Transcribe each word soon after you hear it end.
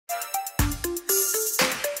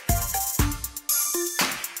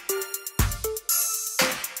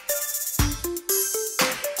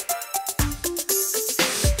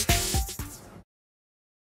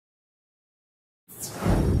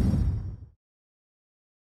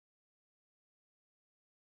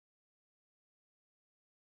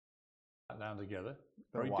down together.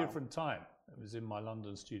 Been a Very while. different time. It was in my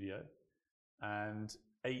London studio. And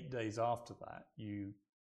 8 days after that, you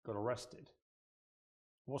got arrested.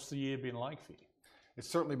 What's the year been like for you? It's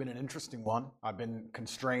certainly been an interesting one. I've been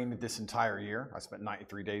constrained this entire year. I spent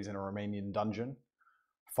 93 days in a Romanian dungeon,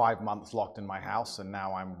 5 months locked in my house, and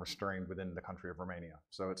now I'm restrained within the country of Romania.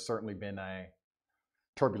 So it's certainly been a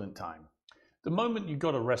turbulent time. The moment you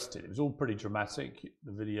got arrested, it was all pretty dramatic.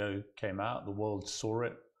 The video came out, the world saw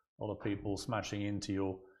it, a lot of people smashing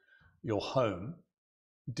into your home.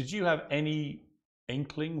 Did you have any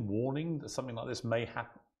inkling, warning that something like this may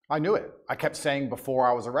happen? I knew it. I kept saying before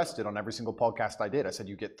I was arrested on every single podcast I did, I said,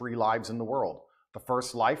 you get 3 lives in the world. The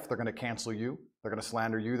first life, they're going to cancel you. They're going to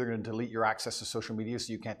slander you. They're going to delete your access to social media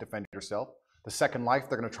so you can't defend yourself. The second life,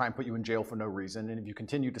 they're going to try and put you in jail for no reason. And if you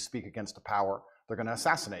continue to speak against the power, they're going to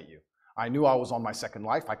assassinate you. I knew I was on my second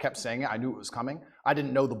life. I kept saying it. I knew it was coming. I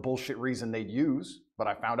didn't know the bullshit reason they'd use, but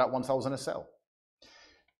I found out once I was in a cell.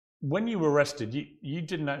 When you were arrested, you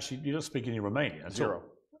don't speak any Romanian at Zero. all.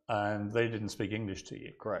 And they didn't speak English to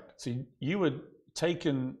you. Correct. So you were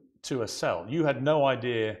taken to a cell. You had no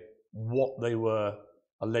idea what they were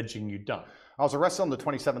alleging you'd done. I was arrested on the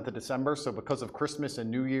 27th of December, so because of Christmas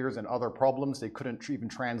and New Year's and other problems, they couldn't even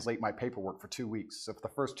translate my paperwork for 2 weeks. So for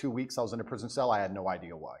the first 2 weeks I was in a prison cell, I had no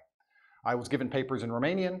idea why. I was given papers in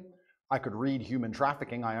Romanian. I could read human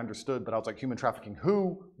trafficking, I understood, but I was like, human trafficking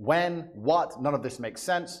who, when, what? None of this makes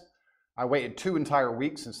sense. I waited 2 entire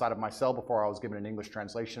weeks inside of my cell before I was given an English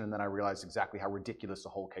translation, and then I realized exactly how ridiculous the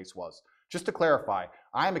whole case was. Just to clarify,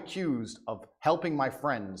 I am accused of helping my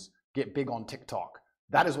friends get big on TikTok.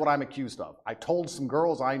 That is what I'm accused of. I told some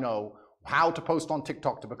girls I know how to post on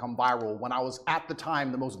TikTok to become viral when I was at the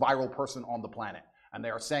time the most viral person on the planet. And they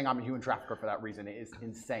are saying I'm a human trafficker for that reason. It is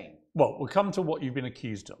insane. Well, we'll come to what you've been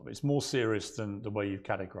accused of. It's more serious than the way you've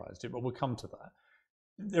categorized it, but we'll come to that.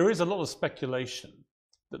 There is a lot of speculation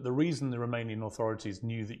that the reason the Romanian authorities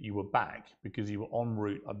knew that you were back, because you were en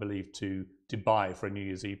route, I believe, to Dubai for a New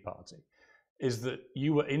Year's Eve party, is that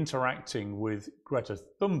you were interacting with Greta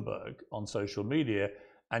Thunberg on social media,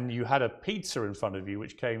 and you had a pizza in front of you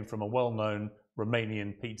which came from a well-known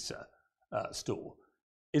Romanian pizza store.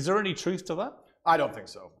 Is there any truth to that? I don't think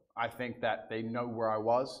so. I think that they know where I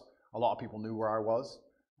was. A lot of people knew where I was,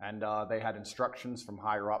 and they had instructions from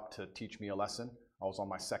higher up to teach me a lesson. I was on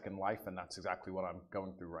my second life, and that's exactly what I'm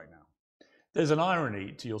going through right now. There's an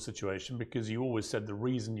irony to your situation, because you always said the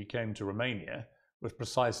reason you came to Romania was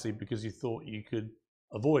precisely because you thought you could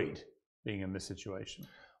avoid being in this situation.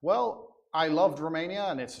 Well, I loved Romania,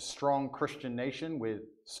 and it's a strong Christian nation with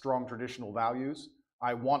strong traditional values.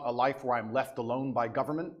 I want a life where I'm left alone by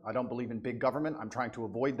government. I don't believe in big government. I'm trying to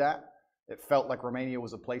avoid that. It felt like Romania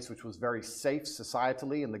was a place which was very safe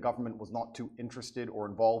societally, and the government was not too interested or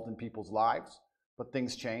involved in people's lives. But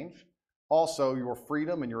things change. Also, your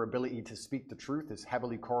freedom and your ability to speak the truth is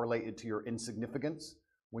heavily correlated to your insignificance.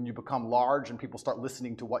 When you become large and people start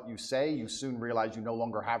listening to what you say, you soon realize you no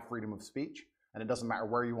longer have freedom of speech. And it doesn't matter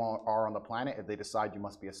where you are on the planet. If they decide you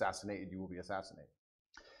must be assassinated, you will be assassinated.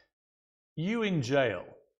 You in jail,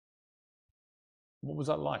 what was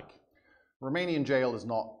that like? Romanian jail is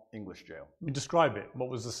not English jail. Describe it. What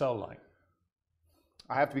was the cell like?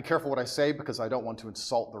 I have to be careful what I say because I don't want to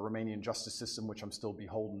insult the Romanian justice system, which I'm still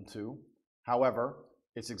beholden to. However,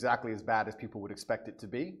 it's exactly as bad as people would expect it to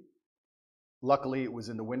be. Luckily, it was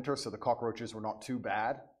in the winter, so the cockroaches were not too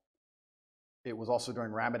bad. It was also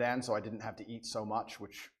during Ramadan, so I didn't have to eat so much,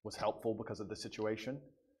 which was helpful because of the situation.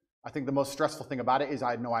 I think the most stressful thing about it is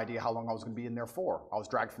I had no idea how long I was going to be in there for. I was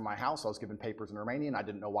dragged from my house. I was given papers in Romanian. I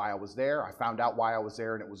didn't know why I was there. I found out why I was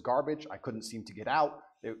there, and it was garbage. I couldn't seem to get out.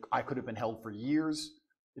 I could have been held for years.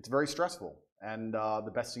 It's very stressful. And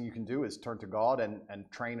the best thing you can do is turn to God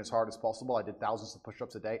and train as hard as possible. I did thousands of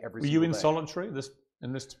push-ups a day every single day. Were you in solitary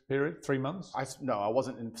in this period, 3 months? No, I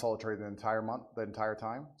wasn't in solitary the entire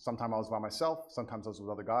time. Sometimes I was by myself, sometimes I was with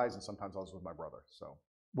other guys, and sometimes I was with my brother. So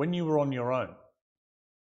when you were on your own,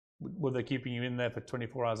 were they keeping you in there for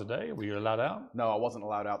 24 hours a day? Were you allowed out? No, I wasn't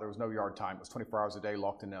allowed out. There was no yard time. It was 24 hours a day,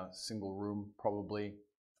 locked in a single room, probably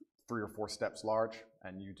 3 or 4 steps large,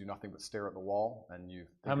 and you do nothing but stare at the wall. And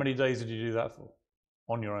How many days did you do that for,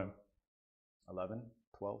 on your own? 11,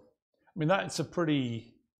 12. I mean, that's a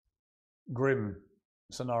pretty grim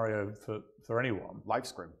scenario for anyone.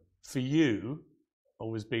 Life's grim. For you,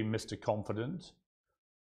 always being Mr. Confident,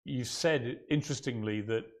 you said, interestingly,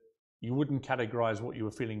 that you wouldn't categorize what you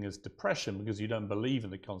were feeling as depression because you don't believe in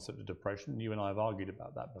the concept of depression. You and I have argued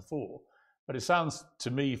about that before. But it sounds to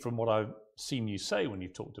me, from what I've seen you say when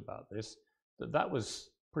you've talked about this, that was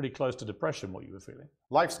pretty close to depression, what you were feeling.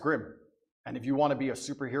 Life's grim. And if you want to be a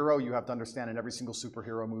superhero, you have to understand in every single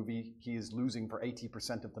superhero movie, he is losing for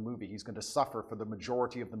 80% of the movie. He's going to suffer for the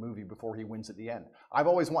majority of the movie before he wins at the end. I've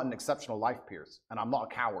always wanted an exceptional life, Piers, and I'm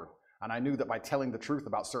not a coward. And I knew that by telling the truth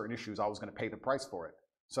about certain issues, I was going to pay the price for it.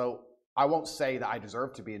 So I won't say that I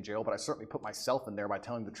deserve to be in jail, but I certainly put myself in there by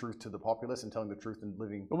telling the truth to the populace and telling the truth and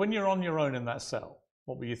living. But when you're on your own in that cell,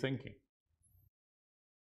 what were you thinking?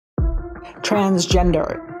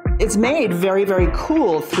 Transgender. It's made very, very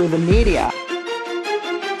cool through the media.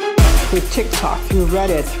 Through TikTok, through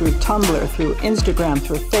Reddit, through Tumblr, through Instagram,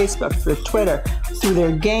 through Facebook, through Twitter, through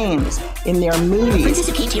their games, in their movies. The princess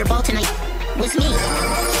who came to your ball tonight was me.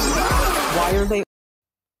 Why are they? It's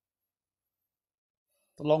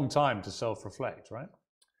a long time to self-reflect, right?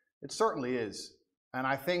 It certainly is. And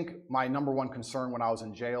I think my number one concern when I was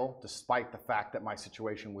in jail, despite the fact that my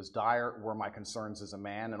situation was dire, were my concerns as a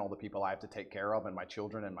man and all the people I have to take care of, and my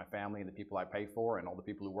children and my family and the people I pay for and all the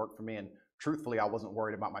people who work for me. And truthfully, I wasn't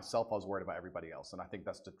worried about myself, I was worried about everybody else. And I think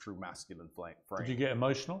that's the true masculine frame. Did you get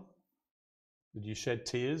emotional? Did you shed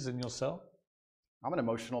tears in your cell? I'm an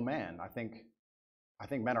emotional man. I think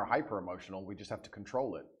men are hyper emotional. We just have to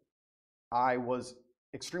control it. I was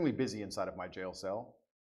extremely busy inside of my jail cell.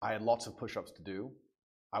 I had lots of push-ups to do.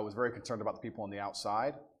 I was very concerned about the people on the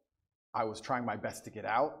outside. I was trying my best to get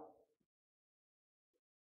out.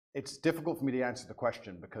 It's difficult for me to answer the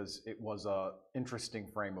question because it was an interesting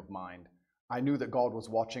frame of mind. I knew that God was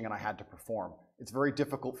watching and I had to perform. It's very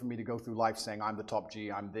difficult for me to go through life saying I'm the top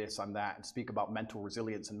G, I'm this, I'm that, and speak about mental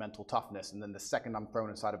resilience and mental toughness, and then the second I'm thrown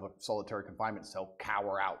inside of a solitary confinement cell,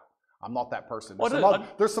 cower out. I'm not that person.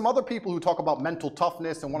 There's some other people who talk about mental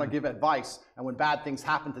toughness and want to give advice, and when bad things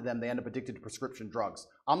happen to them, they end up addicted to prescription drugs.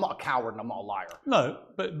 I'm not a coward and I'm not a liar. No,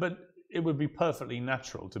 but it would be perfectly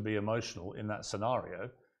natural to be emotional in that scenario,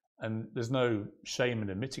 and there's no shame in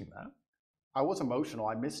admitting that. I was emotional.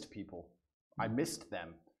 I missed people. I missed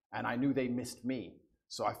them, and I knew they missed me.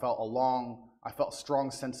 So I felt a strong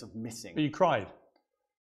sense of missing. But you cried.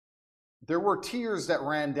 There were tears that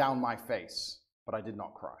ran down my face, but I did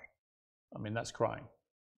not cry. I mean, that's crying.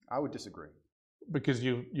 I would disagree. Because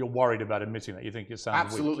you're worried about admitting that. You think it sounds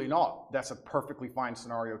Absolutely weak. not. That's a perfectly fine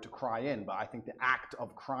scenario to cry in, but I think the act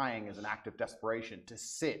of crying is an act of desperation. To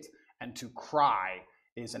sit and to cry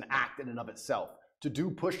is an act in and of itself. To do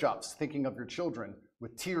push-ups, thinking of your children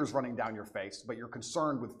with tears running down your face, but you're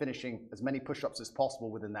concerned with finishing as many push-ups as possible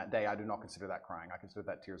within that day, I do not consider that crying. I consider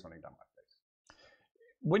that tears running down my face.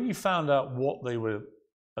 When you found out what they were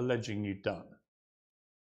alleging you'd done,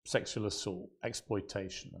 sexual assault,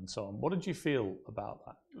 exploitation, and so on, what did you feel about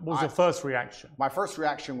that? What was your first reaction? My first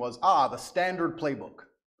reaction was, the standard playbook.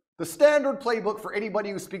 The standard playbook for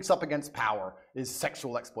anybody who speaks up against power is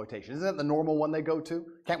sexual exploitation. Isn't it the normal one they go to?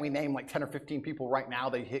 Can't we name like 10 or 15 people right now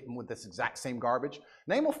they hit them with this exact same garbage?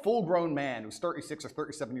 Name a full-grown man who's 36 or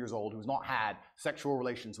 37 years old who's not had sexual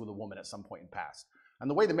relations with a woman at some point in the past. And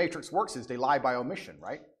the way the Matrix works is they lie by omission,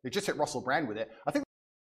 right? They just hit Russell Brand with it. I think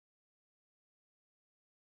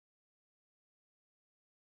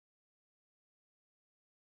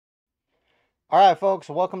All right, folks,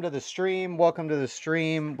 welcome to the stream. Welcome to the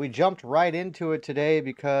stream. We jumped right into it today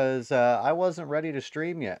because I wasn't ready to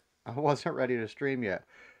stream yet.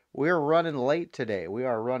 We're running late today. We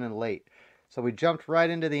are running late. So we jumped right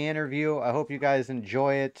into the interview. I hope you guys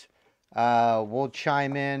enjoy it. We'll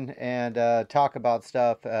chime in and talk about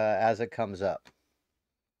stuff as it comes up.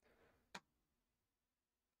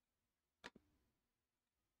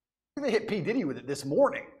 they hit P. Diddy with it this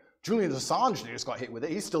morning. Julian Assange just got hit with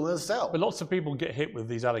it. He's still in a cell. But lots of people get hit with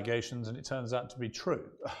these allegations and it turns out to be true.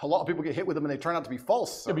 A lot of people get hit with them and they turn out to be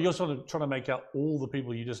false. Yeah, but you're sort of trying to make out all the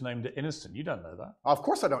people you just named are innocent. You don't know that. Of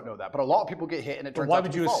course I don't know that, but a lot of people get hit and it turns out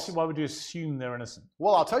to be false. Why would you assume they're innocent?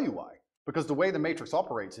 Well, I'll tell you why. Because the way the Matrix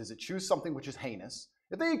operates is it chooses something which is heinous.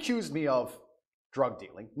 If they accused me of drug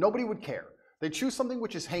dealing, nobody would care. They choose something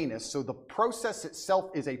which is heinous, so the process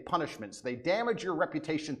itself is a punishment. So they damage your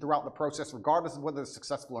reputation throughout the process, regardless of whether it's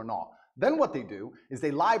successful or not. Then what they do is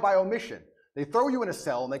they lie by omission. They throw you in a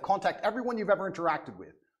cell and they contact everyone you've ever interacted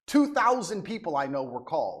with. 2,000 people I know were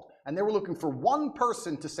called, and they were looking for one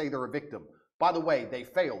person to say they're a victim. By the way, they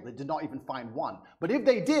failed. They did not even find one. But if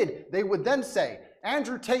they did, they would then say,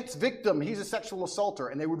 Andrew Tate's victim, he's a sexual assaulter,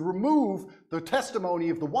 and they would remove the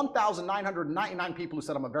testimony of the 1,999 people who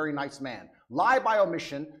said I'm a very nice man. Lie by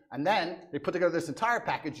omission, and then they put together this entire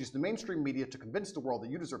package, use the mainstream media to convince the world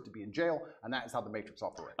that you deserve to be in jail, and that is how the Matrix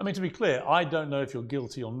operates. I mean, to be clear, I don't know if you're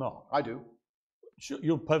guilty or not. I do.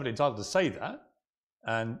 You're perfectly entitled to say that,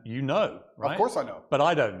 and you know, right? Of course I know. But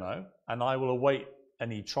I don't know, and I will await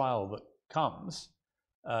any trial that comes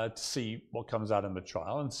to see what comes out in the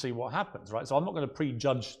trial and see what happens, right? So I'm not going to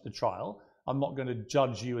prejudge the trial. I'm not going to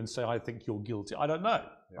judge you and say, I think you're guilty. I don't know,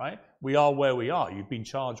 right? We are where we are. You've been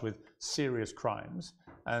charged with serious crimes,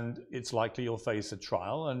 and it's likely you'll face a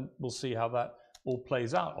trial, and we'll see how that all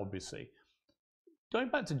plays out, obviously. Going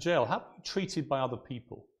back to jail, how are you treated by other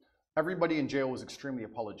people? Everybody in jail was extremely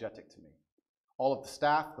apologetic to me. All of the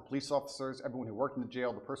staff, the police officers, everyone who worked in the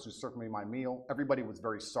jail, the person who served me my meal, everybody was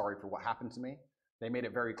very sorry for what happened to me. They made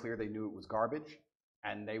it very clear they knew it was garbage,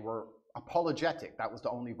 and they were apologetic. That was the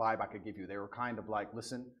only vibe I could give you. They were kind of like,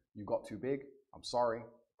 listen, you got too big. I'm sorry.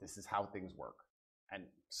 This is how things work. And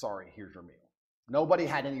sorry, here's your meal. Nobody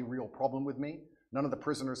had any real problem with me. None of the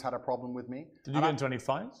prisoners had a problem with me. Did you get into any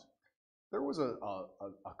fights? There was a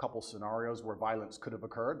couple scenarios where violence could have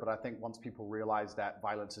occurred, but I think once people realize that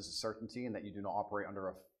violence is a certainty and that you do not operate under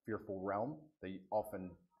a fearful realm, they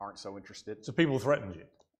often aren't so interested. So people threatened you?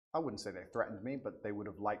 I wouldn't say they threatened me, but they would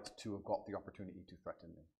have liked to have got the opportunity to threaten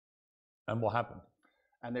me. And what happened?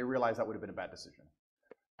 And they realized that would have been a bad decision.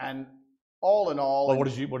 And all in all... Well, what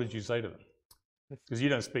did you say to them? Because you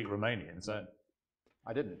don't speak Romanian, so...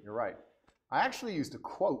 I didn't, you're right. I actually used a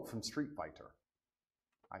quote from Street Fighter.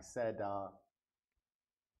 I said,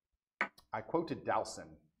 I quoted Dowson,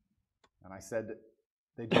 and I said,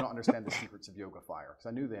 they do not understand the secrets of yoga fire, because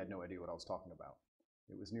I knew they had no idea what I was talking about.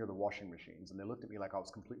 It was near the washing machines, and they looked at me like I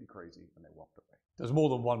was completely crazy, and they walked away. There's more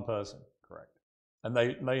than one person? Correct. And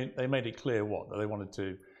they made it clear what? That they wanted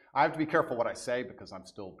to... I have to be careful what I say, because I'm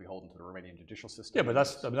still beholden to the Romanian judicial system. Yeah, but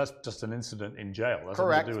that's just an incident in jail. That's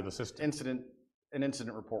correct. nothing to do with the system. An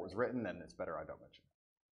incident report was written, and it's better I don't mention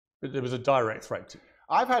it. But there was a direct threat to you.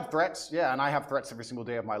 I've had threats, yeah, and I have threats every single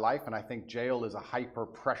day of my life, and I think jail is a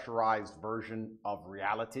hyper-pressurized version of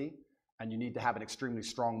reality, and you need to have an extremely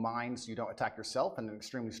strong mind so you don't attack yourself, and an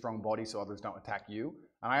extremely strong body so others don't attack you.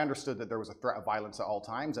 And I understood that there was a threat of violence at all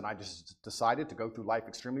times, and I just decided to go through life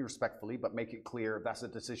extremely respectfully, but make it clear if that's a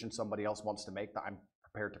decision somebody else wants to make, that I'm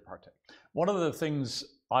prepared to partake. One of the things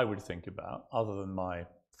I would think about, other than my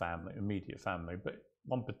family, immediate family, but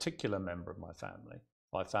one particular member of my family,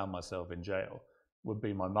 if I found myself in jail, would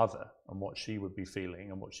be my mother, and what she would be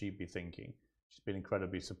feeling and what she'd be thinking. She's been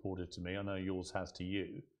incredibly supportive to me. I know yours has to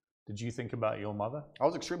you. Did you think about your mother? I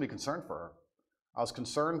was extremely concerned for her. I was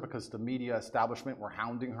concerned because the media establishment were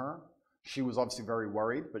hounding her. She was obviously very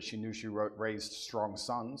worried, but she knew she raised strong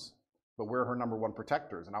sons, but we're her #1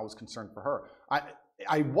 protectors, and I was concerned for her.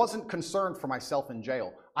 I wasn't concerned for myself in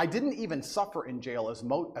jail. I didn't even suffer in jail as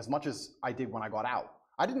much as I did when I got out.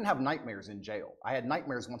 I didn't have nightmares in jail. I had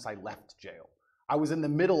nightmares once I left jail. I was in the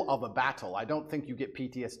middle of a battle. I don't think you get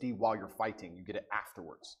PTSD while you're fighting. You get it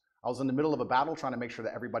afterwards. I was in the middle of a battle trying to make sure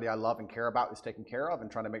that everybody I love and care about is taken care of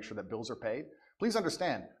and trying to make sure that bills are paid. Please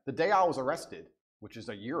understand, the day I was arrested, which is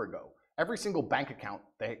a year ago, every single bank account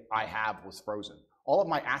that I have was frozen. All of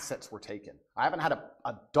my assets were taken. I haven't had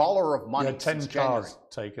a dollar of money since January. 10 cars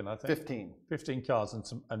taken, I think. 15. 15 cars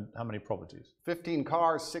and how many properties? 15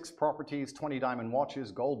 cars, 6 properties, 20 diamond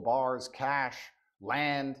watches, gold bars, cash,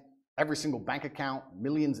 land, every single bank account,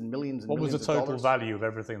 millions and millions and what millions of was the total dollars. value of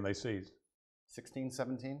everything they seized? 16,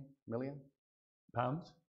 17 million?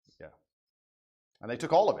 Pounds? Yeah. And they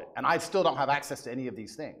took all of it. And I still don't have access to any of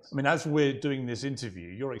these things. I mean, as we're doing this interview,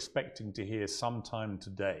 you're expecting to hear sometime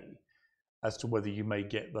today as to whether you may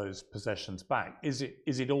get those possessions back. Is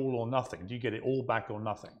it all or nothing? Do you get it all back or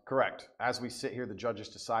nothing? Correct. As we sit here, the judge is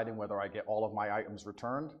deciding whether I get all of my items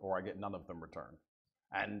returned or I get none of them returned.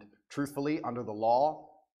 And truthfully, under the law,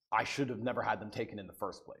 I should have never had them taken in the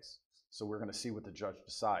first place. So we're going to see what the judge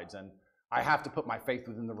decides. And I have to put my faith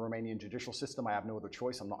within the Romanian judicial system. I have no other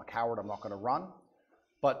choice. I'm not a coward. I'm not going to run.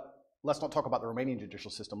 But let's not talk about the Romanian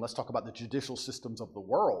judicial system. Let's talk about the judicial systems of the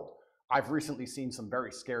world. I've recently seen some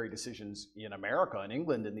very scary decisions in America and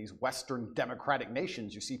England and these Western democratic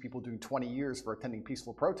nations. You see people doing 20 years for attending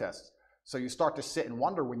peaceful protests. So you start to sit and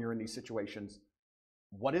wonder when you're in these situations,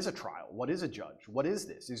 what is a trial? What is a judge? What is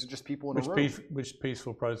this? These are just people in a room. Which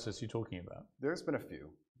peaceful protest are you talking about? There's been a few.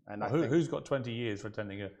 And who's got 20 years for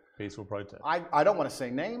attending a peaceful protest? I don't want to say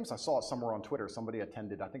names. I saw it somewhere on Twitter. Somebody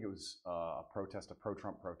attended, I think it was a protest, a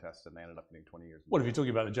pro-Trump protest, and they ended up getting 20 years. Well, if you're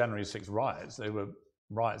talking about the January 6th riots, they were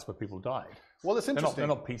riots where people died. Well, it's interesting. They're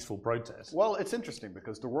not peaceful protests. Well, it's interesting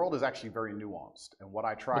because the world is actually very nuanced. And what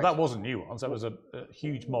I tried... Well, that wasn't nuanced. That was a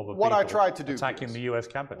huge mob of what people I tried to do, attacking the US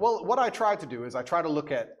Capitol. Well, what I tried to do is I try to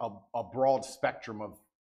look at a broad spectrum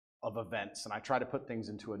of events, and I try to put things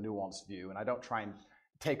into a nuanced view, and I don't try and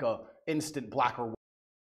take a instant black or white.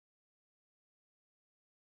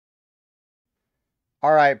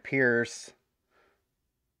 All right, Piers.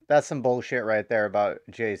 That's some bullshit right there about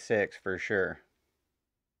J6 for sure.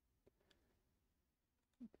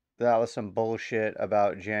 That was some bullshit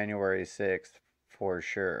about January 6th for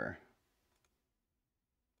sure.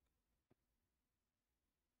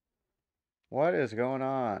 What is going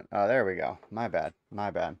on? Oh, there we go. My bad.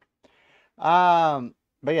 My bad.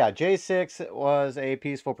 But yeah, J6 was a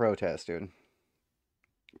peaceful protest, dude.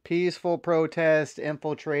 Peaceful protest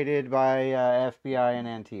infiltrated by FBI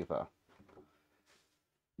and Antifa.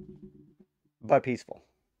 But peaceful.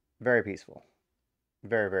 Very peaceful.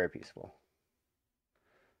 Very, very peaceful.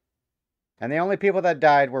 And the only people that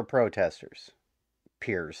died were protesters.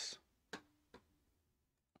 Piers.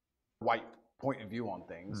 White point of view on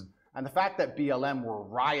things. And the fact that BLM were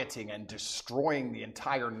rioting and destroying the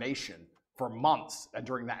entire nation for months and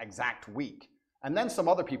during that exact week. And then some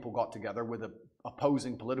other people got together with an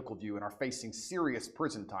opposing political view and are facing serious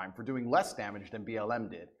prison time for doing less damage than BLM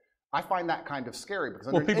did. I find that kind of scary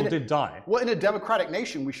because people did die. Well, in a democratic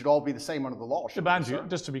nation, we should all be the same under the law. But Andrew,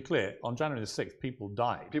 just to be clear, on January the 6th, people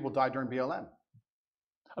died. People died during BLM.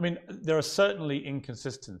 I mean, there are certainly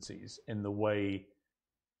inconsistencies in the way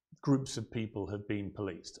groups of people have been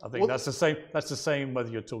policed. I think that's the same. That's the same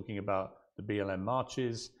whether you're talking about the BLM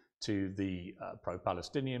marches to the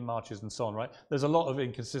pro-Palestinian marches and so on, right? There's a lot of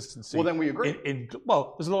inconsistency. Well, then we agree. There's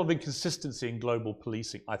a lot of inconsistency in global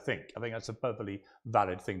policing, I think. I think that's a perfectly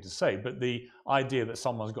valid thing to say. But the idea that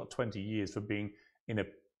someone's got 20 years for being in a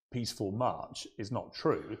peaceful march is not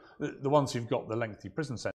true. The ones who've got the lengthy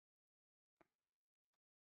prison sentence.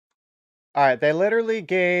 All right, they literally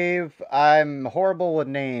gave, I'm horrible with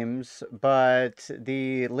names, but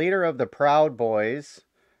the leader of the Proud Boys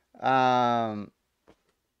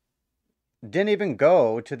didn't even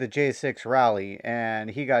go to the J6 rally,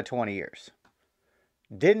 and he got 20 years.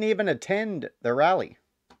 Didn't even attend the rally.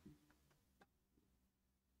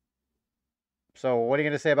 So what are you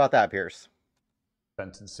going to say about that, Piers?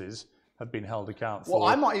 Sentences have been held accountable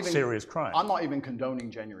for serious crime. I'm not even condoning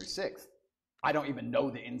January 6th. I don't even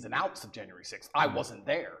know the ins and outs of January 6th. I wasn't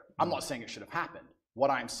there. I'm not saying it should have happened.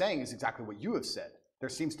 What I'm saying is exactly what you have said. There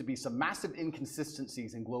seems to be some massive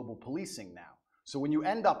inconsistencies in global policing now. So when you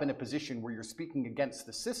end up in a position where you're speaking against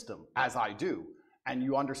the system, as I do, and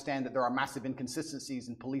you understand that there are massive inconsistencies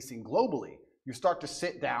in policing globally, you start to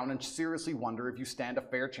sit down and seriously wonder if you stand a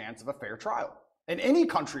fair chance of a fair trial in any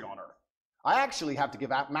country on earth. I actually have to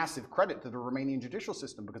give massive credit to the Romanian judicial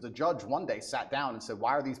system because a judge one day sat down and said,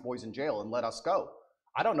 why are these boys in jail, and let us go.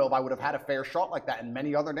 I don't know if I would have had a fair shot like that in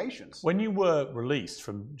many other nations. When you were released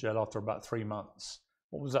from jail after about 3 months,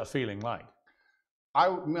 what was that feeling like?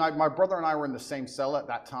 My brother and I were in the same cell at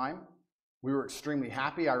that time. We were extremely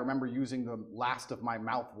happy. I remember using the last of my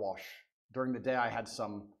mouthwash. During the day, I had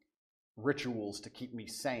some rituals to keep me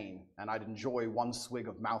sane, and I'd enjoy 1 swig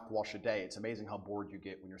of mouthwash a day. It's amazing how bored you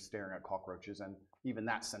get when you're staring at cockroaches, and even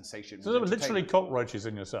that sensation. So there were literally cockroaches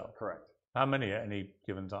in your cell? Correct. How many at any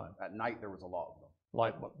given time? At night, there was a lot of them.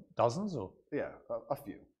 Like what, dozens or? Yeah, a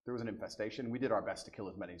few. There was an infestation. We did our best to kill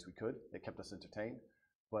as many as we could. They kept us entertained,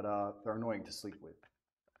 but they're annoying to sleep with.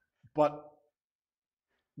 But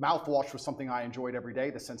mouthwash was something I enjoyed every day.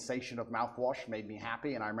 The sensation of mouthwash made me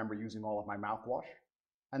happy, and I remember using all of my mouthwash.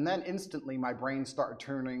 And then instantly my brain started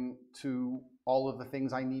turning to all of the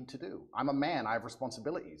things I need to do. I'm a man, I have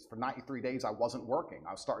responsibilities. For 93 days I wasn't working.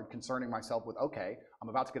 I started concerning myself with, okay, I'm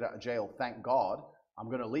about to get out of jail, thank God. I'm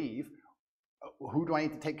gonna leave. Who do I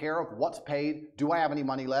need to take care of? What's paid? Do I have any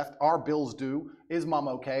money left? Are bills due? Is mom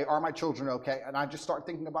okay? Are my children okay? And I just started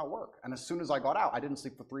thinking about work. And as soon as I got out, I didn't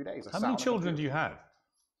sleep for 3 days. How many children do you have?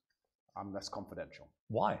 That's confidential.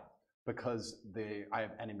 Why? Because I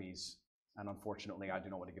have enemies. And unfortunately, I do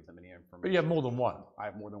not want to give them any information. But you have more than one. I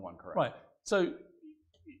have more than one, correct. Right. So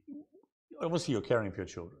obviously you're caring for your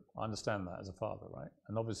children. I understand that as a father, right?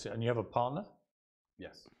 And obviously, and you have a partner?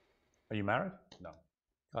 Yes. Are you married? No.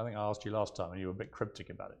 I think I asked you last time and you were a bit cryptic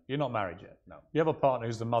about it. You're not married yet? No. You have a partner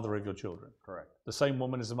who's the mother of your children? Correct. The same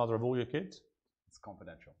woman as the mother of all your kids? It's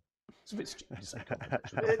confidential. It's a bit stupid to say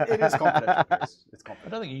confidential. It is confidential, Piers. It's confidential. I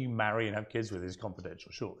don't think you marry and have kids with is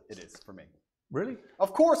confidential, surely. It is for me. Really?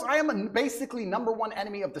 Of course, I am basically #1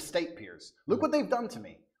 enemy of the state, Piers. Look what they've done to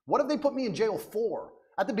me. What have they put me in jail for?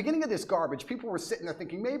 At the beginning of this garbage, people were sitting there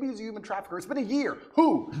thinking, maybe he's a human trafficker. It's been a year.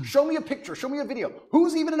 Who? Show me a picture. Show me a video.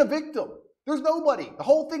 Who's even a victim? There's nobody. The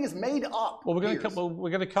whole thing is made up. Well, we're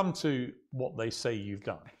going to come to what they say you've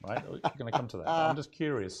done, right? We're going to come to that. I'm just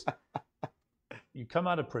curious. You come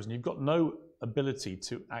out of prison. You've got no ability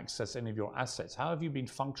to access any of your assets. How have you been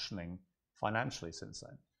functioning financially since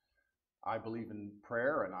then? I believe in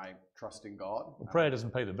prayer and I trust in God. Well, prayer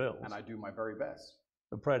doesn't pay the bills. And I do my very best.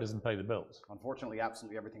 But prayer doesn't pay the bills. Unfortunately,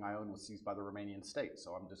 absolutely everything I own was seized by the Romanian state,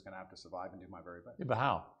 so I'm just going to have to survive and do my very best. Yeah, but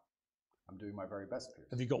how? I'm doing my very best, Piers.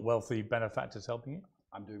 Have you got wealthy benefactors helping you?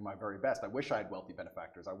 I'm doing my very best. I wish I had wealthy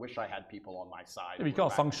benefactors. I wish I had people on my side. Yeah, but you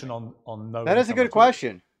can't function on no. That is a good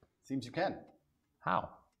question. Seems you can. How?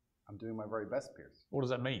 I'm doing my very best, Piers. What does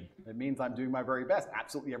that mean? It means I'm doing my very best.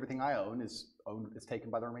 Absolutely everything I own is taken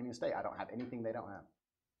by the Romanian state. I don't have anything they don't have.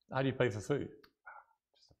 How do you pay for food?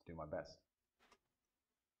 Just have to do my best.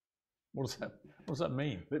 What does that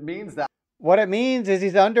mean? It means that What it means is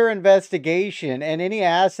he's under investigation, and any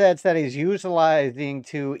assets that he's utilizing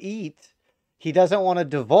to eat, he doesn't want to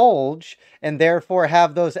divulge, and therefore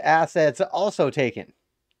have those assets also taken.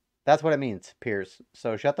 That's what it means, Piers.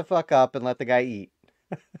 So shut the fuck up and let the guy eat.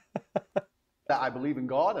 I believe in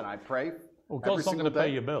God and I pray. Well, God's not going to pay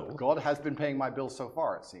your bill. God has been paying my bills so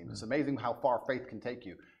far, it seems. It's amazing how far faith can take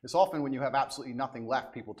you. It's often when you have absolutely nothing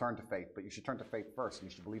left, people turn to faith, but you should turn to faith first. And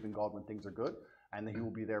you should believe in God when things are good, and then he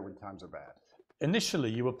will be there when times are bad.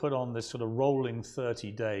 Initially, you were put on this sort of rolling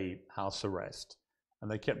 30-day house arrest,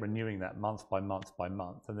 and they kept renewing that month by month by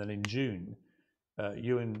month. And then in June,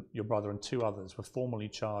 you and your brother and 2 others were formally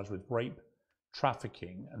charged with rape,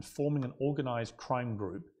 trafficking, and forming an organized crime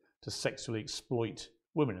group to sexually exploit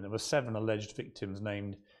women. And there were 7 alleged victims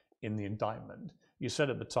named in the indictment. You said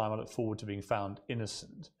at the time, I look forward to being found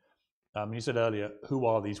innocent. You said earlier, who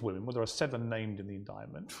are these women? Well, there are 7 named in the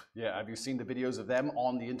indictment. Yeah, have you seen the videos of them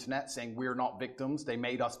on the internet saying we're not victims? They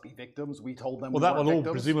made us be victims. We told them Well, we that weren't will all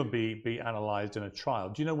victims. presumably be analysed in a trial.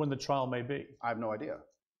 Do you know when the trial may be? I have no idea.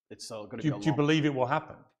 It's going to be a long... Do you believe it will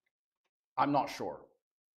happen? I'm not sure.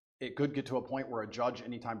 It could get to a point where a judge,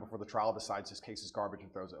 anytime before the trial, decides his case is garbage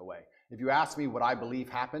and throws it away. If you ask me what I believe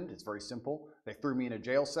happened, it's very simple. They threw me in a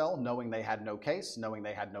jail cell knowing they had no case, knowing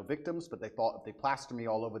they had no victims, but they thought if they plaster me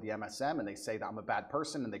all over the MSM and they say that I'm a bad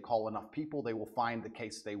person and they call enough people, they will find the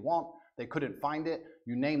case they want. They couldn't find it.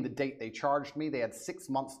 You name the date they charged me. They had 6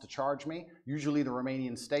 months to charge me. Usually the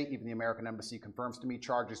Romanian state, even the American embassy confirms to me,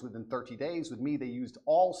 charges within 30 days. With me, they used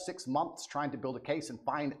all 6 months trying to build a case and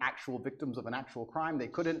find actual victims of an actual crime. They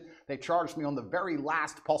couldn't. They charged me on the very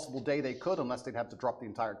last possible day they could, unless they'd have to drop the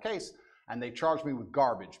entire case. And they charged me with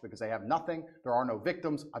garbage because they have nothing. There are no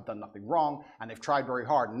victims. I've done nothing wrong. And they've tried very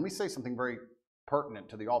hard. And let me say something very pertinent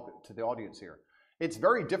to the audience here. It's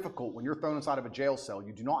very difficult when you're thrown inside of a jail cell.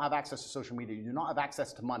 You do not have access to social media. You do not have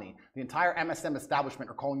access to money. The entire MSM establishment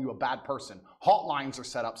are calling you a bad person. Hotlines are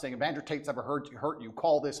set up saying, if Andrew Tate's ever hurt you,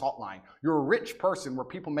 call this hotline. You're a rich person where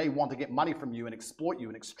people may want to get money from you and exploit you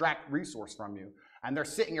and extract resource from you. And they're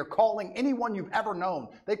sitting here calling anyone you've ever known.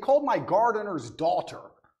 They called my gardener's daughter,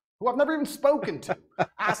 who I've never even spoken to,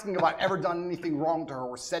 asking if I've ever done anything wrong to her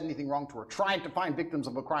or said anything wrong to her, trying to find victims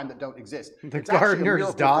of a crime that don't exist. The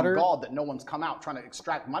gardener's daughter? From God that no one's come out trying to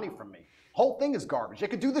extract money from me. Whole thing is garbage. They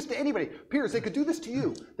could do this to anybody. Piers, they could do this to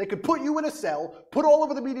you. They could put you in a cell, put all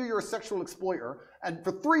over the media you're a sexual exploiter, and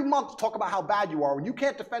for 3 months talk about how bad you are when you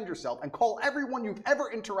can't defend yourself, and call everyone you've ever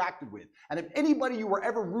interacted with. And if anybody you were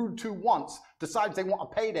ever rude to once decides they want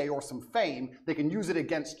a payday or some fame, they can use it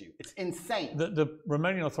against you. It's insane. The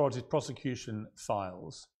Romanian authorities' prosecution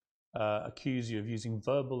files accuse you of using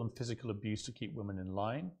verbal and physical abuse to keep women in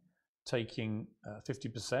line, taking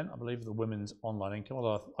 50%, I believe, of the women's online income,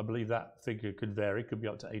 although I believe that figure could vary, could be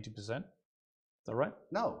up to 80%. Is that right?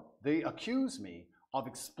 No, they accuse me of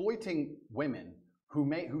exploiting women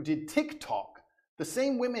who did TikTok, the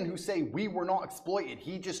same women who say we were not exploited,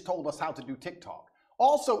 he just told us how to do TikTok.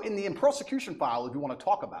 Also, in the prosecution file, if you want to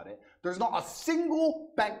talk about it, there's not a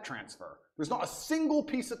single bank transfer. There's not a single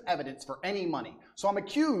piece of evidence for any money. So I'm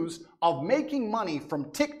accused of making money from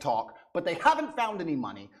TikTok, but they haven't found any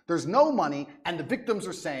money. There's no money, and the victims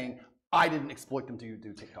are saying, I didn't exploit them to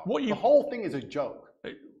do TikTok. The whole thing is a joke.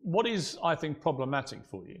 What is, I think, problematic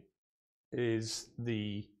for you is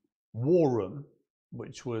the war room,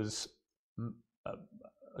 which was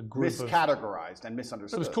a group miscategorized and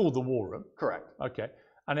misunderstood. It was called the war room. Correct. Okay.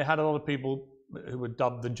 And it had a lot of people who were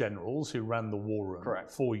dubbed the generals who ran the war room. Correct.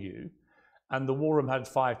 For you. And the war room had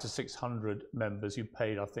 500 to 600 members who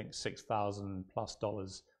paid, I think,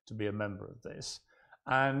 $6,000+ to be a member of this.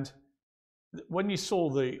 And when you saw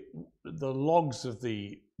the logs of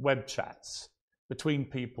the web chats between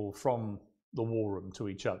people from the war room to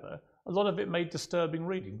each other, a lot of it made disturbing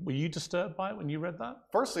reading. Were you disturbed by it when you read that?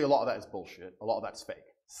 Firstly, a lot of that is bullshit. A lot of that's fake.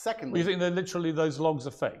 Secondly, you think that literally those logs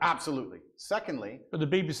are fake? Absolutely. Secondly, but the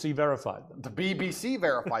BBC verified them. The BBC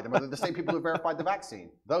verified them. Are they the same people who verified the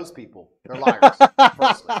vaccine? Those people, they're liars.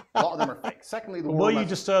 Firstly, a lot of them are fake. Secondly, were you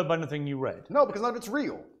disturbed by anything you read? No, because none of it's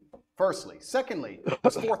real. Firstly. Secondly,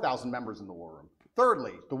 there's 4,000 members in the war room.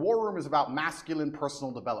 Thirdly, the war room is about masculine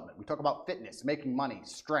personal development. We talk about fitness, making money,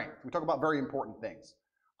 strength. We talk about very important things.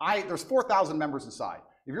 There's 4,000 members inside.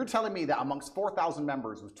 If you're telling me that amongst 4,000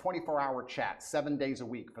 members with 24-hour chats 7 days a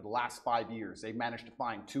week for the last 5 years, they've managed to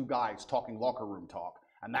find 2 guys talking locker room talk,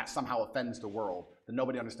 and that somehow offends the world, then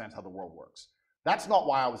nobody understands how the world works. That's not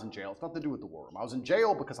why I was in jail. It's nothing to do with the war room. I was in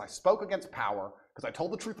jail because I spoke against power, because I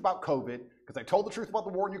told the truth about COVID, because I told the truth about the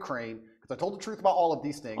war in Ukraine, because I told the truth about all of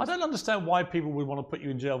these things. I don't understand why people would want to put you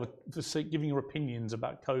in jail for giving your opinions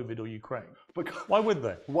about COVID or Ukraine. Why would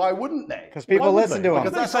they? Why wouldn't they? Because people listen to them.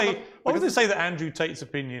 Why would they say that Andrew Tate's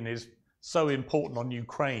opinion is so important on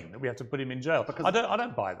Ukraine that we have to put him in jail? I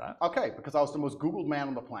don't buy that. Okay, because I was the most Googled man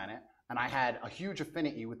on the planet, and I had a huge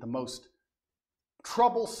affinity with the most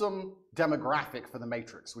troublesome demographic for the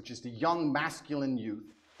Matrix, which is the young masculine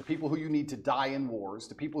youth, the people who you need to die in wars,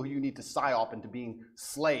 the people who you need to psyop into being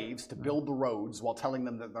slaves to build the roads while telling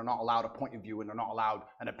them that they're not allowed a point of view and they're not allowed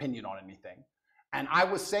an opinion on anything. And I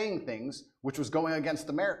was saying things which was going against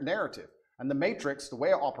the narrative. And the Matrix, the way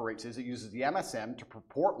it operates is it uses the MSM to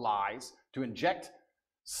purport lies, to inject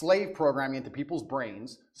slave programming into people's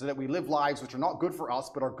brains so that we live lives which are not good for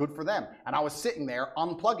us but are good for them. And I was sitting there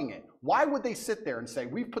unplugging it. Why would they sit there and say,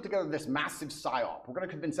 we've put together this massive psyop, we're going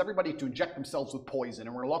to convince everybody to inject themselves with poison,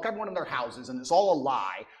 and we're going to lock everyone in their houses, and it's all a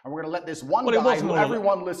lie, and we're going to let this one guy who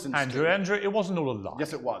everyone listens to. Andrew, it wasn't all a lie.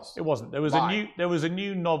 Yes, it was. It wasn't. There was a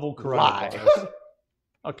new novel coronavirus.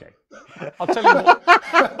 Okay, I'll tell you what.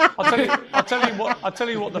 I'll tell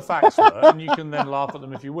you what the facts were, and you can then laugh at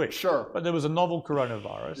them if you wish. Sure. But there was a novel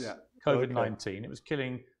coronavirus, COVID-19. It was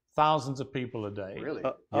killing thousands of people a day. Really?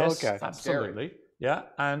 Yes, okay. Absolutely. Scary. Yeah,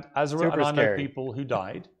 and I know people who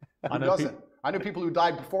died. I know people who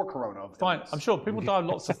died before Corona. Fine, I'm sure people died of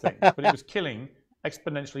lots of things, but it was killing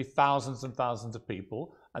exponentially thousands and thousands of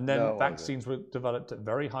people, and then vaccines were developed at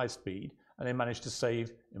very high speed, and they managed to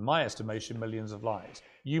save, in my estimation, millions of lives.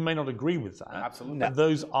 You may not agree with that. Absolutely. But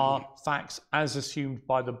those are facts as assumed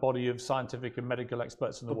by the body of scientific and medical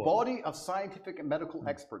experts in the world. The body of scientific and medical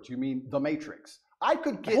experts, you mean the Matrix? I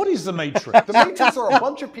could get... What is the Matrix? The Matrix are a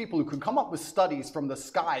bunch of people who can come up with studies from the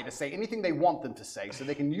sky to say anything they want them to say, so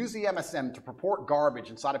they can use the MSM to purport garbage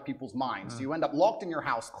inside of people's minds. So you end up locked in your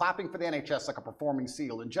house, clapping for the NHS like a performing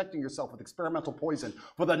seal, injecting yourself with experimental poison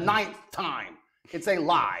for the 9th time. It's a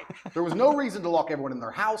lie. There was no reason to lock everyone in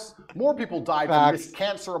their house. More people died from missed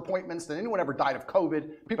cancer appointments than anyone ever died of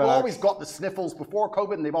COVID. People always got the sniffles before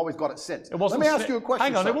COVID, and they've always got it since. Let me ask you a question.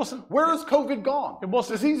 Hang on, sir. it wasn't. Where has COVID gone? It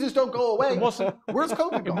wasn't. Diseases don't go away. It wasn't. Where's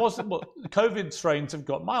COVID gone? It wasn't. Well, COVID strains have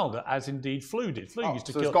got milder, as indeed flu did. Flu used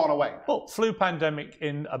to kill. It's gone away. Well, flu pandemic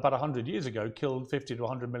in about 100 years ago killed 50 to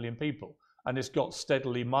 100 million people, and it's got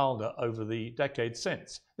steadily milder over the decades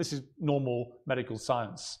since. This is normal medical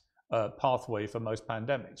science. Pathway for most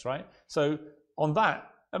pandemics, right? So on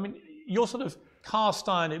that, I mean, your sort of cast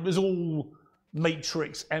iron, it was all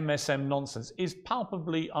Matrix, MSM nonsense, is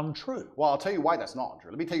palpably untrue. Well, I'll tell you why that's not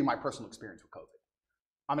untrue. Let me tell you my personal experience with COVID.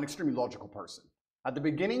 I'm an extremely logical person. At the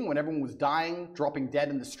beginning, when everyone was dying, dropping dead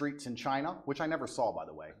in the streets in China, which I never saw, by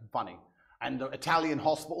the way, funny, and the Italian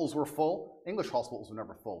hospitals were full, English hospitals were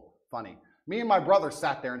never full, funny. Me and my brother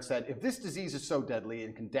sat there and said, if this disease is so deadly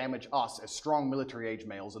and can damage us as strong military-age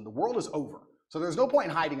males, then the world is over. So there's no point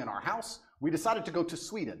in hiding in our house. We decided to go to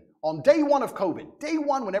Sweden. On day one of COVID, day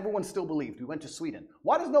one when everyone still believed, we went to Sweden.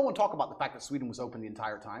 Why does no one talk about the fact that Sweden was open the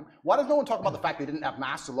entire time? Why does no one talk about the fact they didn't have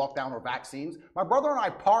masks or lockdown or vaccines? My brother and I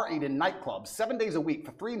partied in nightclubs 7 days a week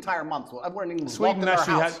for 3 entire months while everyone in England was locked in their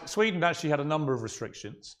house. Sweden actually had a number of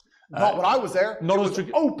restrictions. Not when I was there. It was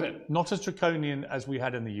open. Not as draconian as we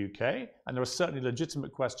had in the UK, and there are certainly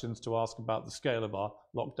legitimate questions to ask about the scale of our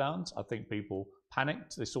lockdowns. I think people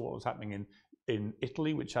panicked. They saw what was happening in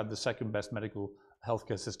Italy, which had the second best medical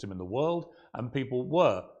healthcare system in the world, and people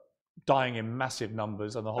were dying in massive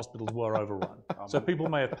numbers, and the hospitals were overrun. So people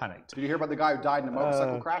may have panicked. Did you hear about the guy who died in a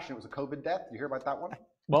motorcycle crash and it was a COVID death? Did you hear about that one?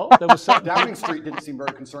 Well, there was Downing Street didn't seem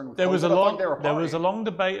very concerned with there COVID. There was a long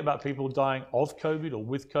debate about people dying of COVID or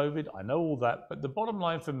with COVID. I know all that, but the bottom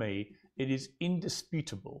line for me, it is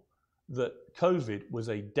indisputable that COVID was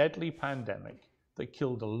a deadly pandemic that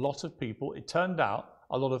killed a lot of people. It turned out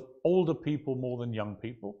a lot of older people more than young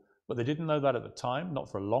people, but they didn't know that at the time, not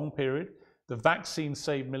for a long period. The vaccine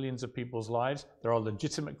saved millions of people's lives. There are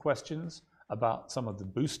legitimate questions about some of the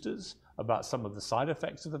boosters, about some of the side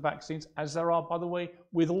effects of the vaccines, as there are, by the way,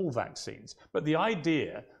 with all vaccines. But the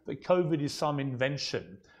idea that COVID is some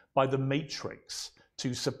invention by the Matrix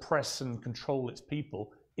to suppress and control its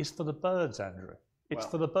people is for the birds, Andrew. It's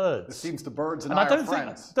for the birds. It seems the birds and I are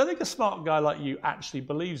friends. I don't think a smart guy like you actually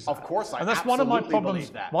believes that. Of course I And that's absolutely one of my problems.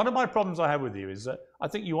 believe that. One of my problems I have with you is that I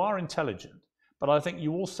think you are intelligent, but I think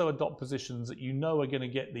you also adopt positions that you know are going to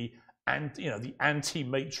get the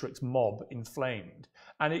anti-Matrix mob inflamed.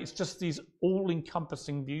 And it's just these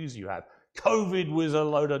all-encompassing views you have. COVID was a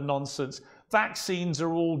load of nonsense. Vaccines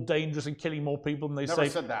are all dangerous and killing more people than they say. Never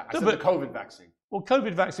said that. I said the COVID vaccine. Well,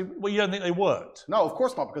 COVID vaccine, well, you don't think they worked? No, of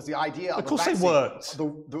course not, because the idea of course they worked.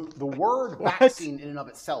 The word vaccine in and of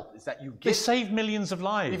itself is that you get... They save millions of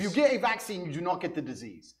lives. If you get a vaccine, you do not get the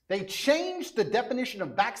disease. They changed the definition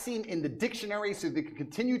of vaccine in the dictionary so they can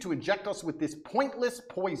continue to inject us with this pointless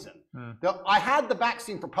poison. I had the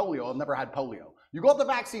vaccine for polio. I've never had polio. You got the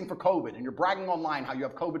vaccine for COVID, and you're bragging online how you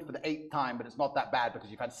have COVID for the 8th time, but it's not that bad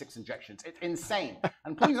because you've had 6 injections. It's insane.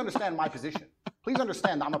 And please understand my position. Please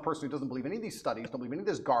understand that I'm a person who doesn't believe any of these studies, don't believe any of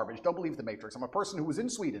this garbage, don't believe the Matrix. I'm a person who was in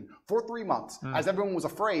Sweden for 3 months as everyone was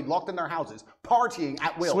afraid, locked in their houses, partying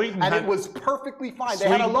at will. It was perfectly fine. They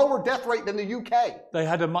had a lower death rate than the UK. They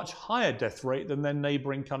had a much higher death rate than their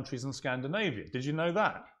neighbouring countries in Scandinavia. Did you know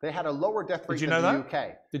that? They had a lower death rate than the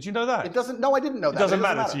UK. Did you know that? It doesn't. No, I didn't know that. It doesn't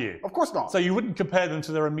matter to you. Of course not. So you wouldn't compare them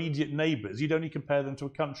to their immediate neighbours. You'd only compare them to a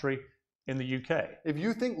country in the UK. If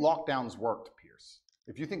you think lockdowns worked, Piers,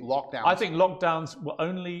 if you think lockdowns... I think lockdowns were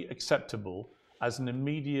only acceptable as an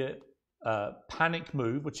immediate panic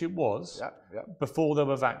move, which it was, before there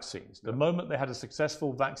were vaccines. The moment they had a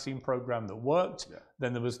successful vaccine program that worked,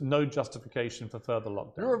 then there was no justification for further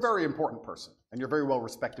lockdowns. You're a very important person, and you're very well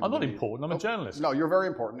respected. I'm not important, I'm a journalist. No, you're very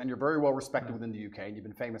important, and you're very well respected within the UK, and you've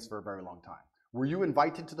been famous for a very long time. Were you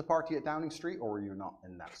invited to the party at Downing Street, or were you not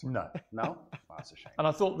in that circle? No. No? Well, that's a shame. And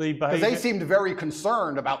I thought the behaviour... Because they seemed very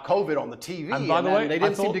concerned about COVID on the TV, and by the way, they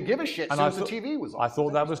didn't seem to give a shit as soon as the TV was on. I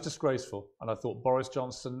thought that was disgraceful. And I thought Boris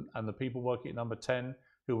Johnson and the people working at Number 10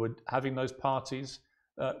 who were having those parties,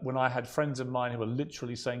 when I had friends of mine who were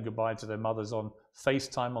literally saying goodbye to their mothers on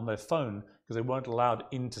FaceTime on their phone because they weren't allowed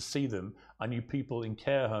in to see them. I knew people in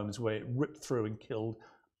care homes where it ripped through and killed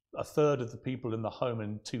a third of the people in the home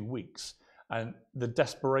in 2 weeks. And the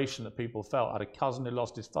desperation that people felt. I had a cousin who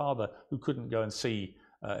lost his father who couldn't go and see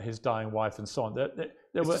his dying wife and so on.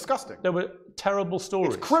 It's disgusting. There were terrible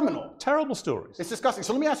stories. It's criminal. Terrible stories. It's disgusting.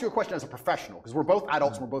 So let me ask you a question as a professional, because we're both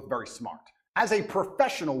adults and we're both very smart. As a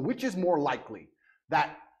professional, which is more likely,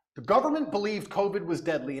 that the government believed COVID was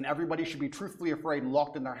deadly and everybody should be truthfully afraid and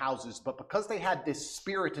locked in their houses, but because they had this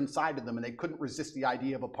spirit inside of them and they couldn't resist the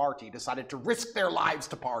idea of a party, decided to risk their lives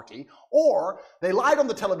to party, or they lied on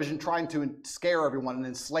the television trying to scare everyone and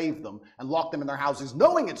enslave them and lock them in their houses,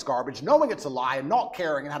 knowing it's garbage, knowing it's a lie, and not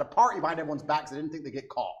caring, and had a party behind everyone's backs so they didn't think they'd get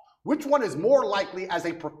caught? Which one is more likely as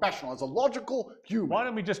a professional, as a logical human? Why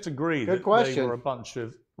don't we just agree Good that question. they were a bunch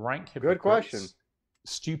of rank hypocrites, Good question.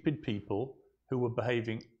 stupid people who were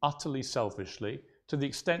behaving utterly selfishly to the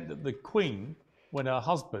extent that the Queen, when her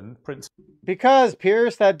husband, Prince... Because,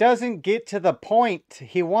 Piers, that doesn't get to the point.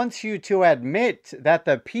 He wants you to admit that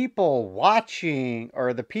the people watching,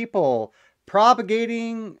 or the people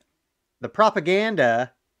propagating the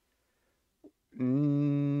propaganda,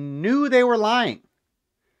 knew they were lying.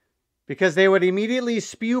 Because they would immediately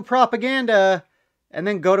spew propaganda and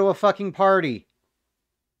then go to a fucking party.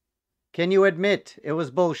 Can you admit it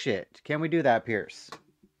was bullshit? Can we do that, Piers?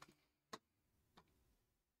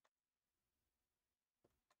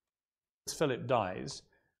 Philip dies,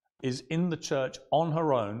 is in the church on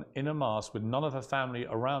her own, in a mass, with none of her family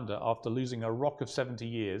around her after losing a rock of 70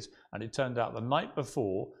 years. And it turned out the night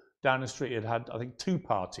before, Downing Street had, I think, 2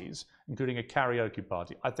 parties, including a karaoke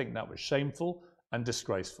party. I think that was shameful and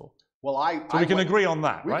disgraceful. Well, so we can agree on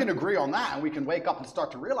that, right? We can agree on that, and we can wake up and start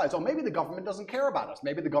to realize, oh, maybe the government doesn't care about us.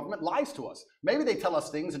 Maybe the government lies to us. Maybe they tell us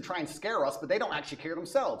things and try and scare us, but they don't actually care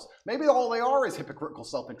themselves. Maybe all they are is hypocritical,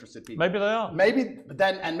 self-interested people. Maybe they are.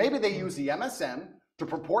 Maybe they use the MSM to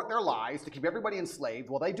purport their lies, to keep everybody enslaved.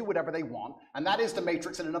 Well, they do whatever they want, and that is the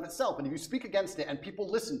Matrix in and of itself. And if you speak against it and people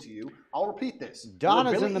listen to you, I'll repeat this.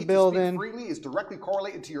 Donna's in the building. To speak freely is directly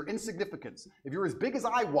correlated to your insignificance. If you're as big as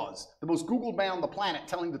I was, the most Googled man on the planet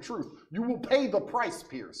telling the truth, you will pay the price,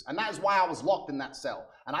 Piers. And that is why I was locked in that cell.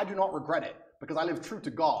 And I do not regret it, because I live true to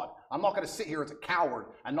God. I'm not going to sit here as a coward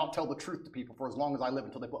and not tell the truth to people for as long as I live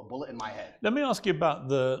until they put a bullet in my head. Let me ask you about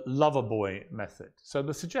the lover boy method. So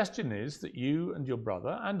the suggestion is that you and your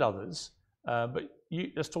brother and others, but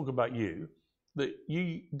let's talk about you, that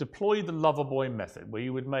you deploy the lover boy method, where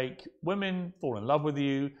you would make women fall in love with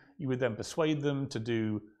you. You would then persuade them to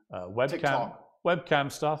do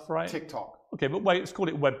webcam stuff, right? TikTok. Okay, but wait, let's call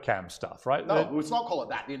it webcam stuff, right? No, let's not call it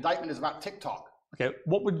that. The indictment is about TikTok. Okay,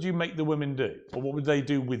 what would you make the women do? Or what would they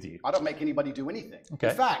do with you? I don't make anybody do anything. Okay.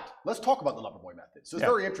 In fact, let's talk about the Loverboy method. So it's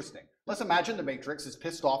very interesting. Let's imagine the Matrix is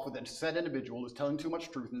pissed off with a said individual who's telling too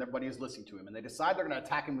much truth and everybody is listening to him, and they decide they're going to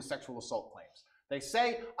attack him with sexual assault claims. They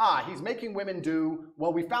say, he's making women do,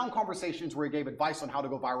 well, we found conversations where he gave advice on how to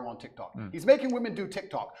go viral on TikTok. He's making women do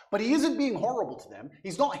TikTok, but he isn't being horrible to them.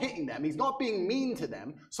 He's not hitting them. He's not being mean to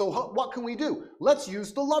them. So what can we do? Let's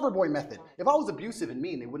use the Loverboy method. If I was abusive and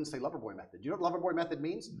mean, they wouldn't say Loverboy method. Do you know what Loverboy method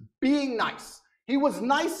means? Being nice. He was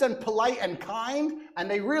nice and polite and kind, and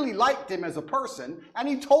they really liked him as a person, and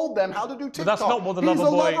he told them how to do TikTok. But that's not what the He's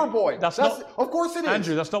lover boy... a lover boy. That's not, of course it is.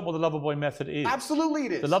 Andrew, that's not what the lover boy method is. Absolutely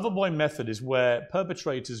it is. The lover boy method is where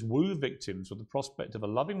perpetrators woo victims with the prospect of a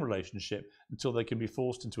loving relationship until they can be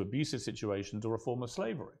forced into abusive situations or a form of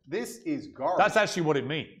slavery. This is garbage. That's actually what it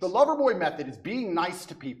means. The lover boy method is being nice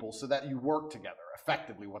to people so that you work together,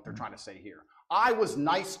 effectively what they're trying to say here. I was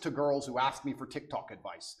nice to girls who asked me for TikTok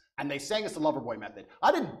advice, and they sang it's the lover boy method.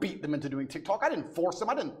 I didn't beat them into doing TikTok. I didn't force them.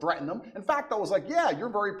 I didn't threaten them. In fact, I was like, yeah, you're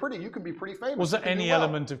very pretty. You can be pretty famous. Was there any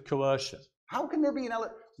element of coercion? How can there be an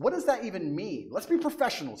element? What does that even mean? Let's be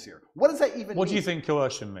professionals here. What does that even mean? What do you think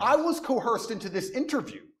coercion means? I was coerced into this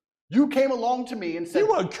interview. You came along to me and said... You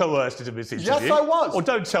weren't coerced into this interview. Yes, I was. Or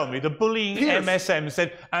don't tell me. The bullying Piers. MSM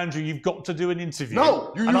said, Andrew, you've got to do an interview.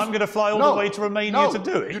 No. I'm going to fly all the way to Romania to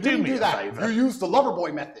do it. You didn't do that. Favor. You used the lover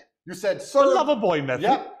boy method. You said, sir... The lover boy method?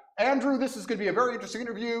 Yep. Andrew, this is going to be a very interesting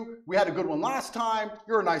interview. We had a good one last time.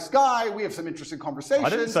 You're a nice guy. We have some interesting conversations. I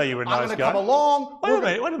didn't say you were a nice guy. I'm going to come along. Wait a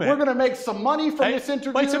minute. We're going to make some money from this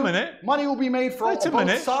interview. Wait a minute. Money will be made for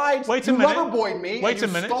both sides. Wait a minute. You lover boyed me and you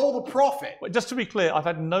stole the profit. Just to be clear, I've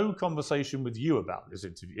had no conversation with you about this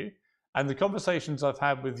interview. And the conversations I've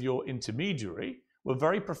had with your intermediary were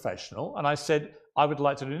very professional. And I said, I would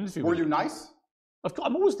like to do an interview with you. Were you nice?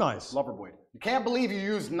 I'm always nice. Loverboy. You can't believe you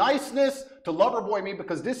used niceness to loverboy me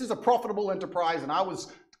because this is a profitable enterprise and I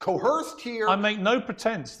was coerced here. I make no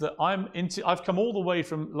pretense that I've come all the way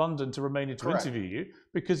from London to Romania to interview you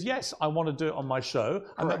because, yes, I want to do it on my show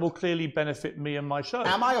and that will clearly benefit me and my show.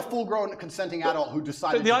 Am I a full-grown consenting adult who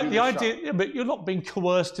decided to do this show? Yeah, but you're not being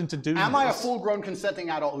coerced into doing this. Am I a full-grown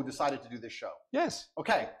consenting adult who decided to do this show? Yes.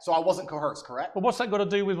 Okay, so I wasn't coerced, correct? But what's that got to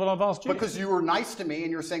do with what I've asked you? Because you were nice to me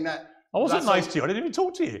and you're saying that I wasn't nice to you. I didn't even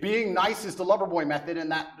talk to you. Being nice is the loverboy method,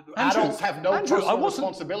 and that adults have no personal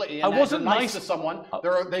responsibility. And I wasn't nice to someone;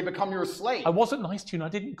 they become your slave. I wasn't nice to you, and I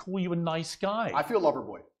didn't call you a nice guy. I feel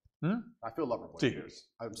loverboy. I feel loverboy. Do you?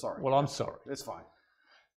 I'm sorry. Well, I'm sorry. It's fine.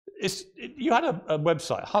 You had a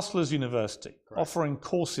website, Hustlers University, offering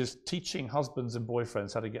courses teaching husbands and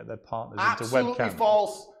boyfriends how to get their partners into webcams. Absolutely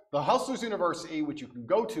false. The Hustlers University, which you can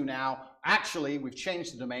go to now, actually, we've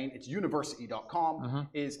changed the domain, it's university.com,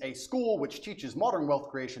 is a school which teaches modern wealth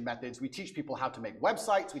creation methods. We teach people how to make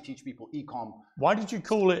websites, we teach people e-com. Why did you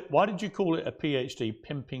call it a PhD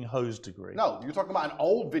pimping hose degree? No, you're talking about an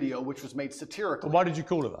old video which was made satirically. But why did you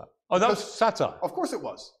call it that? Oh, that was satire. Of course it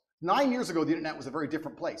was. 9 years ago, the internet was a very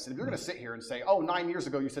different place. And if you're going to sit here and say, oh, 9 years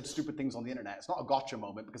ago, you said stupid things on the internet, it's not a gotcha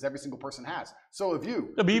moment because every single person has. So have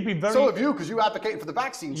you. No, but you'd be very... So have you, because you advocated for the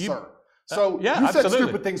vaccine, sir. So you said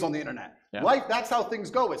stupid things on the internet. Yeah. Life, that's how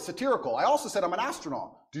things go. It's satirical. I also said I'm an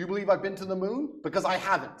astronaut. Do you believe I've been to the moon? Because I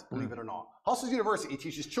haven't, believe it or not. Hustlers University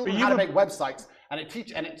teaches children how to make websites, and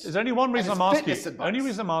it's There's only one reason I'm asking you. Advice. Only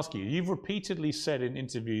reason I'm asking you. You've repeatedly said in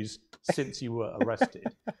interviews since you were arrested.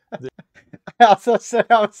 I also said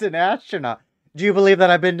I was an astronaut. Do you believe that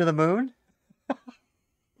I've been to the moon?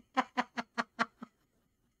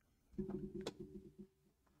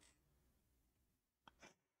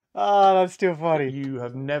 Oh, that's too funny. You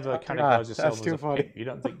have never categorized yourself as a funny. pimp. You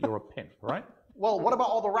don't think you're a pimp, right? Well, what about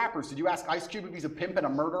all the rappers? Did you ask Ice Cube if he's a pimp and a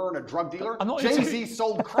murderer and a drug dealer? I'm not Jay-Z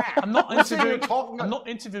sold crack. I'm not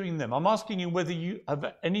interviewing them. I'm asking you whether you have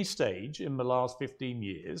at any stage in the last 15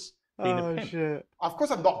 years been a pimp. Shit. Of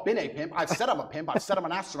course I've not been a pimp. I've said I'm a pimp. I've said I'm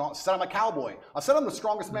an astronaut. I've said I'm a cowboy. I've said I'm the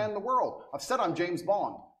strongest man in the world. I've said I'm James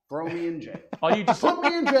Bond. Throw me in jail. Are you just... Put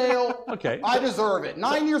me in jail. Okay. I deserve it.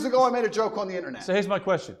 9 years ago, I made a joke on the internet. So here's my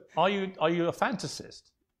question. Are you a fantasist?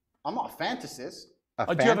 I'm not a fantasist.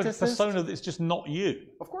 Do you have a persona that's just not you?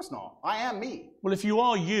 Of course not. I am me. Well, if you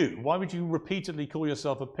are you, why would you repeatedly call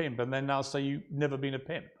yourself a pimp and then now say you've never been a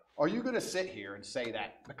pimp? Are you going to sit here and say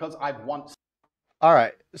that because I've once... All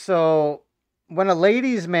right. So when a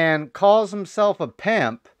ladies' man calls himself a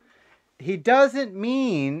pimp, he doesn't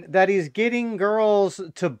mean that he's getting girls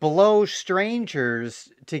to blow strangers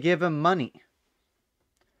to give him money.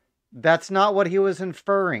 That's not what he was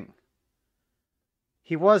inferring.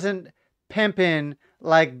 He wasn't pimping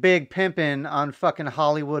like Big Pimpin' on fucking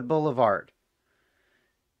Hollywood Boulevard.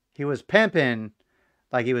 He was pimping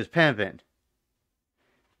like he was pimping.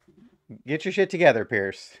 Get your shit together,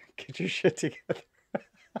 Piers. Get your shit together.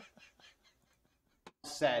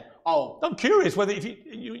 Said, oh, I'm curious whether if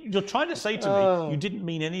you're trying to say to me you didn't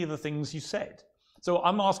mean any of the things you said. So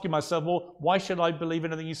I'm asking myself, well, why should I believe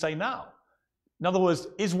anything you say now? In other words,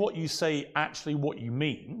 is what you say actually what you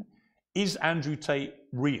mean? Is Andrew Tate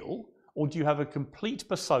real? Or do you have a complete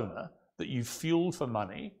persona that you've fueled for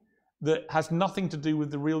money that has nothing to do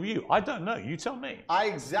with the real you? I don't know. You tell me. I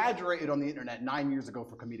exaggerated on the internet 9 years ago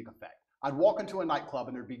for comedic effect. I'd walk into a nightclub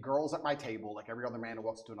and there'd be girls at my table, like every other man who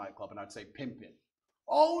walks into a nightclub, and I'd say, pimpin'.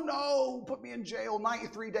 Oh no, put me in jail.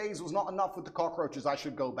 93 days was not enough with the cockroaches. I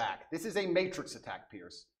should go back. This is a matrix attack,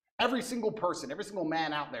 Piers. Every single person, every single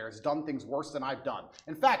man out there has done things worse than I've done.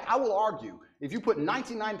 In fact, I will argue, if you put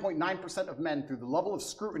 99.9% of men through the level of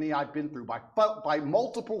scrutiny I've been through by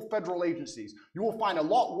multiple federal agencies, you will find a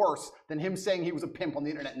lot worse than him saying he was a pimp on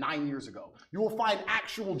the internet 9 years ago. You will find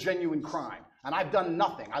actual genuine crime. And I've done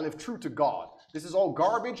nothing. I live true to God. This is all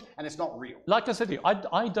garbage, and it's not real. Like I said to you,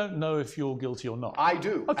 I don't know if you're guilty or not. I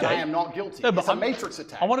do, okay. And I am not guilty. No, but it's a matrix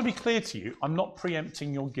attack. I want to be clear to you, I'm not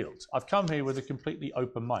preempting your guilt. I've come here with a completely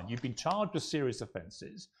open mind. You've been charged with serious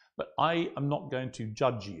offences, but I am not going to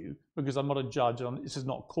judge you because I'm not a judge, and this is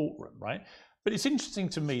not a courtroom, right? But it's interesting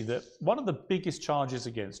to me that one of the biggest charges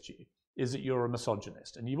against you is that you're a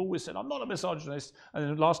misogynist. And you've always said, I'm not a misogynist. And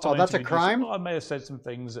then last time that's a crime? I may have said some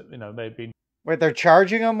things that, may have been... Wait, they're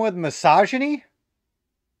charging him with misogyny?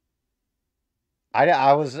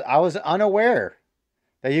 I was unaware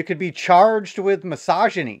that you could be charged with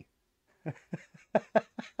misogyny.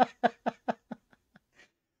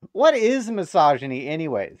 What is misogyny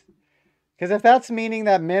anyways? Because if that's meaning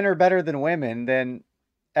that men are better than women, then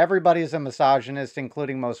everybody's a misogynist,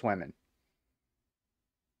 including most women.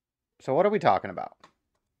 So what are we talking about?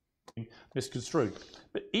 Misconstrued.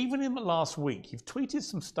 But even in the last week, you've tweeted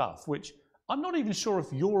some stuff which I'm not even sure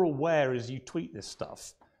if you're aware as you tweet this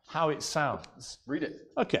stuff how it sounds. Read it.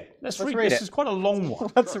 Okay, let's read it. This is quite a long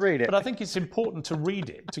one. Let's read it. But I think it's important to read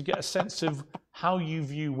it to get a sense of how you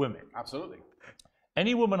view women. Absolutely.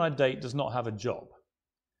 Any woman I date does not have a job.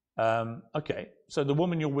 Okay, so the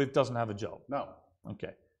woman you're with doesn't have a job? No.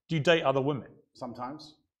 Okay. Do you date other women?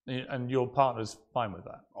 Sometimes. And your partner's fine with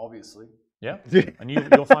that? Obviously. Yeah? And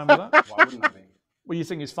you're fine with that? Why wouldn't I be? Well, you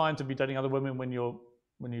think it's fine to be dating other women when you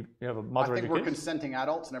have a mother? I think we're consenting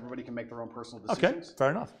adults and everybody can make their own personal decisions. Okay,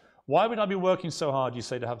 fair enough. Why would I be working so hard, you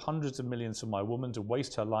say, to have hundreds of millions for my woman to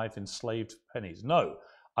waste her life enslaved pennies? No.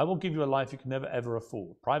 I will give you a life you can never ever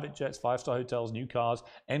afford. Private jets, 5-star hotels, new cars,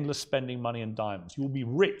 endless spending money and diamonds. You will be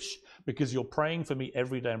rich because you're praying for me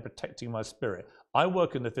every day and protecting my spirit. I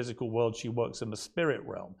work in the physical world, she works in the spirit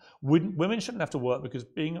realm. Women shouldn't have to work because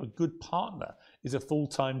being a good partner is a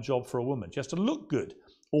full-time job for a woman. She has to look good.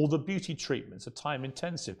 All the beauty treatments are time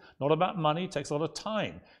intensive. Not about money, it takes a lot of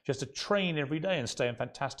time. She has to train every day and stay in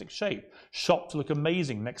fantastic shape. Shop to look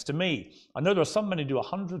amazing next to me. I know there are some men who do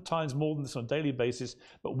 100 times more than this on a daily basis,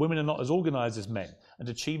 but women are not as organized as men, and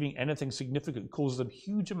achieving anything significant causes them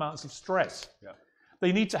huge amounts of stress. Yeah.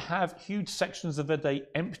 They need to have huge sections of their day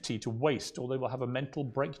empty to waste, or they will have a mental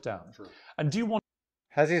breakdown. True. And do you want...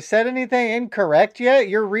 Has he said anything incorrect yet?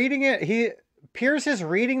 You're reading it. Piers is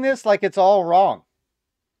reading this like it's all wrong.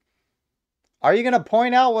 Are you going to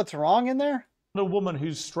point out what's wrong in there? A woman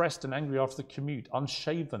who's stressed and angry after the commute,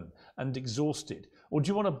 unshaven and exhausted? Or do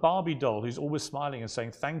you want a Barbie doll who's always smiling and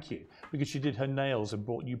saying thank you because she did her nails and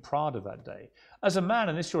brought you Prada that day? As a man,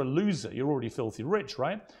 unless you're a loser, you're already filthy rich,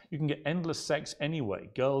 right? You can get endless sex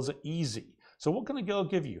anyway. Girls are easy. So what can a girl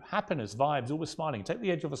give you? Happiness, vibes, always smiling. Take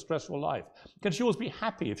the edge off a stressful life. Can she always be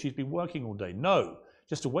happy if she's been working all day? No.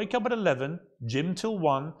 Just to wake up at 11, gym till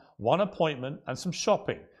 1, one appointment and some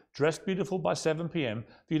shopping. Dressed beautiful by 7 p.m.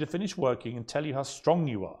 for you to finish working and tell you how strong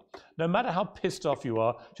you are. No matter how pissed off you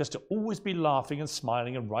are, just to always be laughing and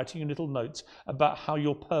smiling and writing you little notes about how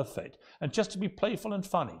you're perfect. And just to be playful and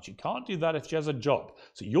funny. She can't do that if she has a job.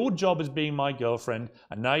 So your job is being my girlfriend,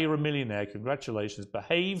 and now you're a millionaire. Congratulations.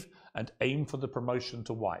 Behave and aim for the promotion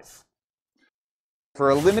to wife. For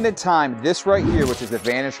a limited time, this right here, which is the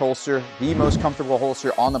Vanish holster, the most comfortable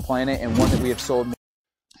holster on the planet, and one that we have sold.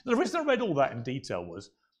 The reason I read all that in detail was,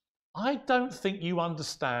 I don't think you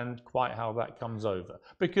understand quite how that comes over,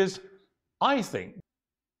 because I think...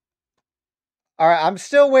 All right, I'm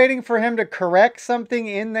still waiting for him to correct something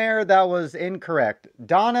in there that was incorrect.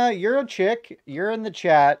 Donna, you're a chick. You're in the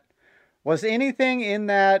chat. Was anything in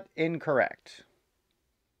that incorrect?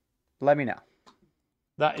 Let me know.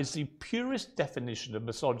 That is the purest definition of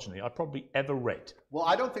misogyny I've probably ever read. Well,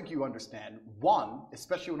 I don't think you understand. One,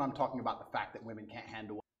 especially when I'm talking about the fact that women can't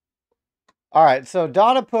handle... All right, so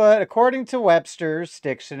Donna put, according to Webster's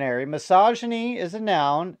dictionary, misogyny is a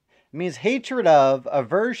noun, means hatred of,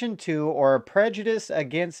 aversion to, or a prejudice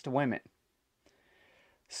against women.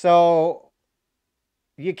 So,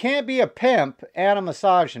 you can't be a pimp and a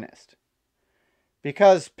misogynist.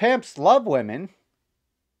 Because pimps love women,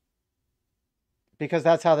 because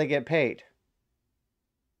that's how they get paid.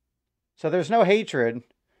 So there's no hatred,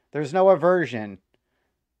 there's no aversion,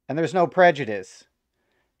 and there's no prejudice.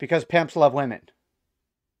 Because pimps love women.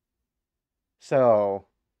 So,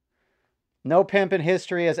 No pimp in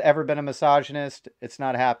history has ever been a misogynist. It's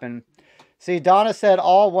not happened. See, Donna said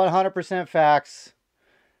all 100% facts.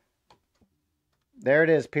 There it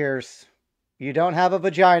is, Piers. You don't have a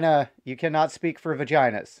vagina. You cannot speak for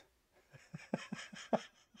vaginas.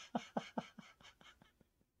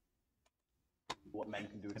 What men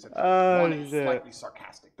can do except one is shit. slightly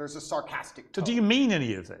sarcastic. There's a sarcastic tone. So do you mean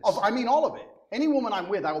any of this? I mean all of it. Any woman I'm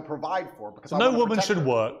with, I will provide for because no woman should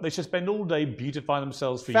work. They should spend all day beautifying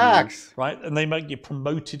themselves for Facts. you, right? And they might get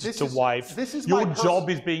promoted to wife. This is your my job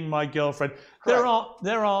is being my girlfriend. There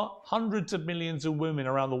are hundreds of millions of women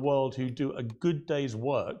around the world who do a good day's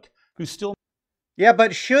work who still. Yeah,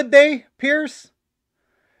 but should they, Piers?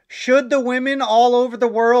 Should the women all over the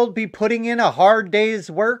world be putting in a hard day's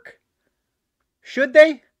work? Should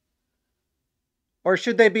they? Or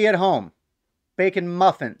should they be at home baking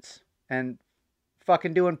muffins and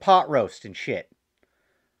fucking doing pot roast and shit?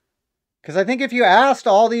 Because I think if you asked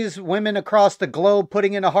all these women across the globe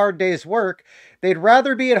putting in a hard day's work, they'd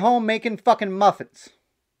rather be at home making fucking muffins.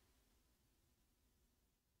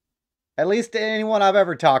 At least anyone I've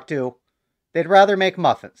ever talked to, they'd rather make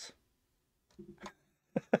muffins.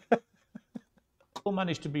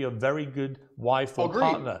 manage to be a very good wife or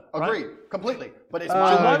partner. Right? Agreed, completely. But it's So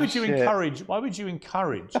my why would you encourage? Why would you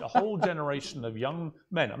encourage a whole generation of young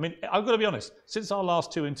men? I mean, I've got to be honest. Since our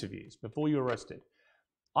last two interviews, before you were arrested,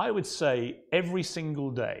 I would say every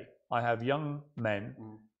single day I have young men,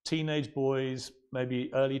 teenage boys,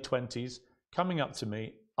 maybe early 20s, coming up to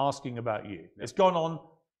me asking about you. It's gone on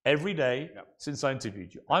every day since I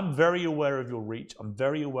interviewed you. I'm very aware of your reach. I'm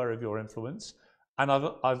very aware of your influence. And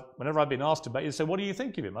whenever I've been asked about you, they say, what do you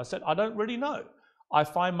think of him? I said, I don't really know. I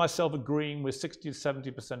find myself agreeing with 60 to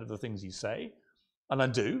 70% of the things you say. And I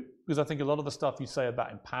do, because I think a lot of the stuff you say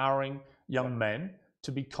about empowering young men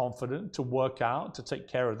to be confident, to work out, to take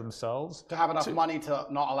care of themselves. To have enough money to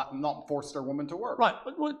not force their woman to work. Right,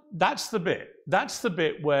 but that's the bit. That's the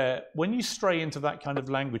bit where when you stray into that kind of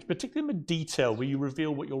language, particularly in the detail where you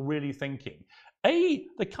reveal what you're really thinking,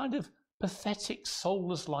 the kind of pathetic,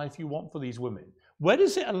 soulless life you want for these women. Where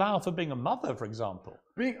does it allow for being a mother, for example?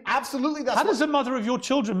 Absolutely. How does a mother of your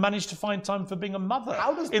children manage to find time for being a mother?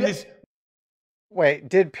 How does Wait,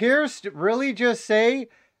 did Piers really just say,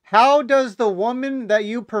 how does the woman that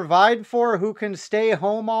you provide for who can stay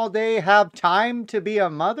home all day have time to be a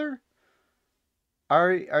mother?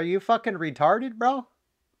 Are you fucking retarded, bro?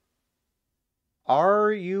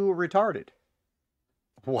 Are you retarded?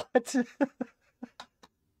 What?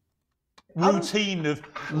 Routine of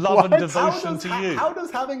love and devotion to you. How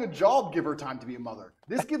does having a job give her time to be a mother?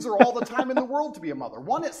 This gives her all the time in the world to be a mother.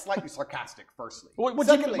 One, it's slightly sarcastic, firstly. What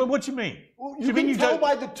do you mean? Well, do you mean you tell don't,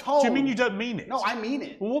 by the tone. Do you mean you don't mean it? No, I mean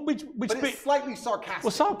it. Well, which but bit? It's slightly sarcastic.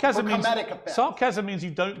 Well, sarcasm means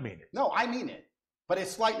you don't mean it. No, I mean it. But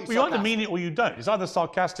it's slightly sarcastic. You either mean it or you don't. It's either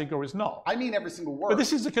sarcastic or it's not. I mean every single word. But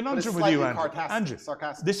this is the conundrum with you, Andrew. Andrew,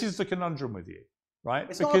 sarcastic. This is the conundrum with you, right?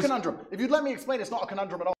 It's not a conundrum. If you'd let me explain, it's not a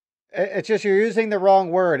conundrum at all. It's just you're using the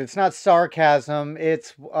wrong word. It's not sarcasm.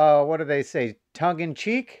 It's, what do they say?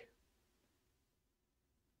 Tongue-in-cheek?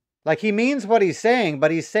 Like, he means what he's saying,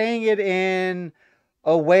 but he's saying it in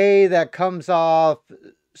a way that comes off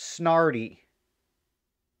snarty.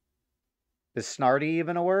 Is snarty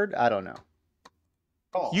even a word? I don't know.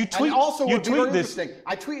 Oh. You tweet. And also, you what's tweet very this. Interesting.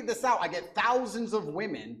 I tweeted this out. I get thousands of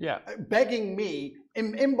women begging me,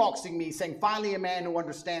 inboxing me, saying, "Finally, a man who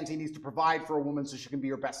understands he needs to provide for a woman so she can be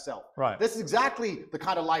her best self." Right. This is exactly the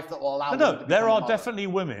kind of life that will allow. No, there are definitely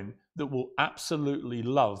women that will absolutely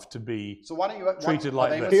love to be treated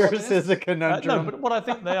like this. Piers is a conundrum. No, but what I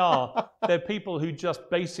think they are, they're people who just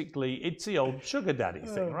basically, it's the old sugar daddy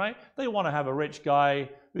thing, right? They want to have a rich guy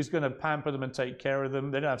who's going to pamper them and take care of them.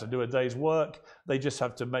 They don't have to do a day's work. They just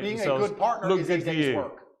have to make themselves a good partner look is good a for day's you.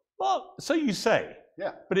 Work. Well, so you say.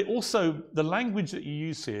 Yeah. But it also, the language that you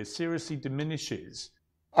use here seriously diminishes.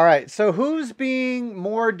 All right, so who's being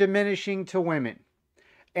more diminishing to women?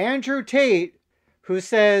 Andrew Tate, who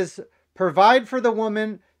says, provide for the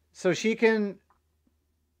woman so she can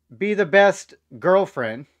be the best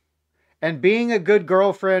girlfriend, and being a good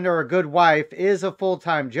girlfriend or a good wife is a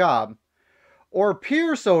full-time job. Or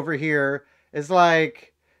Piers over here is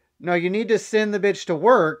like, no, you need to send the bitch to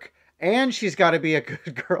work, and she's got to be a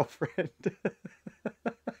good girlfriend.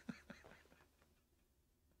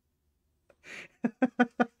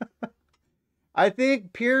 I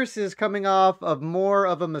think Piers is coming off of more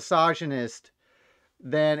of a misogynist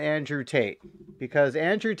than Andrew Tate. Because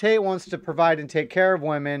Andrew Tate wants to provide and take care of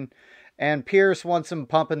women, and Piers wants him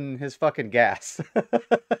pumping his fucking gas.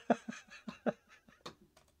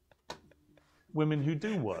 Women who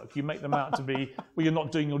do work, you make them out to be, well, you're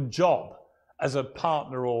not doing your job. as a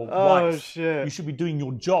partner or Oh, wife. shit. You should be doing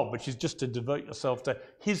your job, which is just to devote yourself to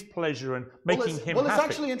his pleasure and making him happy. Well, it's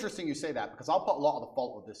actually interesting you say that, because I'll put a lot of the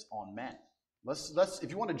fault of this on men. Let's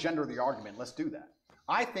if you want to gender the argument, let's do that.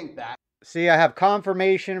 I think that. See, I have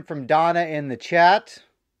confirmation from Donna in the chat.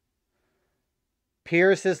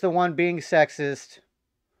 Piers is the one being sexist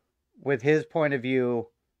with his point of view,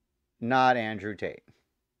 not Andrew Tate.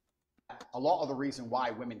 A lot of the reason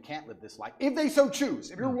why women can't live this life, if they so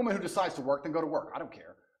choose. If you're a woman who decides to work, then go to work. I don't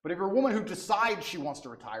care. But if you're a woman who decides she wants to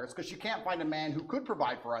retire, it's because she can't find a man who could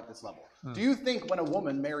provide for her at this level. Do you think when a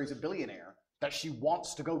woman marries a billionaire that she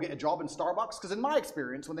wants to go get a job in Starbucks? Because in my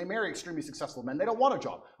experience, when they marry extremely successful men, they don't want a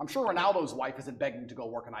job. I'm sure Ronaldo's wife isn't begging to go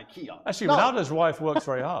work in IKEA. Actually, No. Ronaldo's wife works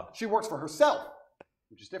very hard. She works for herself,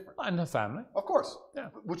 which is different. And her family. Of course. Yeah.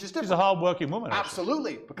 Which is different. She's a hard-working woman. Actually.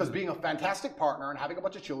 Absolutely, because being a fantastic partner and having a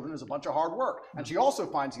bunch of children is a bunch of hard work. And she also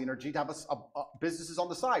finds the energy to have businesses on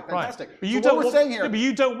the side. Fantastic. Right. But you so don't what we're want, saying here, but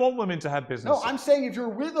you don't want women to have businesses. no, I'm saying if you're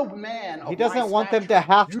with a man of He doesn't my want them stature, to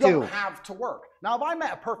have you to. don't have to work. Now, if I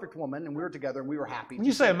met a perfect woman and we were together and we were happy. When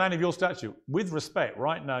you say a man of your stature, with respect,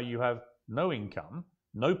 right now you have no income,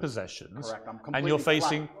 no possessions, Correct. I'm and you're completely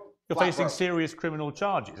facing flat broke. serious criminal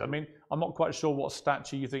charges. I mean, I'm not quite sure what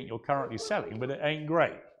stature you think you're currently selling, but it ain't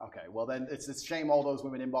great. Okay, well then it's a shame all those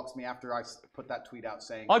women inboxed me after I put that tweet out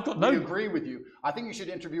saying, I've got no- we agree with you. I think you should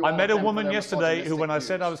interview I all met of a them for woman their yesterday who, when I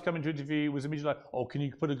said I misogynistic was coming to interview, was immediately like, "Oh, can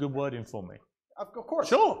you put a good word in for me?" views. Of course.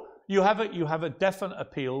 Sure, you have a definite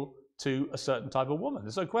appeal to a certain type of woman.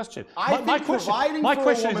 There's no question. I think providing for a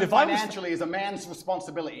woman if I was financially is a man's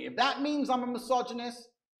responsibility. If that means I'm a misogynist,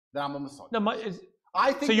 then I'm a misogynist. no,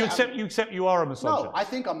 I think so you that- accept you are a misogynist. No, I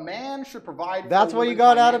think a man should provide. That's for a what you woman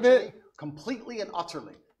got out of it? financially, completely and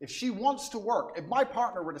utterly. If she wants to work, if my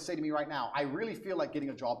partner were to say to me right now, I really feel like getting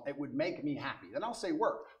a job, it would make me happy, then I'll say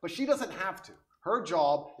work. But she doesn't have to. Her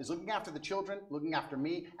job is looking after the children, looking after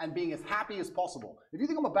me, and being as happy as possible. If you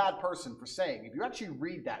think I'm a bad person for saying, if you actually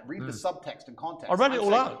read that, read the subtext and context. I read it I'm all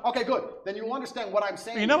saying, out. Okay, good. Then you'll understand what I'm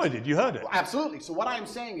saying. You know is- I did. You heard it. Absolutely. So what I'm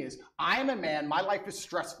saying is, I am a man, my life is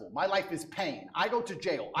stressful, my life is pain. I go to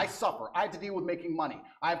jail, I suffer, I have to deal with making money.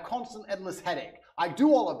 I have constant endless headache. I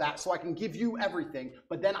do all of that so I can give you everything,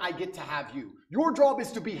 but then I get to have you. Your job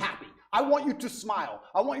is to be happy. I want you to smile.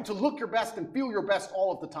 I want you to look your best and feel your best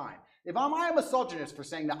all of the time. If I am a misogynist for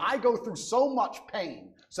saying that I go through so much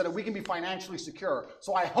pain so that we can be financially secure,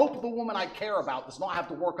 so I hope the woman I care about does not have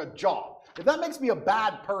to work a job. If that makes me a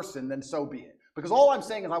bad person, then so be it. Because all I'm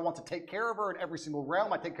saying is I want to take care of her in every single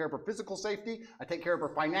realm. I take care of her physical safety. I take care of her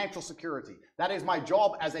financial security. That is my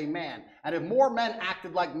job as a man. And if more men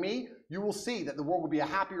acted like me, you will see that the world would be a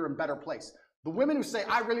happier and better place. The women who say,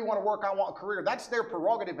 I really want to work, I want a career, that's their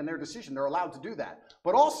prerogative and their decision. They're allowed to do that.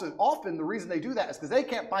 But also, often the reason they do that is because they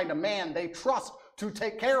can't find a man they trust to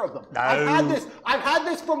take care of them. No. I've had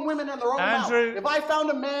this from women in their own Andrew, mouth. If I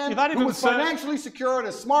found a man you've had it who from was certain- financially secure and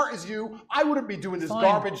as smart as you, I wouldn't be doing this Fine.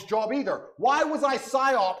 garbage job either. Why was I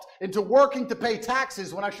psyoped into working to pay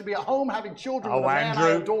taxes when I should be at home having children with a man I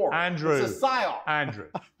adore? Andrew, It's a psyop. Andrew,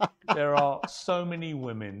 there are so many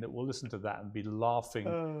women that will listen to that and be laughing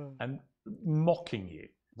and mocking you.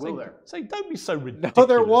 Will there? Say, don't be so ridiculous.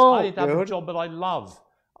 there won't, I have a dude. job that I love.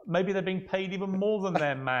 Maybe they're being paid even more than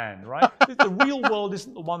their man, right? The real world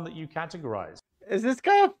isn't the one that you categorize. Is this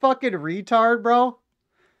guy a fucking retard, bro?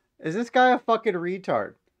 Is this guy a fucking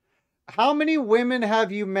retard? How many women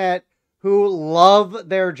have you met who love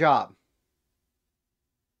their job?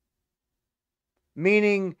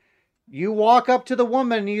 Meaning, you walk up to the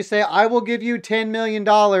woman and you say, I will give you $10 million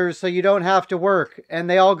so you don't have to work. And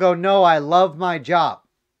they all go, no, I love my job.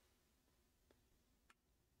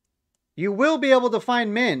 You will be able to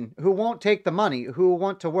find men who won't take the money, who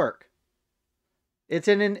want to work. It's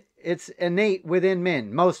innate within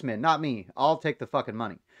men. Most men, not me. I'll take the fucking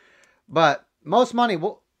money. But most men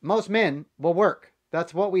will work.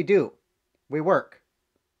 That's what we do. We work.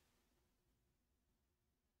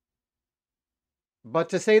 But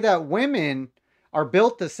to say that women are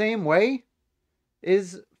built the same way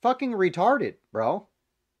is fucking retarded, bro.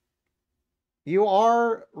 You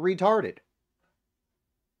are retarded.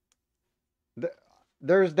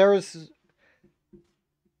 There's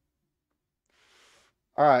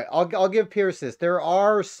all right, I'll give Piers this. There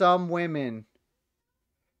are some women.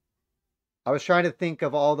 I was trying to think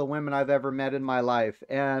of all the women I've ever met in my life,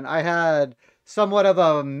 and I had somewhat of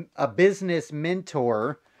a business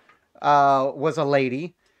mentor. Was a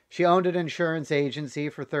lady. She owned an insurance agency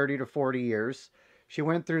for 30 to 40 years. She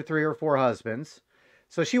went through 3 or 4 husbands.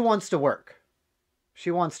 So she wants to work. She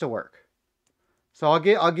wants to work. So I'll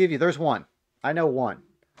give you, there's one. I know one.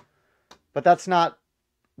 But that's not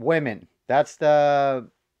women. That's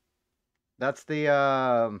That's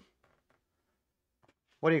the,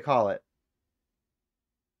 what do you call it?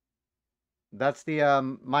 That's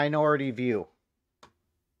the minority view.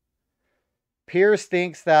 Piers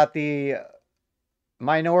thinks that the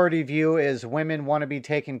minority view is women want to be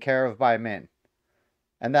taken care of by men.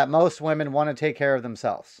 And that most women want to take care of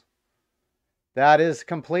themselves. That is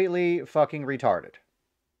completely fucking retarded.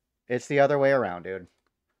 It's the other way around, dude.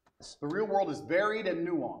 The real world is varied and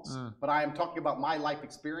nuanced, but I am talking about my life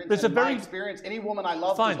experience. It's and in my experience, any woman I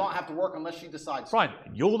love Fine. does not have to work unless she decides. Fine.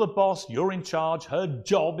 You're the boss. You're in charge. Her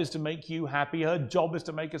job is to make you happy. Her job is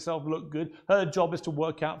to make herself look good. Her job is to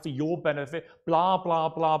work out for your benefit. Blah, blah,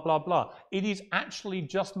 blah, blah, blah. It is actually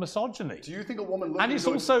just misogyny. Do you think a woman looking And it's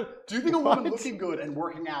good, also... do you think a woman looking good and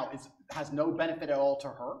working out has no benefit at all to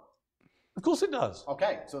her? Of course it does.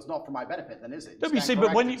 Okay, so it's not for my benefit, then, is it? No, but you see,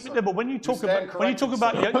 but when you talk about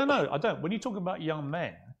no, I don't. When you talk about young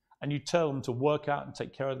men and you tell them to work out and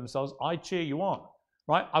take care of themselves, I cheer you on,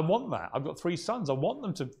 right? I want that. I've got 3 sons. I want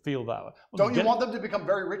them to feel that. Don't you want them to become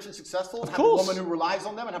very rich and successful and have a woman who relies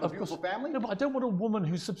on them and have a beautiful family? No, but I don't want a woman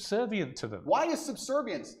who's subservient to them. Why is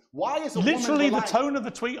subservience? Why is a literally woman the tone of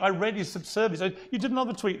the tweet I read is subservience. You did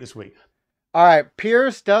another tweet this week. All right,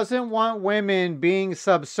 Piers doesn't want women being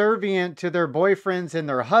subservient to their boyfriends and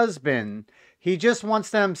their husband. He just wants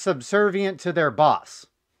them subservient to their boss.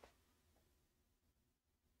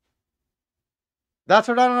 That's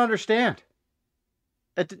what I don't understand.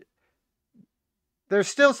 They're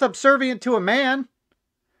still subservient to a man.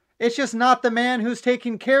 It's just not the man who's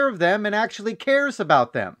taking care of them and actually cares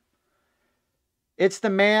about them. It's the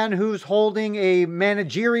man who's holding a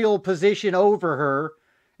managerial position over her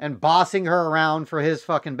and bossing her around for his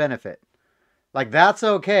fucking benefit. Like, that's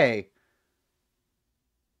okay.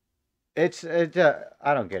 I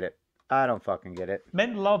don't get it. I don't fucking get it.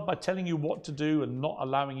 Men love by telling you what to do and not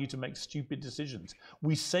allowing you to make stupid decisions.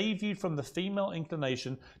 We save you from the female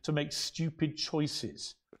inclination to make stupid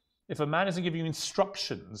choices. If a man isn't giving you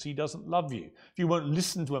instructions, he doesn't love you. If you won't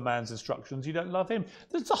listen to a man's instructions, you don't love him.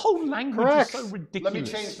 The whole language is so ridiculous. Let me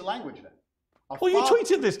change the language then. Well, you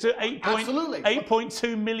tweeted this to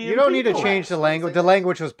 8.2 million You don't need to people. change the language. The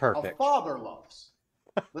language was perfect. A father loves.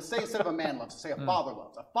 Let's say instead of a man loves, say a father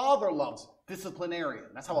loves. A father loves disciplinarian.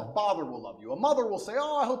 That's how a father will love you. A mother will say,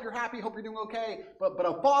 oh, I hope you're happy, hope you're doing okay. But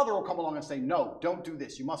a father will come along and say, no, don't do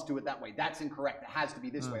this. You must do it that way. That's incorrect. It has to be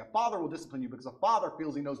this way. A father will discipline you because a father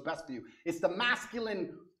feels he knows best for you. It's the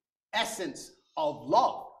masculine essence of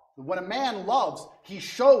love. When a man loves, he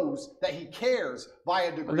shows that he cares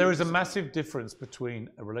via degree. And there is a massive difference between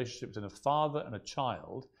a relationship between a father and a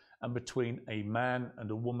child and between a man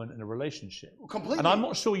and a woman in a relationship. Completely. And I'm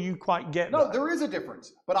not sure you quite get that. No, there is a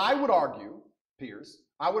difference. But I would argue, Piers,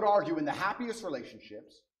 in the happiest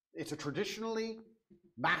relationships, it's a traditionally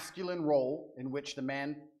masculine role in which the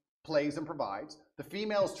man plays and provides. The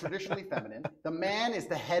female is traditionally feminine. The man is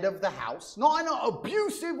the head of the house. Not in an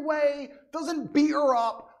abusive way, doesn't beat her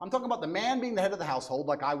up. I'm talking about the man being the head of the household,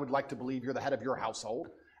 like I would like to believe you're the head of your household.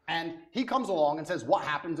 And he comes along and says what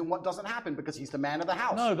happens and what doesn't happen because he's the man of the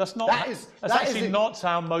house. No, that's not. That's actually not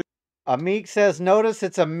how most. Amik says, notice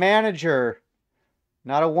it's a manager,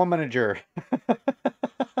 not a womanager.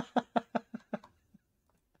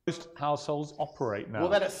 Most households operate now. Well,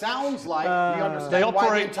 then it sounds like we understand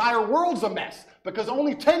why the entire world's a mess. Because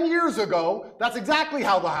only 10 years ago, that's exactly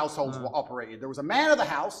how the households operated. There was a man of the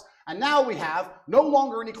house, and now we have no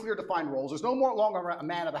longer any clear defined roles. There's no more longer a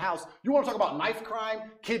man of the house. You want to talk about knife crime,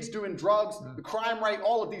 kids doing drugs, the crime rate,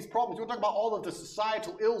 all of these problems. You want to talk about all of the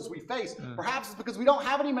societal ills we face. Perhaps it's because we don't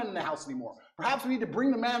have any men in the house anymore. Perhaps we need to bring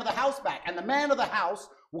the man of the house back. And the man of the house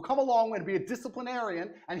will come along and be a disciplinarian,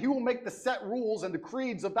 and he will make the set rules and the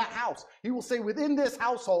creeds of that house. He will say, within this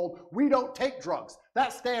household, we don't take drugs.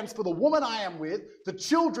 That stands for the woman I am with, the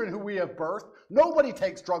children who we have birthed. Nobody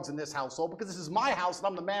takes drugs in this household because this is my house and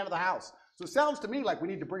I'm the man of the house. So it sounds to me like we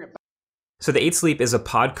need to bring it back. So the 8 Sleep is a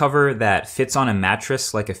pod cover that fits on a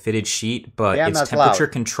mattress like a fitted sheet, but it's temperature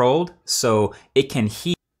controlled, so it can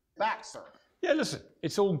heat. Back, sir. Yeah, listen,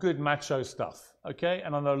 it's all good macho stuff, okay?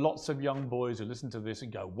 And I know lots of young boys who listen to this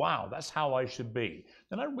and go, wow, that's how I should be.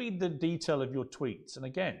 Then I read the detail of your tweets. And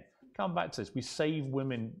again, come back to this. We save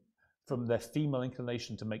women from their female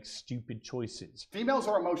inclination to make stupid choices. Females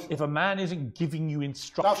are emotional. If a man isn't giving you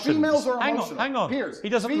instructions... Now, females are emotional. Hang on. Piers, he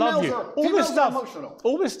doesn't love you.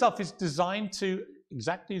 All this stuff is designed to,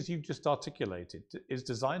 exactly as you've just articulated, is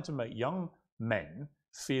designed to make young men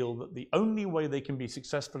feel that the only way they can be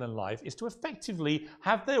successful in life is to effectively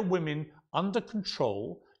have their women under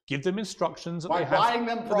control, give them instructions that they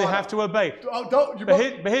have to obey.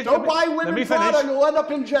 Don't buy women Prada, you'll end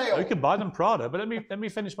up in jail. You can buy them Prada, but let me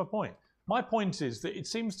finish my point. My point is that it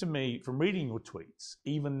seems to me, from reading your tweets,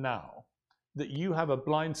 even now, that you have a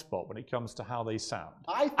blind spot when it comes to how they sound.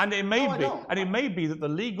 And it may be that the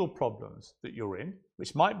legal problems that you're in,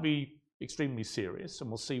 which might be extremely serious, and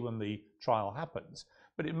we'll see when the trial happens,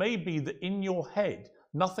 but it may be that in your head,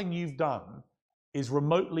 nothing you've done is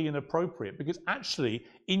remotely inappropriate, because actually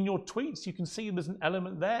in your tweets you can see there's an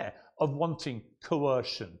element there of wanting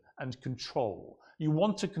coercion and control. You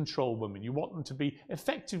want to control women. You want them to be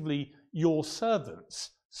effectively your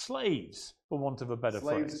servants, slaves, for want of a better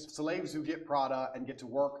phrase. Slaves who get Prada and get to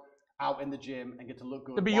work out in the gym and get to look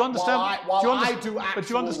good. But you understand? But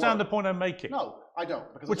you understand the point I'm making? No, I don't.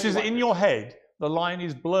 Which is in your head, the line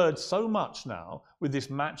is blurred so much now with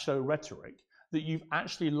this macho rhetoric that you've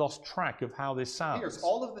actually lost track of how this sounds. Piers,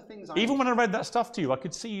 all of the things Even when I read that stuff to you, I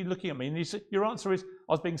could see you looking at me, and you said, your answer is,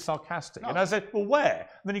 I was being sarcastic. No. And I said, well, where?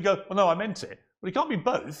 And then you go, well, no, I meant it. Well, it can't be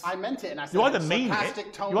both. I meant it, and I said you either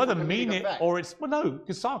mean it, effect. or it's, well, no,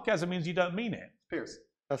 because sarcasm means you don't mean it. Piers.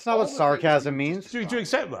 That's not what sarcasm means. Do you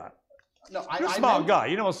accept that? No, You're a smart guy.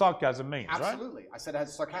 You know what sarcasm means, absolutely. right? Absolutely. I said it has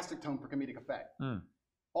a sarcastic tone for comedic effect.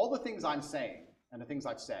 All the things I'm saying and the things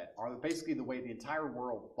I've said are basically the way the entire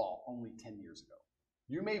world thought only 10 years ago.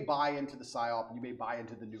 You may buy into the PSYOP, and you may buy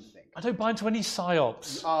into the new thing. I don't buy into any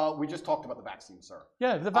PSYOPs. We just talked about the vaccine, sir.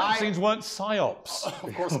 Yeah, the vaccines weren't PSYOPs.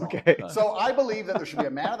 Of course not. Okay. So I believe that there should be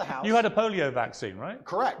a man of the house. You had a polio vaccine, right?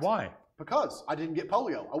 Correct. Why? Because I didn't get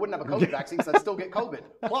polio. I wouldn't have a COVID vaccine, so I'd still get COVID.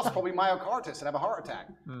 Plus, probably myocarditis and have a heart attack.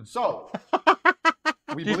 So,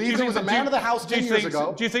 we believe there was a man of the house 10 years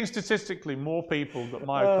ago. Do you think statistically more people got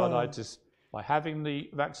myocarditis by having the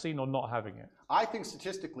vaccine or not having it? I think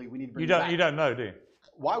statistically we need to bring it back. You don't know, do you?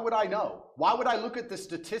 Why would I know? Why would I look at the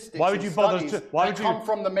statistics why would you bother that come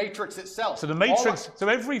from the matrix itself? So the matrix, so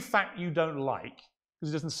every fact you don't like, because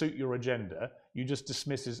it doesn't suit your agenda, you just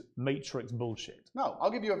dismiss as matrix bullshit. No,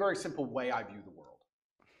 I'll give you a very simple way I view the world.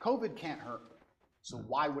 COVID can't hurt me, so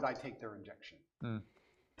why would I take their injection?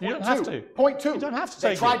 You don't have to. Point two. You don't have to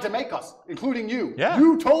They tried to make us, including you. Yeah.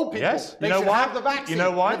 You told people they should why? have the vaccine. You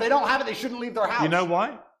know why? If they don't have it, they shouldn't leave their house. You know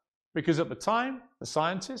why? Because at the time, the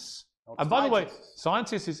scientists, and by the way,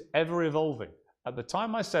 scientists is ever evolving. At the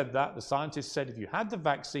time I said that, the scientists said if you had the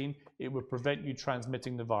vaccine, it would prevent you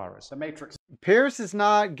transmitting the virus. The matrix. Piers is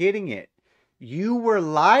not getting it. You were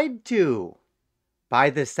lied to by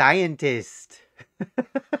the scientist.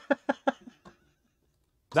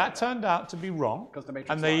 That turned out to be wrong,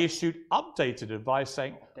 and they issued updated advice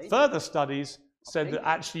saying further studies said that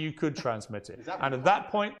actually you could transmit it. And at that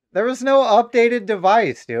point... There was no updated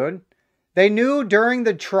device, dude. They knew during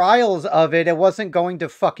the trials of it, it wasn't going to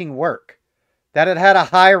fucking work. That it had a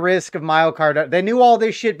high risk of myocarditis. They knew all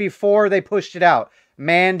this shit before they pushed it out,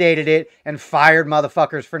 mandated it, and fired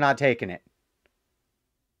motherfuckers for not taking it.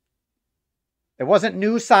 It wasn't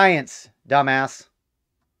new science, dumbass.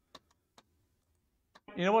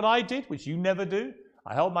 You know what I did, which you never do?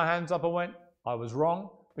 I held my hands up and went, I was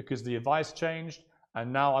wrong because the advice changed,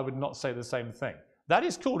 and now I would not say the same thing. That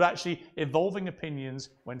is called actually evolving opinions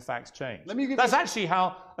when facts change. That's actually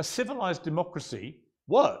how a civilized democracy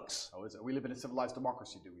works. Oh, is it? We live in a civilized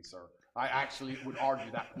democracy, do we, sir? I actually would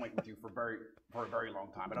argue that point with you for a very long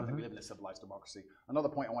time. I don't think we live in a civilized democracy. Another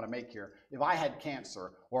point I want to make here, if I had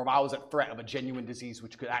cancer or if I was at threat of a genuine disease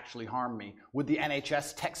which could actually harm me, would the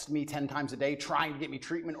NHS text me 10 times a day trying to get me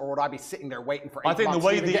treatment, or would I be sitting there waiting for 8 months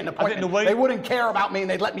to get an appointment? They wouldn't care about me and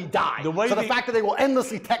they'd let me die. So the fact that they will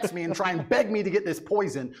endlessly text me and try and beg me to get this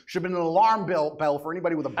poison should have been an alarm bell for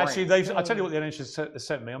anybody with a brain. Actually, I tell you what the NHS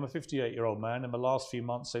sent me. I'm a 58-year-old man. In the last few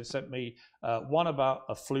months, they've sent me one about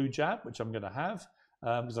a flu jab, which I'm going to have,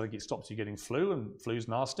 because I think it stops you getting flu, and flu's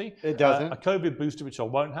nasty. It doesn't. A COVID booster, which I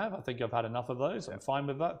won't have. I think I've had enough of those. I'm fine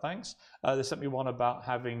with that, thanks. They sent me one about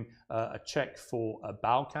having a check for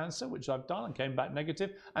bowel cancer, which I've done and came back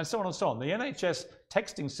negative, and so on and so on. The NHS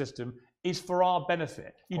texting system is for our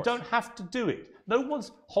benefit. You don't have to do it. No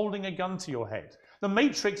one's holding a gun to your head. The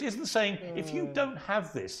Matrix isn't saying, if you don't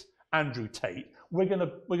have this, Andrew Tate, we're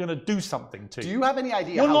gonna do something to you. Do you have any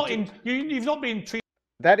idea? You've not been treated.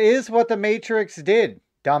 That is what the Matrix did,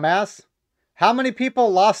 dumbass. How many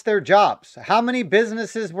people lost their jobs? How many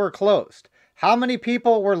businesses were closed? How many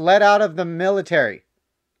people were let out of the military?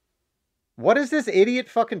 What is this idiot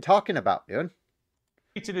fucking talking about, dude?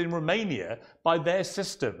 In Romania by their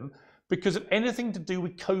system because of anything to do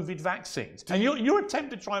with COVID vaccines. And your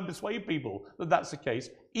attempt to try and persuade people that that's the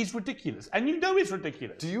case is ridiculous. And you know it's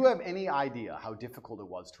ridiculous. Do you have any idea how difficult it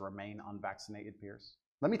was to remain unvaccinated, Piers?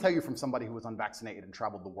 Let me tell you from somebody who was unvaccinated and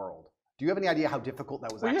traveled the world. Do you have any idea how difficult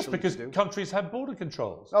that was actually to do? Yes, because countries have border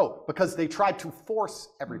controls. Oh, because they tried to force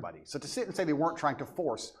everybody. So to sit and say they weren't trying to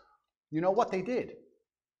force, you know what they did?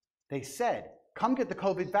 They said, come get the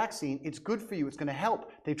COVID vaccine. It's good for you. It's going to help.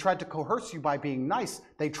 They tried to coerce you by being nice.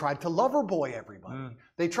 They tried to lover boy everybody.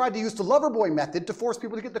 They tried to use the lover boy method to force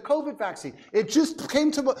people to get the COVID vaccine. It just came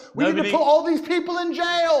to, we need to put all these people in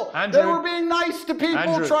jail. They were being nice to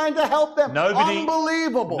people, trying to help them.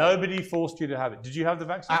 Unbelievable. Nobody forced you to have it. Did you have the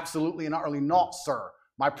vaccine? Absolutely and utterly not, sir.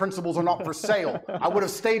 My principles are not for sale. I would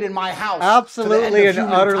have stayed in my house. Absolutely and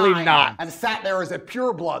utterly not. And sat there as a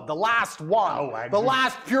pureblood, the last one, the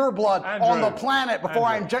last pureblood on the planet before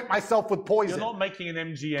I inject myself with poison. You're not making an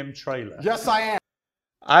MGM trailer. Yes, I am.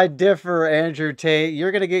 I differ, Andrew Tate.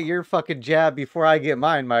 You're going to get your fucking jab before I get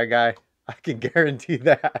mine, my guy. I can guarantee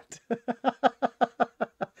that.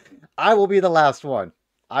 I will be the last one.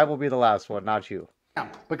 I will be the last one, not you.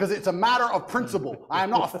 Because it's a matter of principle. I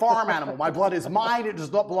am not a farm animal. My blood is mine. It does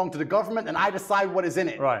not belong to the government, and I decide what is in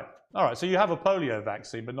it. Right. All right. So you have a polio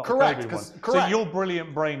vaccine, but not a COVID one. So your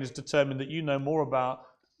brilliant brain has determined that you know more about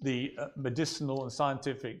the medicinal and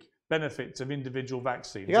scientific benefits of individual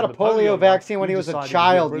vaccines. You got a polio vaccine when he was a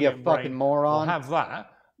child, you fucking moron. Have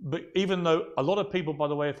that. But even though a lot of people, by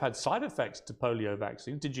the way, have had side effects to polio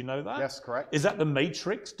vaccines, did you know that? Yes, correct. Is that the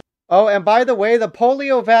matrix? Oh, and by the way, the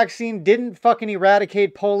polio vaccine didn't fucking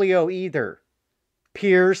eradicate polio either.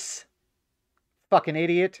 Piers. Fucking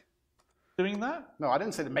idiot. Doing that? No, I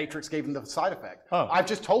didn't say the Matrix gave him the side effect. Oh. I've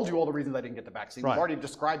just told you all the reasons I didn't get the vaccine. Right. I've already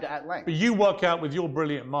described it at length. But you work out with your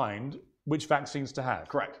brilliant mind which vaccines to have.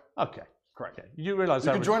 Correct. Okay. Correct. Okay. You realize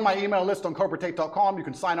you can join my email list on CobraTate.com. You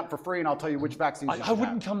can sign up for free, and I'll tell you which vaccines you should I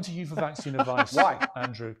wouldn't come to you for vaccine advice. Why,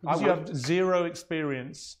 Andrew? Because you have zero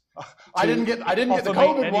experience. I didn't get the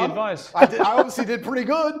COVID one. Advice. I obviously did pretty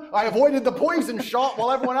good. I avoided the poison shot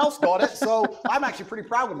while everyone else got it, so I'm actually pretty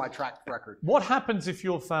proud with my track record. What happens if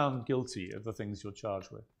you're found guilty of the things you're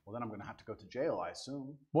charged with? Well, then I'm going to have to go to jail, I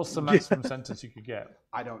assume. What's the maximum sentence you could get?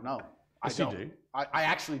 I don't know. Yes, you do. I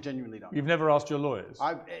actually genuinely don't. You've never asked your lawyers?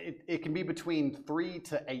 It can be between 3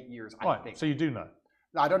 to 8 years, I think. So you do know?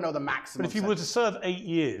 I don't know the maximum. But if you were to serve 8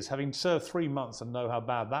 years, having served 3 months and know how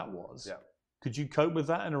bad that was, could you cope with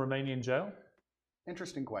that in a Romanian jail?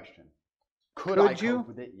 Interesting question. Could I cope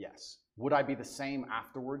with it? Yes. Would I be the same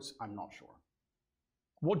afterwards? I'm not sure.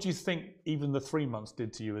 What do you think even the 3 months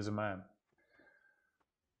did to you as a man?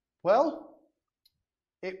 Well,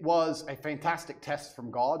 it was a fantastic test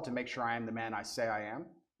from God to make sure I am the man I say I am,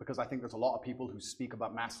 because I think there's a lot of people who speak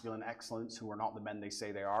about masculine excellence who are not the men they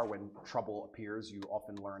say they are. When trouble appears, you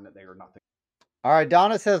often learn that they are nothing. All right,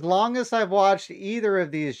 Donna says, longest I've watched either of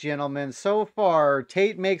these gentlemen so far,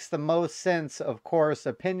 Tate makes the most sense. Of course,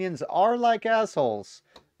 opinions are like assholes.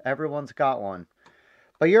 Everyone's got one.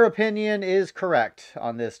 But your opinion is correct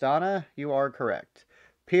on this, Donna. You are correct.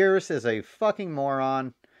 Piers is a fucking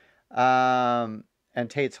moron. And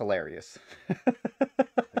Tate's hilarious.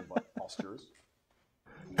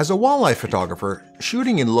 As a wildlife photographer,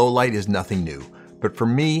 shooting in low light is nothing new. But for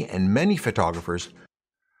me and many photographers,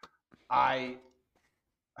 I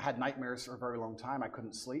had nightmares for a very long time. I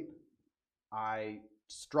couldn't sleep. I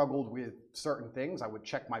struggled with certain things. I would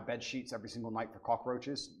check my bed sheets every single night for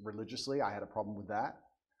cockroaches religiously. I had a problem with that.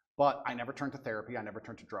 But I never turned to therapy. I never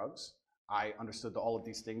turned to drugs. I understood that all of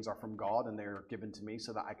these things are from God and they're given to me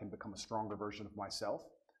so that I can become a stronger version of myself.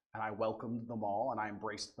 And I welcomed them all and I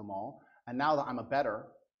embraced them all. And now that I'm a better,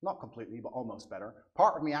 not completely, but almost better,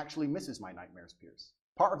 part of me actually misses my nightmares, Piers.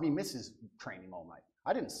 Part of me misses training all night.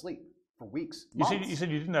 I didn't sleep for weeks, months. You said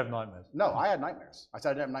you didn't have nightmares. No, I had nightmares. I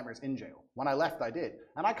said I didn't have nightmares in jail. When I left, I did.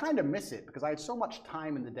 And I kind of miss it because I had so much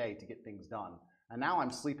time in the day to get things done. And now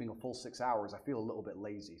I'm sleeping a full 6 hours. I feel a little bit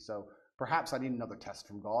lazy. So perhaps I need another test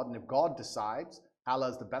from God. And if God decides, Allah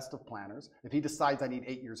is the best of planners, if he decides I need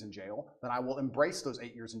 8 years in jail, then I will embrace those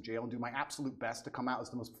 8 years in jail and do my absolute best to come out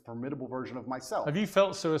as the most formidable version of myself. Have you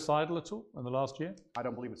felt suicidal at all in the last year? I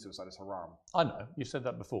don't believe in suicide. It's haram. I know. You said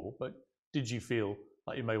that before, but did you feel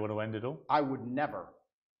like you may want to end it all? I would never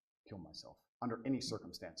kill myself under any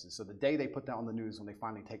circumstances. So the day they put that on the news, when they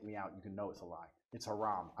finally take me out, you can know it's a lie. It's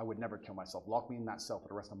haram. I would never kill myself. Lock me in that cell for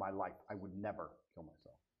the rest of my life. I would never kill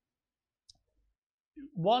myself.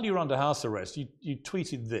 While you're under house arrest, you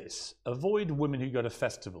tweeted this: avoid women who go to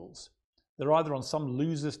festivals. They're either on some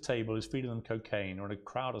loser's table who's feeding them cocaine or in a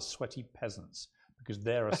crowd of sweaty peasants because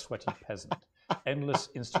they're a sweaty peasant. Endless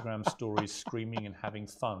Instagram stories screaming and having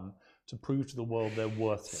fun to prove to the world they're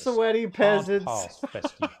worthless. Sweaty peasants. Hard pass,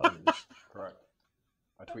 festy hoes. Correct.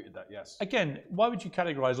 tweeted that, yes. Again, why would you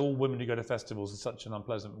categorize all women who go to festivals in such an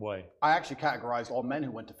unpleasant way? I actually categorized all men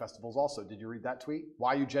who went to festivals also. Did you read that tweet?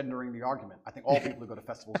 Why are you gendering the argument? I think all people who go to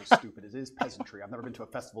festivals are stupid. It is peasantry. I've never been to a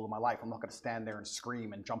festival in my life. I'm not going to stand there and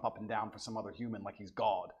scream and jump up and down for some other human like he's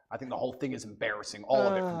God. I think the whole thing is embarrassing, all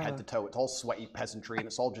of it from head to toe. It's all sweaty peasantry, and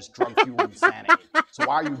it's all just drug-fueled insanity. So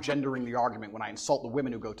why are you gendering the argument when I insult the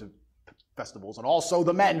women who go to festivals and also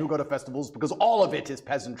the men who go to festivals, because all of it is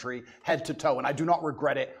peasantry, head to toe, and I do not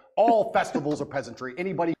regret it. All festivals are peasantry.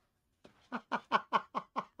 Anybody...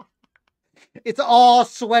 It's all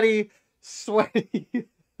sweaty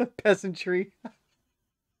peasantry.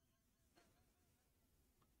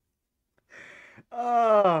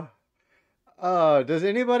 Does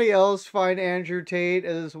anybody else find Andrew Tate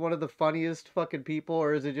as one of the funniest fucking people,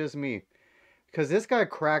 or is it just me? Because this guy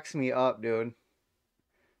cracks me up, dude.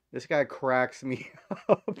 This guy cracks me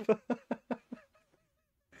up.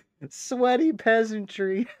 Sweaty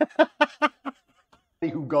peasantry.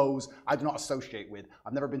 Who goes, I do not associate with.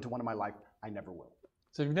 I've never been to one in my life. I never will.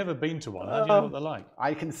 So you've never been to one. How do you know what they're like?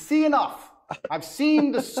 I can see enough. I've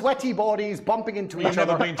seen the sweaty bodies bumping into each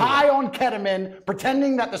other, high on ketamine,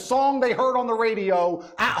 pretending that the song they heard on the radio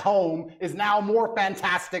at home is now more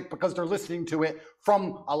fantastic because they're listening to it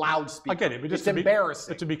from a loudspeaker. I get it, but it's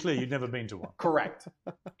embarrassing. But to be clear, you've never been to one. Correct.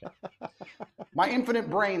 Okay. My infinite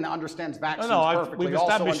brain that understands vaccines perfectly we've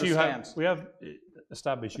also established understands. we have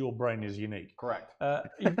established your brain is unique. Correct.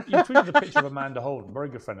 You tweeted a picture of Amanda Holden, a very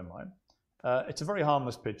good friend of mine. It's a very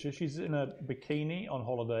harmless picture. She's in a bikini on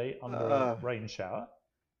holiday under a rain shower,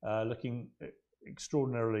 looking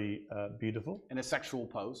extraordinarily beautiful. In a sexual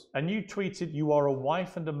pose. And you tweeted, "You are a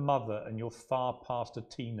wife and a mother and you're far past a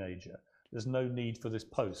teenager. There's no need for this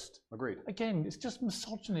post." Agreed. Again, it's just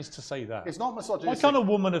misogynist to say that. It's not misogynistic. Why can't a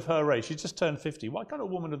woman of her age, she's just turned 50, why can't a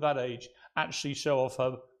woman of that age actually show off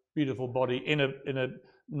her beautiful body in a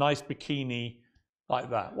nice bikini like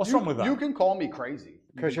that? What's wrong with that? You can call me crazy.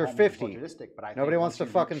 Because you're 50. But nobody wants to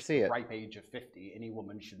fucking see it. Ripe age of 50, any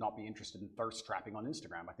woman should not be interested in thirst trapping on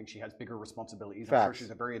Instagram. I think she has bigger responsibilities. Facts. I'm sure she's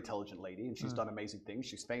a very intelligent lady, and she's done amazing things.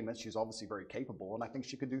 She's famous. She's obviously very capable, and I think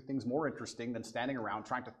she could do things more interesting than standing around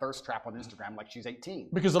trying to thirst trap on Instagram like she's 18.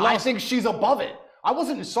 Because I think she's above it. I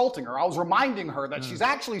wasn't insulting her. I was reminding her that she's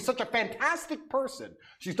actually such a fantastic person.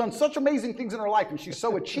 She's done such amazing things in her life, and she's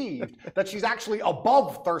so achieved that she's actually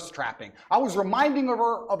above thirst trapping. I was reminding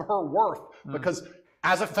her of her worth because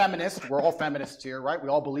as a feminist, we're all feminists here, right? We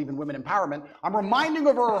all believe in women empowerment. I'm reminding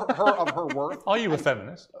her of her worth. Are you a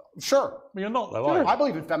feminist? Sure. Well, you're not, though, are you? I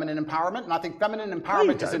believe in feminine empowerment, and I think feminine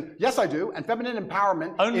empowerment is in... Yes, I do. And feminine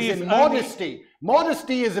empowerment is in modesty.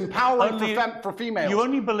 Modesty is empowering for females. You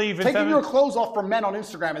only believe in... Taking your clothes off for men on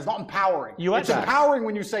Instagram is not empowering. It's empowering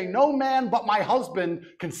when you say, no man but my husband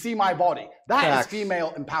can see my body. That is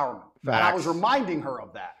female empowerment. And I was reminding her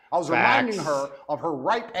of that. I was reminding her of her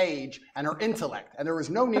ripe age and her intellect, and there was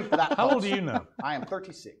no need for that. How old are you now? I am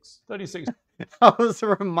 36. 36. I was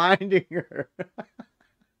reminding her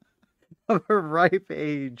of her ripe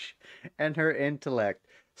age and her intellect.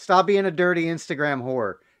 Stop being a dirty Instagram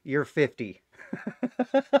whore. You're 50.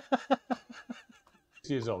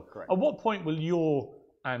 years old. Correct. At what point will your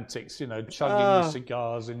antics, you know, chugging your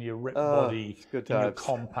cigars in your ripped body, in your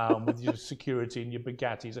compound with your security and your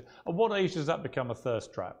Bugattis, at what age does that become a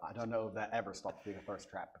thirst trap? I don't know if that ever stops being a thirst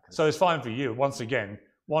trap. Because so it's fine for you. Once again,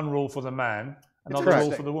 one rule for the man, another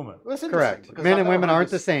rule for the woman. Well, correct. Men and women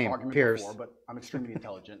aren't the same, Piers. Before, but I'm extremely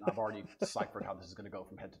intelligent. I've already deciphered how this is going to go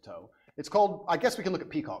from head to toe. It's called, I guess we can look at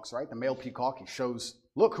peacocks, right? The male peacock, he shows,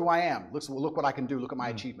 look who I am. Look what I can do. Look at my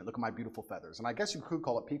achievement. Look at my beautiful feathers. And I guess you could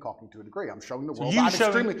call it peacocking to a degree. I'm showing the world. I'm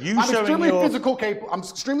extremely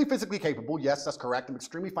physically capable. Yes, that's correct. I'm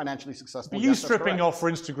extremely financially successful. But you stripping off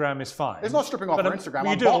for Instagram is fine. It's not stripping off for Instagram.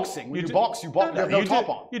 I'm boxing. When you box, you have no top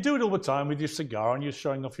on. You do it all the time with your cigar and you're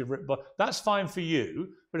showing off your ripped body. That's fine for you.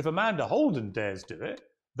 But if Amanda Holden dares do it,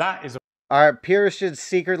 that is a... All right, Piers should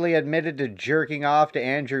secretly admitted to jerking off to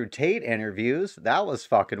Andrew Tate interviews. That was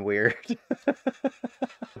fucking weird.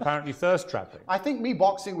 Apparently thirst trapping. I think me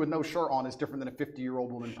boxing with no shirt on is different than a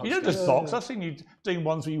 50-year-old woman posting. You don't just box. I've seen you doing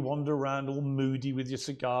ones where you wander around all moody with your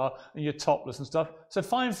cigar and you're topless and stuff. So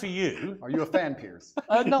fine for you. Are you a fan, Piers?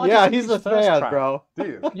 No, yeah, he's a fan, bro. Do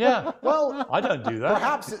you? Yeah. Well, I don't do that.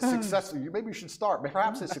 Perhaps it's successful. Maybe you should start.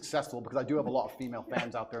 Perhaps it's successful because I do have a lot of female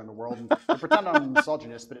fans out there in the world. And I pretend I'm a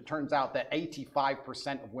misogynist, but it turns out that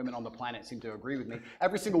 85% of women on the planet seem to agree with me.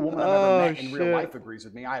 Every single woman I've ever met in real life agrees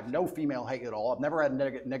with me. I have no female hate at all. I've never had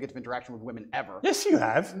negative interaction with women ever. Yes, you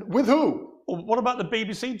have. With who? Well, what about the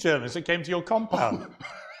BBC journalist that came to your compound?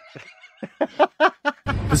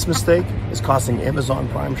 This mistake is costing Amazon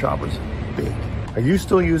Prime shoppers big. Are you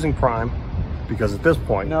still using Prime? Because at this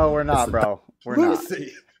point... No, we're not, bro. We're not.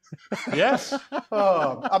 Lucy. Yes.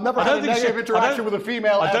 I've never had a negative interaction with a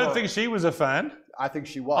female I don't ever. think she was a fan. I think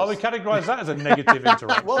she was. I would categorize that as a negative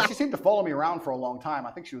interaction. Well, she seemed to follow me around for a long time.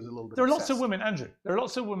 I think she was a little bit There are obsessed. lots of women, Andrew. There are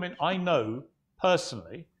lots of women I know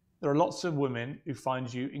personally. There are lots of women who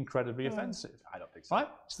find you incredibly offensive. I don't think so. Right?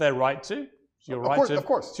 It's their right to. It's your right to. Of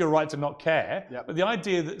course. It's your right to not care. Yep. But the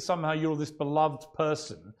idea that somehow you're this beloved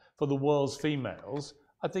person for the world's females,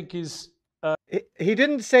 I think is... He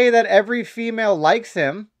didn't say that every female likes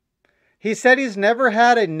him. He said he's never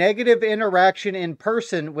had a negative interaction in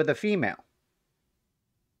person with a female.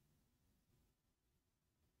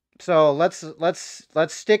 So let's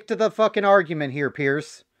stick to the fucking argument here,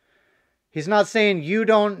 Piers. He's not saying you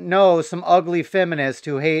don't know some ugly feminists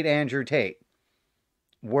who hate Andrew Tate.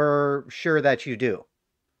 We're sure that you do.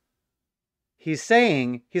 He's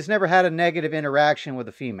saying he's never had a negative interaction with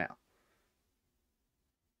a female.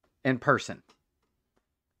 In person.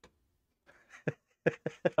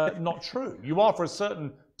 Not true. You are for a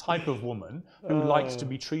certain type of woman who likes to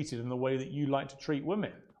be treated in the way that you like to treat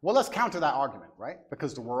women. Well, let's counter that argument, right?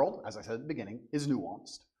 Because the world, as I said at the beginning, is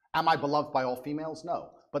nuanced. Am I beloved by all females?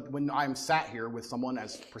 No. But when I'm sat here with someone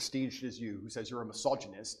as prestigious as you, who says you're a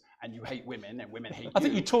misogynist and you hate women and women hate you. I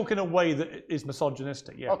think you talk in a way that is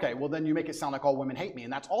misogynistic, yeah. Okay, well then you make it sound like all women hate me,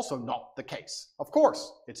 and that's also not the case. Of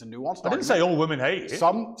course, it's a nuanced argument. I didn't say all women hate you.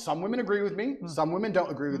 Some women agree with me, some women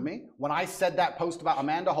don't agree with me. When I said that post about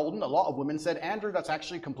Amanda Holden, a lot of women said, Andrew, that's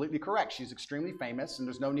actually completely correct. She's extremely famous, and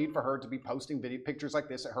there's no need for her to be posting pictures like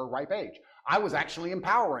this at her ripe age. I was actually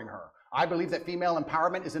empowering her. I believe that female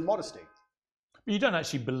empowerment is in modesty. But you don't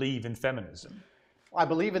actually believe in feminism. I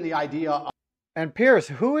believe in the idea of... And Piers,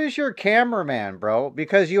 who is your cameraman, bro?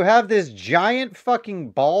 Because you have this giant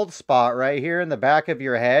fucking bald spot right here in the back of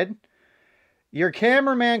your head. Your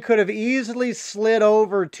cameraman could have easily slid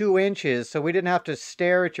over 2 inches so we didn't have to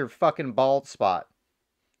stare at your fucking bald spot.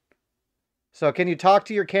 So can you talk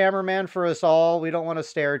to your cameraman for us all? We don't want to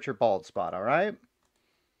stare at your bald spot, all right?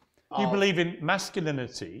 You believe in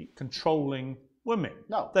masculinity controlling women.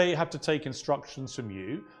 No. They have to take instructions from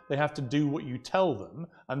you. They have to do what you tell them.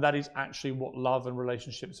 And that is actually what love and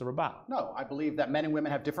relationships are about. No, I believe that men and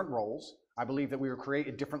women have different roles. I believe that we were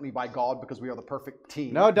created differently by God because we are the perfect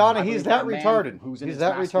team. No, Donna, I he's believe that man retarded. Who's in He's his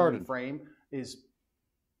that masculine retarded. frame is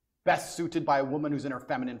best suited by a woman who's in her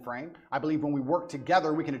feminine frame. I believe when we work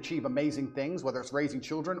together, we can achieve amazing things, whether it's raising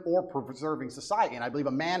children or preserving society. And I believe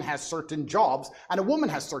a man has certain jobs and a woman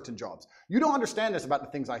has certain jobs. You don't understand this about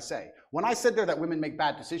the things I say. When I said there that women make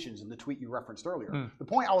bad decisions in the tweet you referenced earlier, the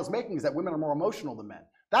point I was making is that women are more emotional than men.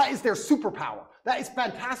 That is their superpower. That is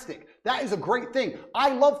fantastic. That is a great thing.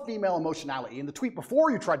 I love female emotionality. In the tweet before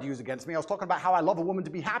you tried to use against me, I was talking about how I love a woman to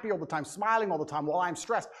be happy all the time, smiling all the time while I'm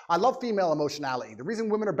stressed. I love female emotionality. The reason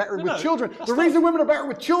women are better with children, women are better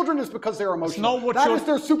with children is because they're emotional. That is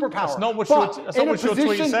their superpower. That's not what your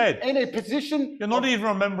tweet said. In a position... You're not even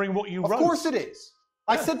remembering what you wrote. Of course it is.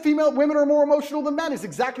 I said women are more emotional than men is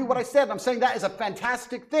exactly what I said. I'm saying that is a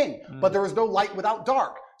fantastic thing, but there is no light without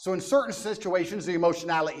dark. So in certain situations, the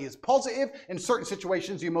emotionality is positive. In certain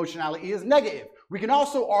situations, the emotionality is negative. We can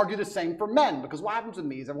also argue the same for men, because what happens with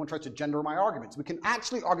me is everyone tries to gender my arguments. We can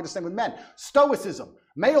actually argue the same with men. Stoicism.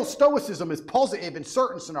 Male stoicism is positive in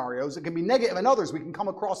certain scenarios. It can be negative in others. We can come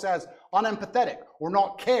across as unempathetic or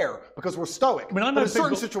not care because we're stoic. I know but in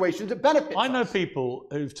certain situations, it benefits I know us. people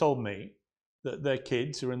who've told me that their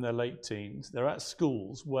kids who are in their late teens, they're at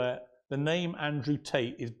schools where the name Andrew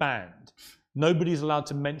Tate is banned. Nobody's allowed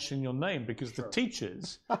to mention your name because the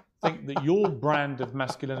teachers think that your brand of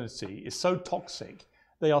masculinity is so toxic.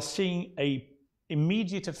 They are seeing an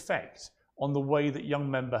immediate effect on the way that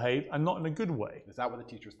young men behave, and not in a good way. Is that what the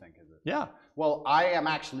teachers think, is it? Yeah. Well, I am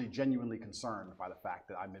actually genuinely concerned by the fact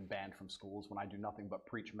that I've been banned from schools when I do nothing but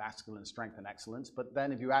preach masculine strength and excellence. But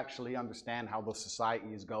then if you actually understand how the society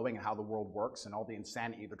is going and how the world works and all the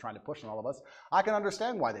insanity they're trying to push on all of us, I can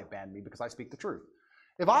understand why they've banned me, because I speak the truth.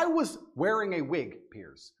 If I was wearing a wig,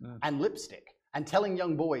 Piers, and lipstick, and telling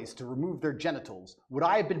young boys to remove their genitals, would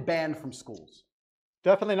I have been banned from schools?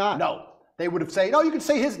 Definitely not. No. They would have said, no, you can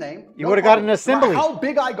say his name. You would have got an assembly. No matter how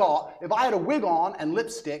big I got, if I had a wig on and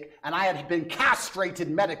lipstick and I had been castrated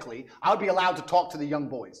medically, I would be allowed to talk to the young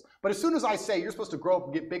boys. But as soon as I say you're supposed to grow up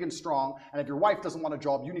and get big and strong, and if your wife doesn't want a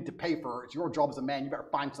job, you need to pay for her. It's your job as a man. You better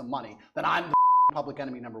find some money. Then I'm the public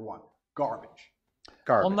enemy number one. Garbage.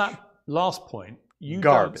 On that last point, you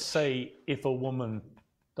don't say if a woman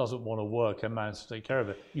doesn't want to work, a man has to take care of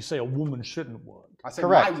it. You say a woman shouldn't work. I say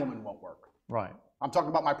my woman won't work. Right. I'm talking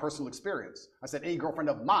about my personal experience. I said any girlfriend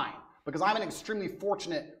of mine, because I'm an extremely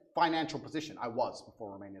fortunate financial position. I was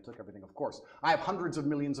before Romania took everything, of course. I have hundreds of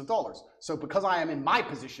millions of dollars. So because I am in my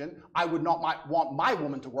position, I would not want my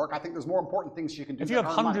woman to work. I think there's more important things she can do. If you have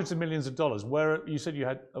hundreds of millions of dollars, where you said you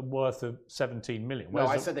had a worth of 17 million. No,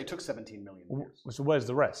 I said they took 17 million. So where's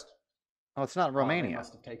the rest? Oh, it's not Romania. They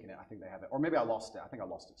must have taken it. I think they have it. Or maybe I lost it. I think I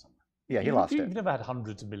lost it somewhere. Yeah, he lost it. You've never had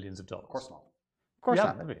hundreds of millions of dollars. Of course not. Of course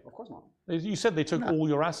not. Of course not. You said they took all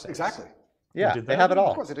your assets. Exactly. Yeah, they have it all.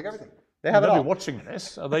 Of course, they took everything. They have it all. They'll be watching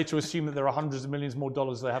this. Are they to assume that there are hundreds of millions more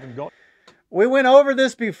dollars they haven't got? We went over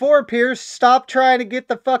this before, Piers. Stop trying to get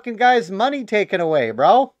the fucking guy's money taken away,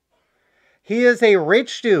 bro. He is a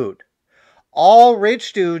rich dude. All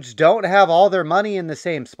rich dudes don't have all their money in the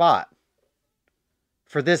same spot.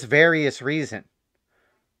 For this various reason.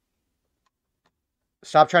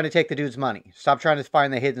 Stop trying to take the dude's money. Stop trying to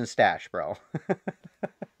find the hidden stash, bro.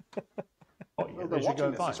 They're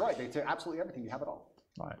watching this. That's right. They take absolutely everything. You have it all.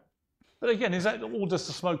 Right. But again, is that all just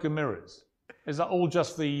the smoke and mirrors? Is that all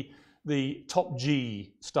just the top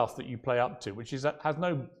G stuff that you play up to, which is that has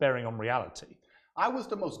no bearing on reality? I was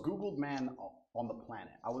the most Googled man on the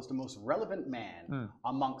planet. I was the most relevant man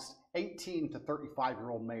amongst 18 to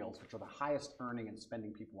 35-year-old males, which are the highest earning and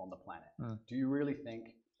spending people on the planet. Do you really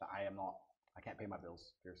think that I can't pay my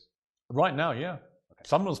bills, Piers? Right now, yeah. Okay.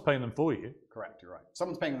 Someone's paying them for you. Correct, you're right.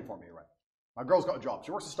 Someone's paying them for me, you're right. My girl's got a job.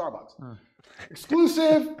 She works at Starbucks.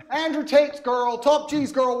 Exclusive, Andrew Tate's girl, Top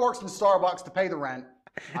G's girl works in Starbucks to pay the rent.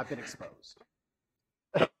 I've been exposed.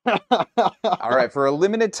 All right, for a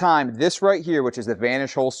limited time, this right here, which is the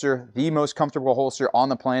Vanish holster, the most comfortable holster on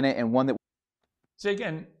the planet, and one that... See,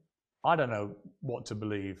 again, I don't know what to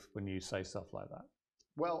believe when you say stuff like that.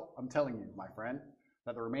 Well, I'm telling you, my friend,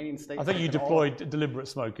 that the Romanian state... I think you deployed deliberate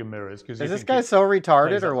smoke and mirrors. Is this guy so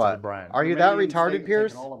retarded or what? Are you that retarded,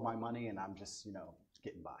 Piers? All of my money and I'm just,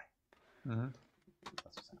 getting by. That's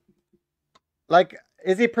what's happening. Like,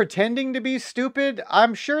 is he pretending to be stupid?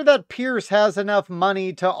 I'm sure that Piers has enough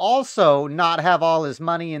money to also not have all his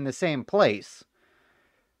money in the same place.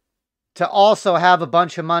 To also have a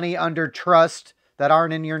bunch of money under trust that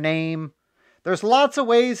aren't in your name. There's lots of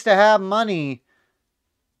ways to have money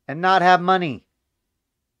and not have money.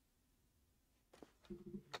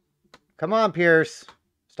 Come on, Piers.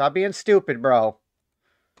 Stop being stupid, bro.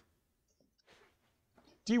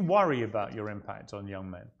 Do you worry about your impact on young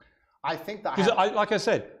men? I think that... Because, like I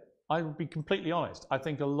said, I would be completely honest. I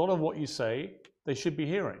think a lot of what you say, they should be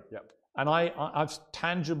hearing. Yep. And I've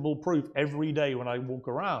tangible proof every day when I walk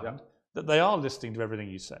around that they are listening to everything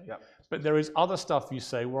you say. Yep. But there is other stuff you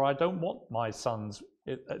say where I don't want my sons,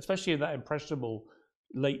 especially in that impressionable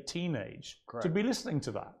late teenage, to be listening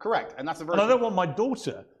to that. Correct. And that's a very... And I don't want my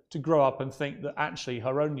daughter to grow up and think that actually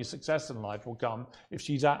her only success in life will come if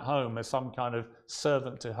she's at home as some kind of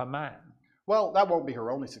servant to her man. Well, that won't be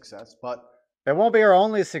her only success, but... It won't be her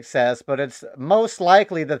only success, but it's most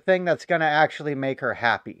likely the thing that's going to actually make her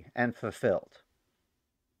happy and fulfilled.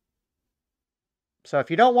 So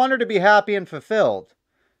if you don't want her to be happy and fulfilled,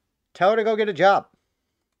 tell her to go get a job.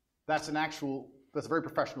 That's a very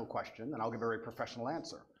professional question, and I'll give a very professional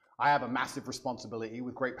answer. I have a massive responsibility.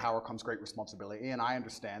 With great power comes great responsibility, and I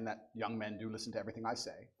understand that young men do listen to everything I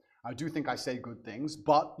say. I do think I say good things,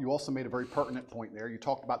 but you also made a very pertinent point there. You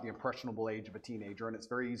talked about the impressionable age of a teenager, and it's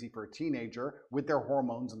very easy for a teenager with their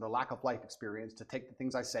hormones and their lack of life experience to take the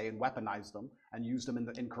things I say and weaponize them and use them in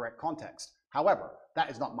the incorrect context. However,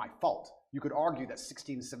 that is not my fault. You could argue that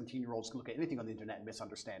 16 and 17-year-olds can look at anything on the internet and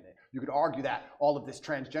misunderstand it. You could argue that all of this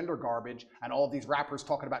transgender garbage and all of these rappers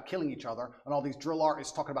talking about killing each other and all these drill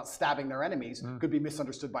artists talking about stabbing their enemies could be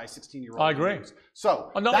misunderstood by a 16-year-old. I agree. So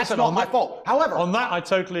that's not my fault. However, on that I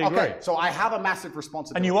totally agree. Okay, so I have a massive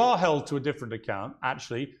responsibility. And you are held to a different account,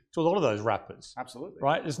 actually, to a lot of those rappers. Absolutely.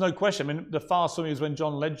 Right? There's no question. I mean, the fast for me is when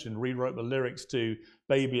John Legend rewrote the lyrics to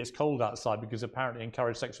Baby It's Cold Outside because apparently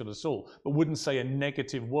encouraged sexual assault, but wouldn't say a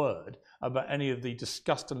negative word about any of the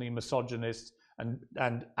disgustingly misogynist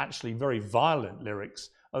and actually very violent lyrics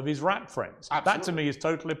of his rap friends. Absolutely. That to me is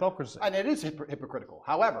total hypocrisy. And it is hypocritical.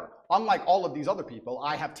 However, unlike all of these other people,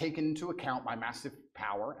 I have taken into account my massive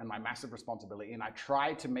power and my massive responsibility, and I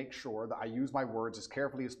try to make sure that I use my words as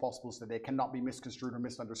carefully as possible so they cannot be misconstrued or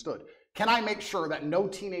misunderstood. Can I make sure that no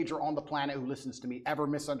teenager on the planet who listens to me ever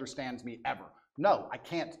misunderstands me ever? No, I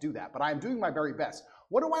can't do that, but I am doing my very best.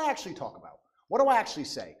 What do I actually talk about? What do I actually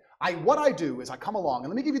say? What I do is I come along, and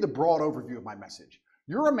let me give you the broad overview of my message.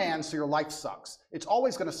 You're a man, so your life sucks. It's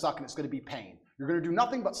always going to suck, and it's going to be pain. You're going to do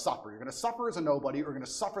nothing but suffer. You're going to suffer as a nobody. You're going to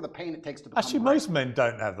suffer the pain it takes to become Actually, great. most men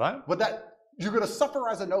don't have that. But you're going to suffer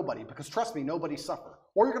as a nobody, because trust me, nobody suffer.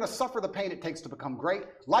 Or you're going to suffer the pain it takes to become great.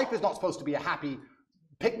 Life is not supposed to be a happy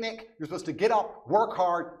picnic. You're supposed to get up, work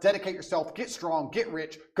hard, dedicate yourself, get strong, get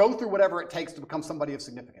rich, go through whatever it takes to become somebody of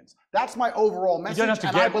significance. That's my overall message,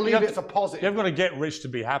 and I believe it's a positive. You haven't got to get rich to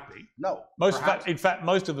be happy. No. In fact,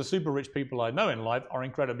 most of the super rich people I know in life are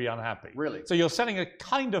incredibly unhappy. Really? So you're setting a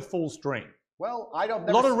kind of false dream. Well,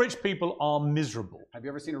 a lot of rich people are miserable. Have you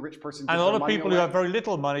ever seen a rich person give their money away? And a lot of people who have very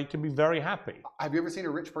little money can be very happy. Have you ever seen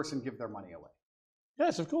a rich person give their money away?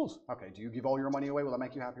 Yes, of course. Okay, do you give all your money away? Will that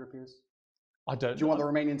make you happier, Piers? I don't. Do you want the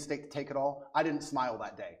Romanian state to take it all? I didn't smile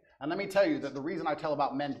that day. And let me tell you that the reason I tell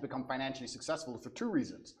about men to become financially successful is for two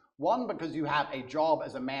reasons. One, because you have a job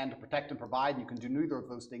as a man to protect and provide, and you can do neither of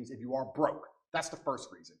those things if you are broke. That's the first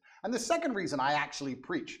reason. And the second reason I actually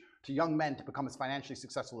preach to young men to become as financially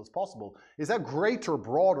successful as possible is a greater,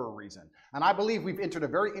 broader reason. And I believe we've entered a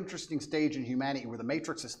very interesting stage in humanity where the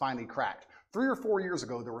matrix is finally cracked. 3 or 4 years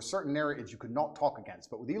ago, there were certain narratives you could not talk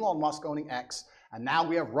against. But with Elon Musk owning X, and now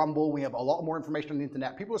we have Rumble, we have a lot more information on the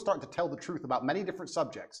internet, people are starting to tell the truth about many different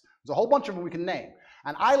subjects. There's a whole bunch of them we can name.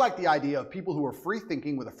 And I like the idea of people who are free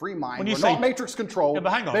thinking with a free mind, who are not matrix controlled,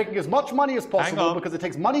 making as much money as possible because it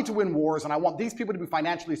takes money to win wars, and I want these people to be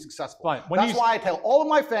financially successful. That's why I tell all of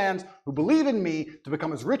my fans who believe in me to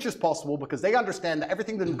become as rich as possible because they understand that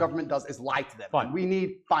everything the government does is lie to them. And we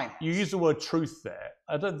need finance. You use the word truth there.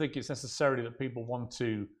 I don't think it's necessarily that people want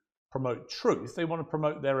to promote truth. They want to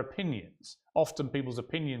promote their opinions. Often people's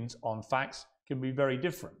opinions on facts can be very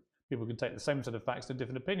different. People can take the same set of facts to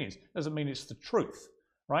different opinions. Doesn't mean it's the truth,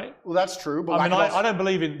 right? Well, that's true. But I don't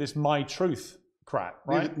believe in this my truth crap,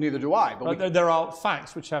 right? Neither do I. But there are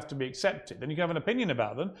facts which have to be accepted. And you can have an opinion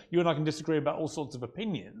about them. You and I can disagree about all sorts of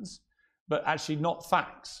opinions, but actually not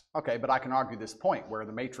facts. Okay, but I can argue this point where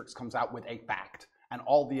the Matrix comes out with a fact and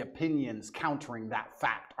all the opinions countering that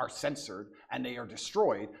fact are censored and they are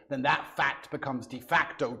destroyed, then that fact becomes de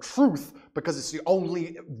facto truth because it's the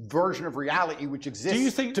only version of reality which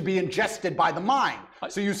exists to be ingested by the mind.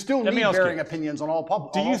 So you still need varying opinions on all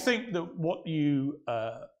public. Do you think that what you,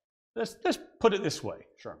 let's put it this way.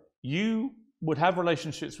 Sure. You would have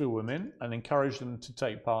relationships with women and encourage them to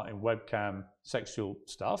take part in webcam sexual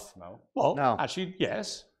stuff? No. Well, no. Actually,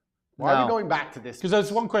 yes. Why are we going back to this? Because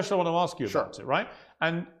there's one question I want to ask you about it, right?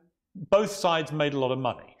 And both sides made a lot of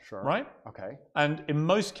money, right? Okay. And in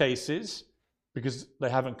most cases, because they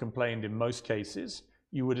haven't complained in most cases,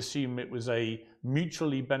 you would assume it was a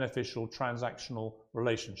mutually beneficial transactional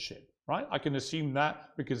relationship, right? I can assume that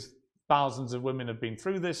because thousands of women have been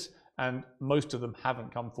through this and most of them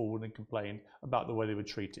haven't come forward and complained about the way they were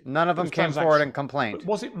treated. None of them came forward and complained. But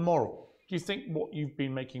was it moral? Do you think what you've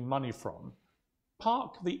been making money from,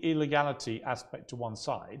 park the illegality aspect to one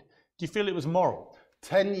side, do you feel it was moral?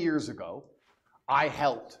 10 years ago, I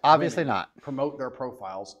helped promote their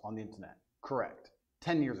profiles on the internet. Correct.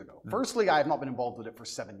 10 years ago. Firstly, I have not been involved with it for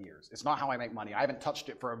 7 years. It's not how I make money. I haven't touched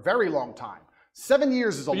it for a very long time. 7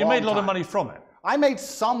 years is a long time. But you made a lot of money from it. I made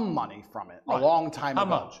some money from it a long time ago.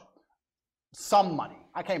 How much? Some money.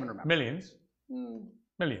 I can't even remember. Millions?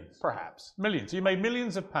 Millions. Perhaps. Millions. You made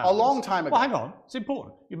millions of pounds. A long time ago. Well, hang on. It's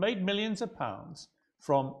important. You made millions of pounds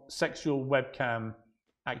from sexual webcam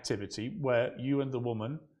activity where you and the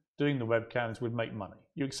woman doing the webcams would make money.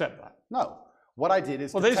 You accept that? No. What I did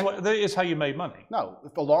is... Well, that is how you made money. No.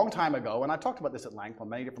 A long time ago, and I talked about this at length on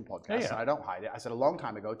many different podcasts, and I don't hide it. I said a long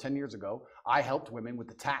time ago, 10 years ago, I helped women with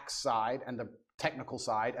the tax side and the technical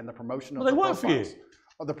side and the promotion of their profiles. Well, they work for you.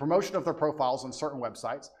 Or the promotion of their profiles on certain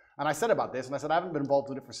websites. And I said about this, and I said I haven't been involved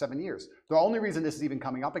with it for 7 years. The only reason this is even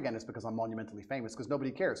coming up again is because I'm monumentally famous, because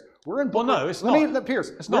nobody cares. We're in Bucharest. Well, no, it's not.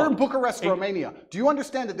 Piers, we're in Bucharest, Romania. Do you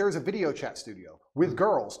understand that there is a video chat studio with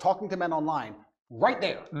girls talking to men online right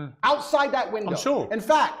there, outside that window? I'm sure. In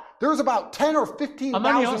fact, there's about 10 or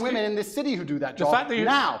 15,000 women in this city who do that job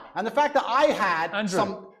now. And the fact that I had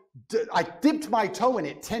I dipped my toe in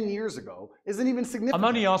it 10 years ago isn't even significant. I'm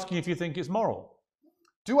only asking if you think it's moral.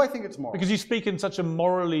 Do I think it's moral? Because you speak in such a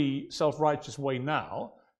morally self-righteous way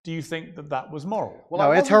now. Do you think that that was moral? Well,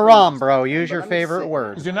 no, it's haram, bro. Use your favorite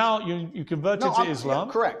word. Because you converted to Islam.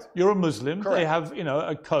 Yeah, correct. You're a Muslim. Correct. They have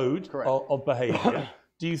a code of behavior.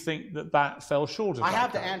 Do you think that that fell short of that? I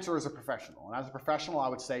have to answer as a professional. And as a professional, I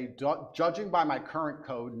would say, judging by my current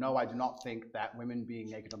code, no, I do not think that women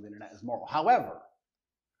being naked on the internet is moral. However,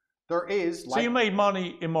 there is... So you made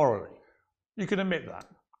money immorally. You can admit that.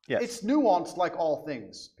 Yes. It's nuanced like all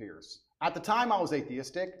things, Piers. At the time I was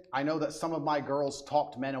atheistic. I know that some of my girls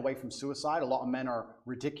talked men away from suicide. A lot of men are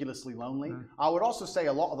ridiculously lonely. I would also say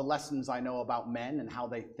a lot of the lessons I know about men and how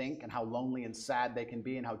they think and how lonely and sad they can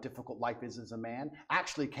be and how difficult life is as a man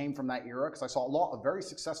actually came from that era, because I saw a lot of very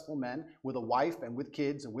successful men with a wife and with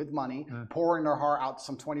kids and with money pouring their heart out to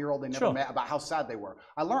some 20-year-old they never met about how sad they were.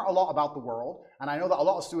 I learned a lot about the world, and I know that a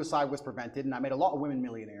lot of suicide was prevented, and I made a lot of women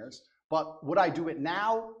millionaires. But would I do it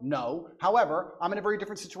now? No. However, I'm in a very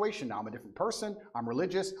different situation now. I'm a different person. I'm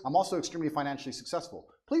religious. I'm also extremely financially successful.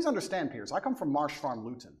 Please understand, Piers, I come from Marsh Farm,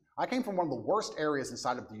 Luton. I came from one of the worst areas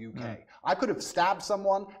inside of the UK. I could have stabbed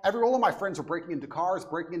someone. All of my friends were breaking into cars,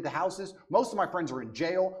 breaking into houses. Most of my friends were in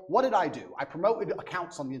jail. What did I do? I promoted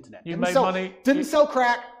accounts on the internet. You made money. Didn't sell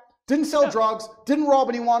crack. Didn't sell drugs, didn't rob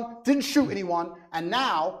anyone, didn't shoot anyone, and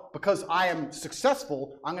now, because I am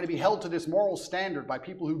successful, I'm going to be held to this moral standard by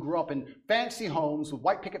people who grew up in fancy homes with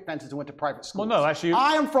white picket fences and went to private schools. Well, no, actually...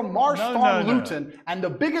 I am from Marsh Farm, Luton, and the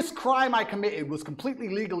biggest crime I committed was completely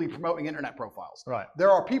legally promoting internet profiles. Right.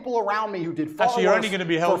 There are people around me who did far you're worse only going to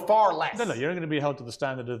be held, for far less. No, you're only going to be held to the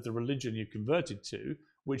standard of the religion you've converted to,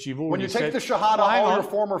 which you've already When you take said, the Shahada, all your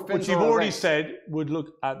former sins which you've are already erased. said would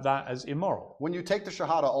look at that as immoral. When you take the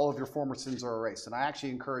Shahada, all of your former sins are erased, and I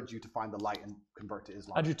actually encourage you to find the light and convert to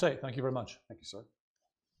Islam. Andrew Tate, thank you very much. Thank you, sir.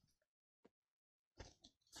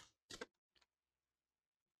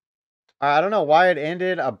 I don't know why it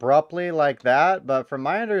ended abruptly like that, but from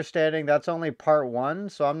my understanding, that's only part one,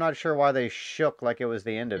 so I'm not sure why they shook like it was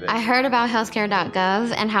the end of it. I heard about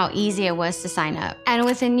healthcare.gov and how easy it was to sign up. And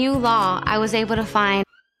with a new law, I was able to find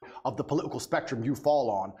of the political spectrum you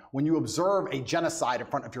fall on, when you observe a genocide in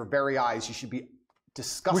front of your very eyes, you should be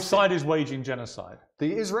disgusted. Which side is waging genocide?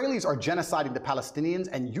 The Israelis are genociding the Palestinians,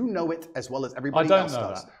 and you know it as well as everybody else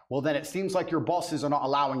does. That. Well, then it seems like your bosses are not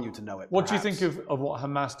allowing you to know it. What do you think of what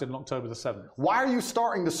Hamas did on October the 7th? Why are you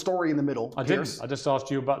starting the story in the middle, Piers? I just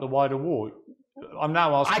asked you about the wider war. I'm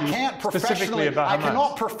now asking you specifically about Hamas. I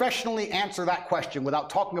cannot professionally answer that question without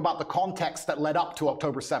talking about the context that led up to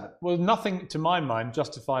October 7th. Well, nothing, to my mind,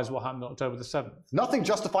 justifies what happened on October the 7th. Nothing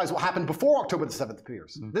justifies what happened before October the 7th,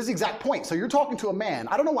 Piers. This is the exact point. So you're talking to a man.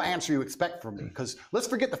 I don't know what answer you expect from me, because let's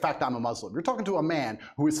forget the fact that I'm a Muslim. You're talking to a man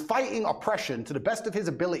who is fighting oppression to the best of his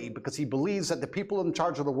ability because he believes that the people in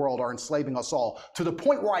charge of the world are enslaving us all, to the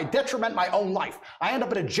point where I detriment my own life. I end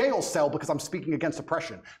up in a jail cell because I'm speaking against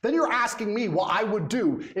oppression. Then you're asking me what I would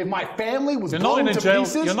do if my family was blown to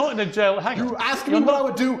pieces. You're not in a jail. Hang on. You're asking me what I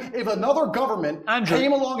would do if another government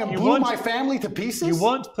came along and blew my family to pieces? You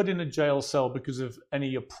weren't put in a jail cell because of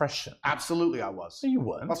any oppression. Absolutely I was. No, you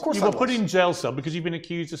weren't. Of course you were put in jail cell because you've been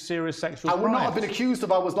accused of serious sexual crimes. I would not have been accused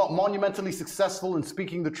if I was not monumentally successful in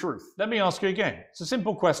speaking the truth. Let me ask you again. It's a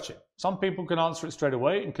simple question. Some people can answer it straight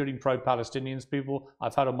away, including pro-Palestinians people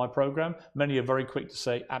I've had on my program. Many are very quick to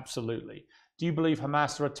say absolutely. Do you believe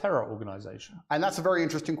Hamas are a terror organization? And that's a very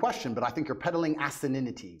interesting question, but I think you're peddling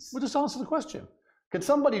asininities. Well, just answer the question. Can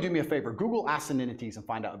somebody do me a favor? Google asininities and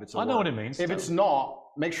find out if it's a word. I know what it means. If it's not,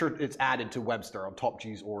 make sure it's added to Webster on Top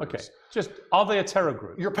G's orders. Okay. Just, are they a terror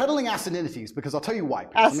group? You're peddling asininities because I'll tell you why.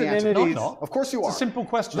 Asininities. No, I'm not. Of course you are. It's a simple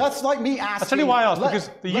question. That's like me asking. I'll tell you why I asked.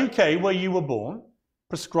 Because the UK, where you were born,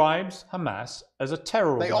 prescribes Hamas as a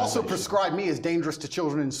terror organization. They also prescribe me as dangerous to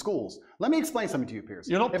children in schools. Let me explain something to you, Piers.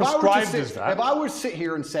 You're not prescribed as that. If I were to sit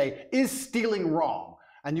here and say, is stealing wrong?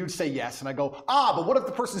 And you'd say yes, and I go, but what if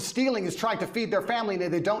the person stealing is trying to feed their family, and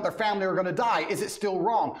if they don't, their family are going to die? Is it still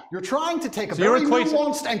wrong? You're trying to take a very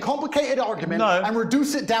nuanced and complicated argument and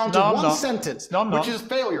reduce it down to one sentence, which is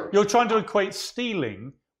failure. You're trying to equate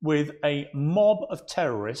stealing with a mob of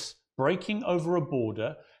terrorists breaking over a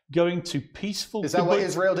border, going to peaceful... Is that what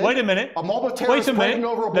Israel did? Wait a minute. A mob of terrorists breaking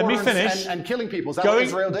over a border and killing people. Is that what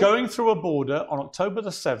Israel did? Going through a border on October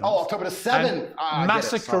the 7th. Oh, October the 7th.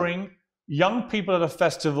 Massacring young people at a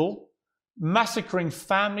festival, massacring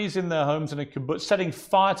families in their homes in a kibbutz, setting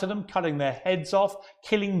fire to them, cutting their heads off,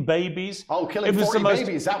 killing babies. Oh, killing 40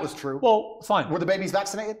 babies. That was true. Well, fine. Were the babies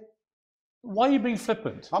vaccinated? Why are you being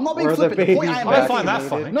flippant? I'm not being flippant. The point I am I find that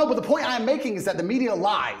funny. No, but the point I am making is that the media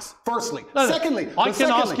lies, firstly. Secondly, I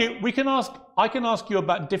can ask you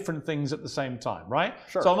about different things at the same time, right?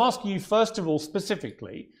 Sure. So I'm asking you, first of all,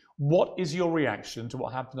 specifically, what is your reaction to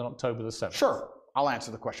what happened on October the 7th? Sure. I'll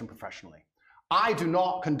answer the question professionally. I do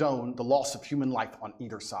not condone the loss of human life on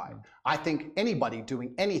either side. I think anybody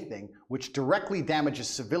doing anything which directly damages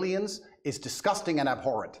civilians is disgusting and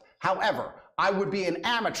abhorrent. However, I would be an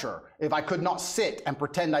amateur if I could not sit and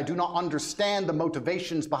pretend I do not understand the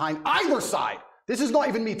motivations behind either side. This is not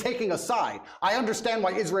even me taking a side. I understand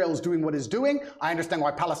why Israel is doing what it's doing. I understand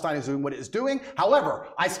why Palestine is doing what it is doing. However,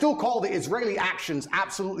 I still call the Israeli actions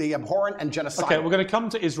absolutely abhorrent and genocidal. Okay, we're going to come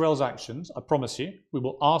to Israel's actions. I promise you. We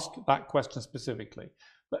will ask that question specifically.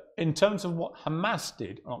 But in terms of what Hamas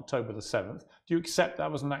did on October the 7th, do you accept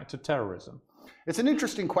that was an act of terrorism? It's an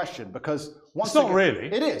interesting question because it's not really.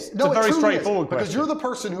 It is. It's a very straightforward question. Because you're the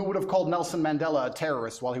person who would have called Nelson Mandela a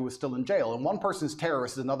terrorist while he was still in jail, and one person's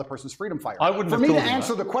terrorist is another person's freedom fighter. I wouldn't have called him that. For me to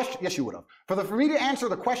answer the question, yes, you would have. For me to answer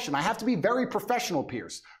the question, I have to be very professional,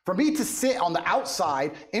 Piers. For me to sit on the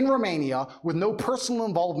outside in Romania with no personal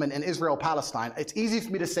involvement in Israel-Palestine, it's easy for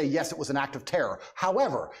me to say yes, it was an act of terror.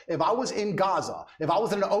 However, if I was in Gaza, if I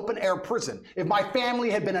was in an open-air prison, if my family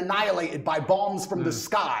had been annihilated by bombs from the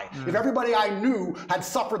sky, if everybody I knew had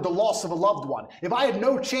suffered the loss of a loved one, if I had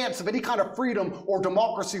no chance of any kind of freedom or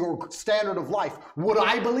democracy or standard of life, would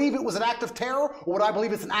I believe it was an act of terror, or would I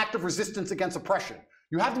believe it's an act of resistance against oppression?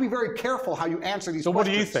 You have to be very careful how you answer these questions. So what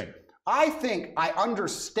do you think? I think I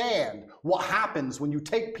understand what happens when you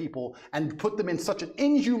take people and put them in such an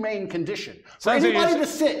inhumane condition. For anybody to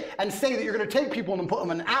sit and say that you're going to take people and put them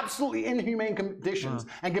in absolutely inhumane conditions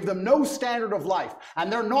and give them no standard of life,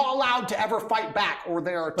 and they're not allowed to ever fight back, or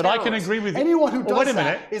they are terrorists. But I can agree with you. Anyone who does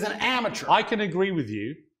that is an amateur. I can agree with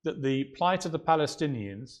you that the plight of the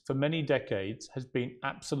Palestinians for many decades has been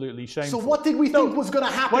absolutely shameful. So what did we think was going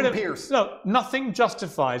to happen, Piers? No, nothing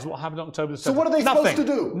justifies what happened on October the 7th. So what are they supposed to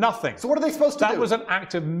do? Nothing. So what are they supposed to do? That was an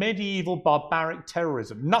act of medieval barbaric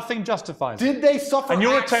terrorism. Nothing justifies it. Did they suffer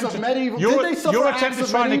acts of medieval? Your attempt to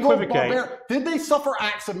try and equivocate. Did they suffer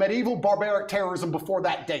acts of medieval barbaric terrorism before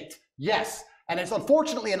that date? Yes. And it's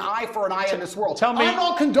unfortunately an eye for an eye in this world. Tell me, I'm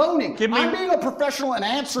not condoning. I'm being a professional and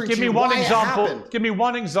answering to you why it happened. Give me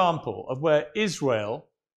one example of where Israel,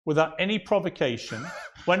 without any provocation,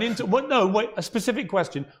 went into, a specific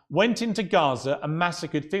question, went into Gaza and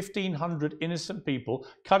massacred 1,500 innocent people,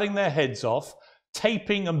 cutting their heads off,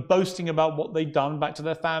 taping and boasting about what they'd done back to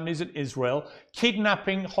their families in Israel,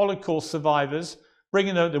 kidnapping Holocaust survivors,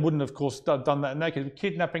 bringing them, they wouldn't, of course, done that in their case,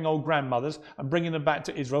 kidnapping old grandmothers and bringing them back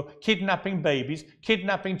to Israel, kidnapping babies,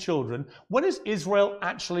 kidnapping children. When has Israel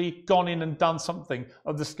actually gone in and done something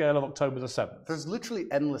of the scale of October the 7th? There's literally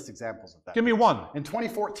endless examples of that. Give me one. In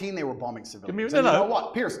 2014, they were bombing civilians. You know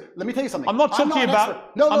what, Piers, let me tell you something. I'm not talking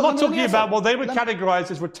about, well, they were categorized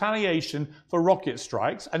as retaliation for rocket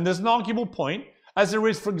strikes, and there's an arguable point. As there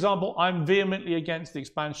is, for example, I'm vehemently against the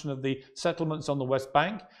expansion of the settlements on the West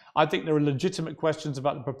Bank. I think there are legitimate questions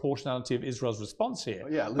about the proportionality of Israel's response here.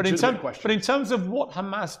 Yeah, but in terms of what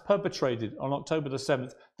Hamas perpetrated on October the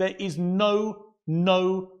 7th, there is no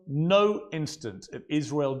instance of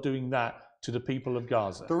Israel doing that to the people of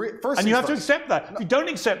Gaza. And you have to accept that. If you don't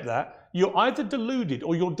accept that, you're either deluded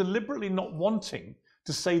or you're deliberately not wanting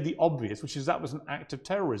to say the obvious, which is that was an act of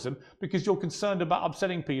terrorism, because you're concerned about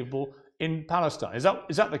upsetting people in Palestine. Is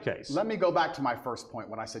that the case? Let me go back to my first point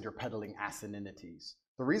when I said you're peddling asininities.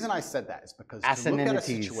 The reason I said that is because to look at a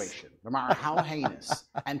situation, no matter how heinous,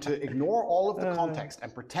 and to ignore all of the context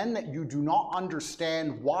and pretend that you do not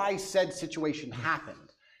understand why said situation happened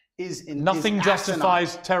Nothing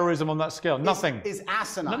justifies terrorism on that scale. Nothing. Is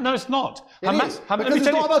asinine. No, it's not. Because it's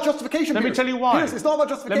not about justification. Let me tell you why. Piers, it's not about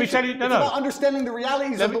justification. Let me tell you, it's about understanding the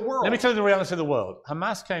realities of the world. Let me tell you the realities of the world.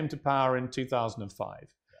 Hamas came to power in 2005.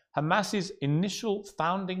 Hamas's initial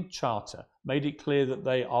founding charter made it clear that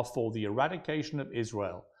they are for the eradication of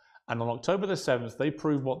Israel. And on October the 7th, they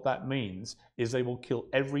proved what that means is they will kill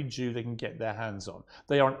every Jew they can get their hands on.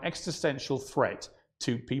 They are an existential threat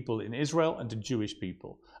to people in Israel and to Jewish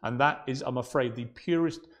people. And that is, I'm afraid, the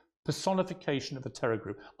purest personification of a terror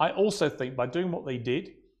group. I also think by doing what they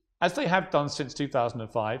did, as they have done since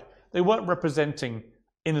 2005, they weren't representing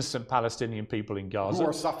innocent Palestinian people in Gaza. Who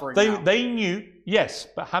are suffering now. They knew, yes,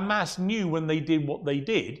 but Hamas knew when they did what they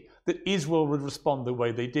did that Israel would respond the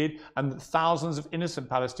way they did and that thousands of innocent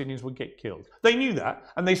Palestinians would get killed. They knew that,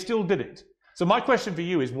 and they still did it. So my question for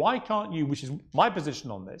you is, why can't you, which is my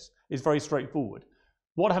position on this, is very straightforward.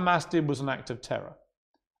 What Hamas did was an act of terror,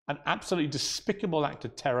 an absolutely despicable act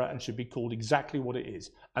of terror, and should be called exactly what it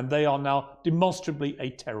is. And they are now demonstrably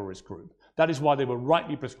a terrorist group. That is why they were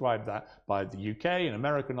rightly prescribed that by the UK and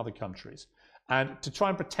America and other countries. And to try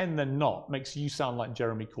and pretend they're not makes you sound like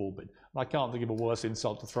Jeremy Corbyn. I can't think of a worse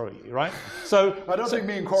insult to throw at you, right? So I don't think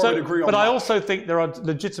me and Corbyn agree on that. But I also think there are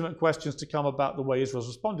legitimate questions to come about the way Israel's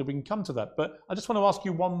responded. We can come to that. But I just want to ask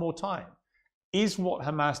you one more time. Is what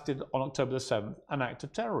Hamas did on October the 7th an act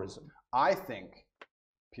of terrorism? I think,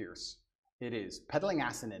 Piers, it is peddling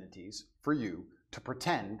asininities for you to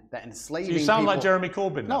pretend that enslaving So you sound people... like Jeremy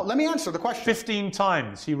Corbyn now. No, let me answer the question. 15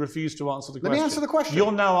 times he refused to answer the question. Let me answer the question.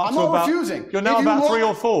 You're now up I'm to not about... refusing. You're now about 3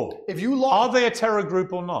 or 4. If you look... Are they a terror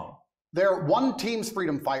group or not? They're one team's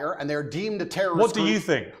freedom fighter, and they're deemed a terrorist What do group. you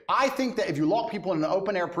think? I think that if you lock people in an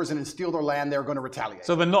open-air prison and steal their land, they're going to retaliate.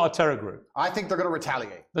 So they're not a terror group? I think they're going to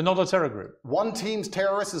retaliate. They're not a terror group? One team's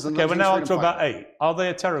terrorist is another Okay, we're now up to about 8. Are they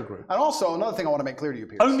a terror group? And also, another thing I want to make clear to you,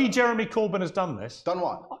 Piers. Only Jeremy Corbyn has done this. Done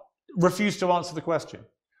what? Refused to answer the question.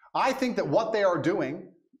 I think that what they are doing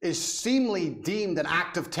is seemingly deemed an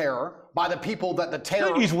act of terror by the people that the terror...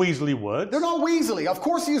 Don't use weaselly words. They're not weaselly. Of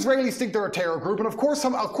course the Israelis think they're a terror group, and of course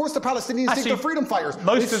the Palestinians think they're freedom fighters.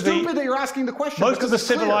 It's stupid that you're asking the question. Most of the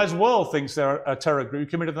civilized world thinks they're a terror group who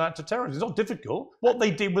committed an act of terrorism. It's not difficult. What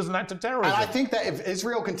they did was an act of terrorism. And I think that if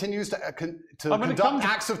Israel continues to conduct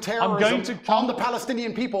acts of terrorism on the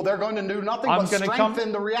Palestinian people, they're going to do nothing but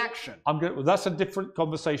strengthen the reaction. Well, that's a different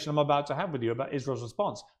conversation I'm about to have with you about Israel's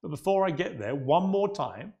response. But before I get there, one more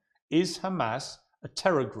time, is Hamas a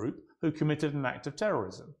terror group who committed an act of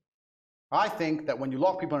terrorism? I think that when you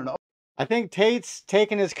lock people in an... I think Tate's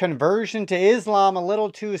taking his conversion to Islam a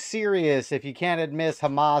little too serious if you can't admit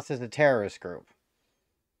Hamas is a terrorist group.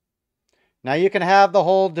 Now you can have the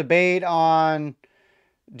whole debate on,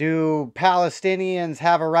 do Palestinians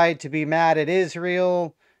have a right to be mad at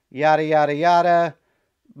Israel, yada yada yada,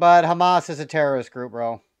 but Hamas is a terrorist group,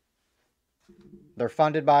 bro. They're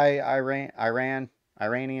funded by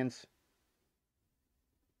Iranians.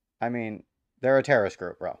 I mean, they're a terrorist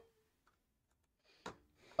group, bro.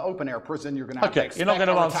 Open air prison, you're going to have to expect you're not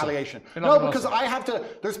going to retaliation. No, because I have to...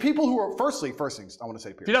 There's people who are... First things I want to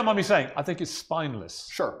say, Piers. If you don't mind me saying, I think it's spineless.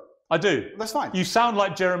 Sure. I do. That's fine. You sound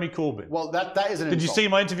like Jeremy Corbyn. Well, that is an insult. Did you see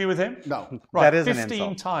my interview with him? No. Right, that is 15 an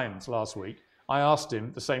insult. times last week, I asked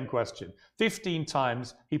him the same question. 15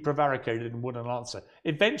 times he prevaricated and wouldn't answer.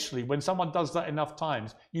 Eventually, when someone does that enough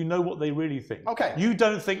times, you know what they really think. Okay. You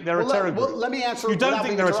don't think they're a terror group. Well, let me answer. You don't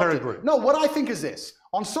think they're a terror group. No, what I think is this.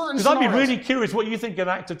 On certain Because I'd be really curious what you think an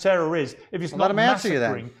act of terror is if it's not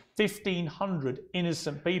massacring 1,500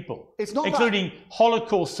 innocent people, it's not including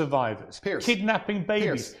Holocaust survivors, Piers. Kidnapping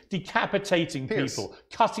babies, decapitating people,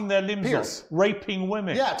 cutting their limbs off, raping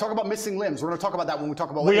women. Yeah, talk about missing limbs. We're going to talk about that when we talk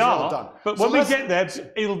about what Israel have done. But when we get there,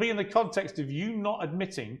 it'll be in the context of you not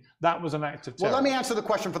admitting that was an act of terror. Well, let me answer the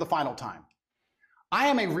question for the final time. I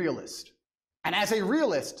am a realist. And as a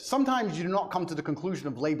realist, sometimes you do not come to the conclusion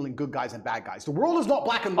of labeling good guys and bad guys. The world is not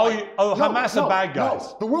black and white. Hamas are bad guys.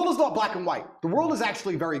 No, the world is not black and white. The world is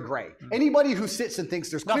actually very gray. Anybody who sits and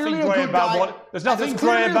thinks there's nothing clearly a good guy, there's nothing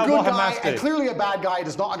gray about what Hamas did, and clearly a bad guy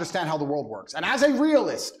does not understand how the world works. And as a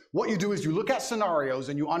realist, what you do is you look at scenarios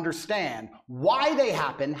and you understand why they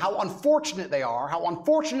happen, how unfortunate they are, how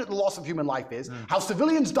unfortunate the loss of human life is, how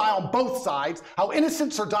civilians die on both sides, how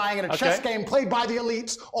innocents are dying in a chess game played by the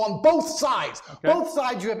elites on both sides. Both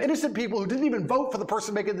sides, you have innocent people who didn't even vote for the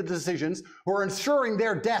person making the decisions, who are ensuring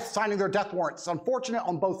their death, signing their death warrants. It's unfortunate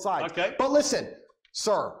on both sides. But listen,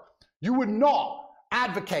 sir, you would not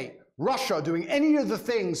advocate Russia doing any of the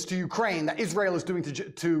things to Ukraine that Israel is doing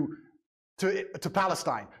to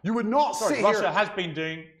Palestine. You would not sit here... Russia has been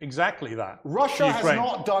doing exactly that. Russia has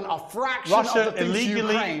not done a fraction of the things to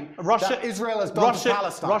Ukraine that Israel has done to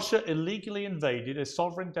Palestine. Russia illegally invaded a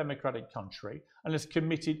sovereign democratic country and has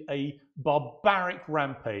committed a barbaric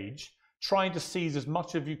rampage, trying to seize as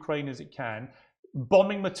much of Ukraine as it can,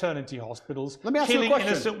 bombing maternity hospitals, killing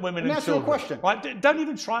innocent women and children. Let me ask you a question. Right? Don't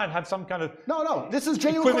even try and have some kind of this is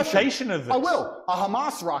genuine equivocation of this. I will. A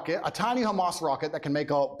Hamas rocket, a tiny Hamas rocket that can make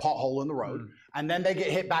a pothole in the road, and then they get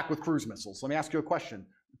hit back with cruise missiles. Let me ask you a question.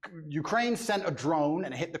 Ukraine sent a drone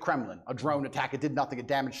and it hit the Kremlin. A drone attack. It did nothing. It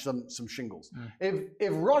damaged some shingles.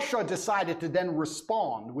 If Russia decided to then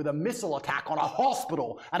respond with a missile attack on a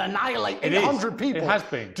hospital and annihilate 800 people, it has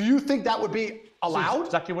been. Do you think that would be allowed? That's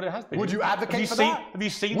exactly what it has been. Would you advocate for that? Have you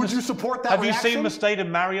seen? Would you support that? Have you seen the state of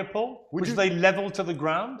Mariupol, which they leveled to the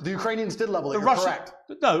ground? The Ukrainians did level it. You're correct.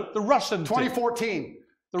 No, the Russians. 2014.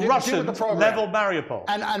 The Russians leveled Mariupol.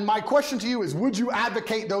 And my question to you is, would you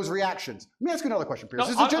advocate those reactions? Let me ask you another question, Piers.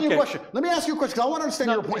 This is a genuine question. Let me ask you a question because I want to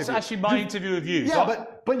understand your point of view. It's actually my interview of you. Yeah,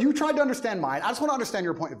 but you tried to understand mine. I just want to understand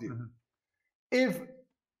your point of view. If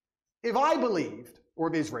I believed, or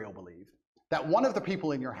if Israel believed, that one of the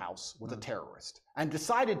people in your house was a terrorist and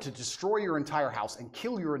decided to destroy your entire house and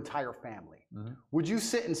kill your entire family, would you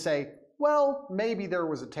sit and say, well, maybe there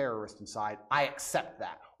was a terrorist inside, I accept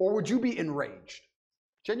that? Or would you be enraged?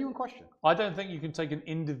 Genuine question. I don't think you can take an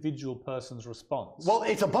individual person's response. Well,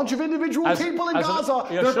 it's a bunch of individual people in Gaza.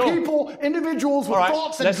 They're sure. individuals with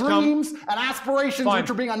thoughts and dreams and aspirations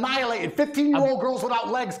which are being annihilated. 15-year-old girls without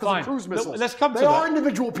legs because of cruise missiles. Let's come to they that. are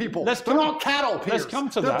individual people. They're not cattle, Piers. Let's come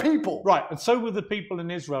to They're that. people. Right, and so were the people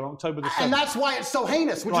in Israel on October the 7th. And that's why it's so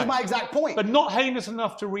heinous, which is my exact point. But not heinous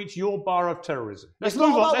enough to reach your bar of terrorism. It's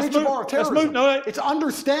not about reaching bar of terrorism. It's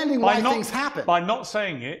understanding why things happen. By not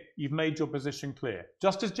saying it, you've made your position clear.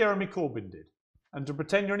 Just as Jeremy Corbyn did. And to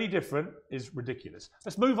pretend you're any different is ridiculous.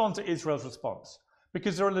 Let's move on to Israel's response,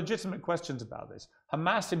 because there are legitimate questions about this.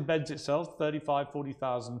 Hamas embeds itself, 35,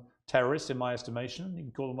 40,000 terrorists in my estimation. You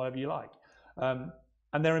can call them whatever you like.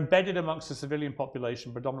 And they're embedded amongst the civilian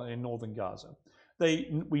population, predominantly in northern Gaza.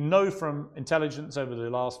 We know from intelligence over the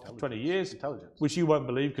last 20 years, which you won't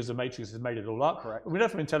believe because the Matrix has made it all up. Correct. We know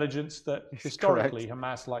from intelligence that historically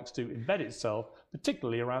Hamas likes to embed itself,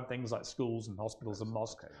 particularly around things like schools and hospitals and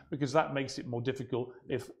mosques, because that makes it more difficult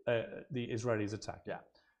if the Israelis attack. Yeah.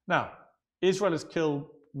 Now, Israel has killed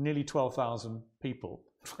nearly 12,000 people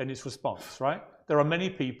in its response, right? There are many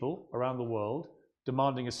people around the world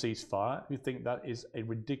demanding a ceasefire who think that is a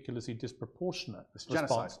ridiculously disproportionate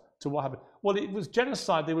response to what happened. Well, it was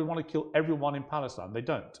genocide. They would want to kill everyone in Palestine. They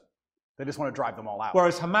don't. They just want to drive them all out.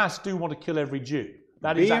 Whereas Hamas do want to kill every Jew.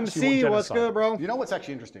 That is actually what genocide what's good, bro? You know what's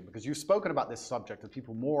actually interesting? Because you've spoken about this subject with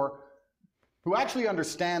people more who actually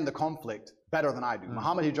understand the conflict better than I do.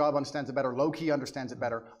 Mohammed Hijab understands it better. Low-key understands it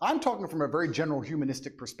better. I'm talking from a very general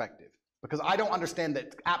humanistic perspective, because I don't understand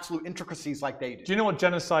the absolute intricacies like they do. Do you know what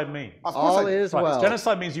genocide means? Of course All is well.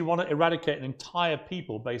 Genocide means you want to eradicate an entire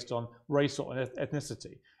people based on race or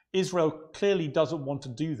ethnicity. Israel clearly doesn't want to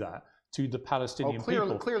do that to the Palestinian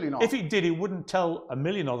people. Clearly not. If it did, it wouldn't tell a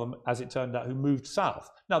million of them, as it turned out, who moved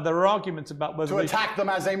south. Now, there are arguments about whether to attack them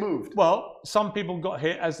as they moved. Well, some people got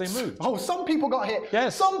hit as they moved. Oh, some people got hit.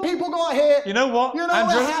 Yes. Some people got hit. You know what, You know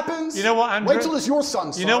Andrew? what happens? You know what, Andrew? Wait till it's your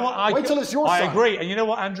son, son. You know what? Wait till it's your son. I agree. And you know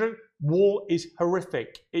what, Andrew? War is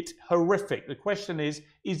horrific. It's horrific. The question is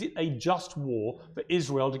it a just war for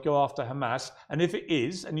Israel to go after Hamas? And if it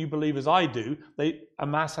is, and you believe as I do,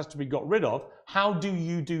 Hamas has to be got rid of, how do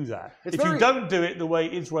you do that? If you don't do it the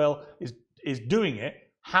way Israel is doing it,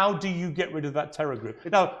 how do you get rid of that terror group?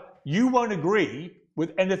 Now, you won't agree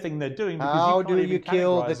with anything they're doing because how do you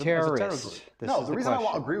kill the terrorists? No, the reason I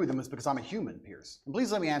won't agree with them is because I'm a human, Piers. And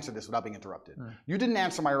please let me answer this without being interrupted. You didn't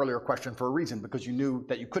answer my earlier question for a reason, because you knew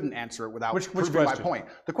that you couldn't answer it without proving my point.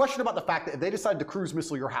 The question about the fact that if they decided to cruise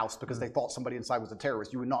missile your house because they thought somebody inside was a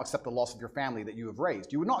terrorist, you would not accept the loss of your family that you have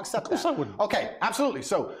raised. You would not accept that. Of course I wouldn't. Okay, absolutely.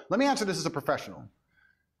 So let me answer this as a professional.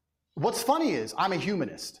 What's funny is I'm a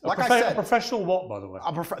humanist. Like I said, a professional what, by the way?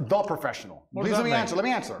 The professional. Please let me answer. Let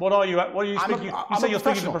me answer. What are you? What are you thinking? You say you're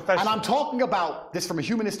thinking of professional, and I'm talking about this from a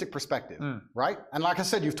humanistic perspective, right? And like I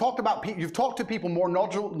said, you've talked to people more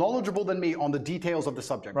knowledgeable than me on the details of the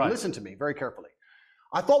subject. Right. Listen to me very carefully.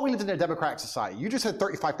 I thought we lived in a democratic society. You just had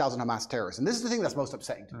 35,000 Hamas terrorists, and this is the thing that's most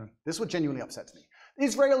upsetting to me. This is what genuinely upsets me.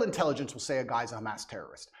 Israel intelligence will say a guy's a Hamas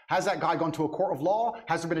terrorist. Has that guy gone to a court of law?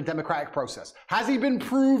 Has there been a democratic process? Has he been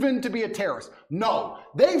proven to be a terrorist? No.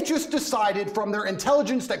 They've just decided from their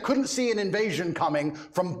intelligence that couldn't see an invasion coming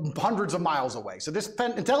from hundreds of miles away. So this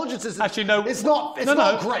intelligence is actually it's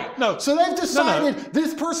not great. No. So they've decided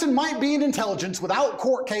this person might be in intelligence without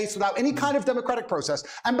court case, without any kind of democratic process,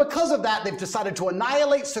 and because of that, they've decided to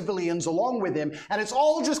annihilate civilians along with him, and it's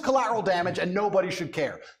all just collateral damage, and nobody should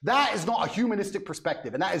care. That is not a humanistic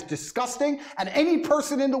perspective, and that is disgusting. And any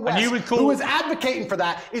person in the West who is advocating for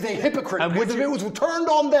that is a hypocrite. Because if it was turned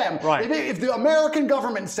on them, if the American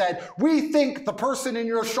government said, we think the person in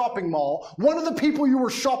your shopping mall, one of the people you were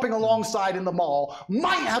shopping alongside in the mall,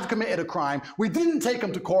 might have committed a crime. We didn't take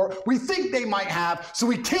them to court. We think they might have, so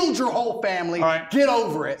we killed your whole family. Get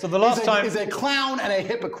over it. So the last time is a clown and a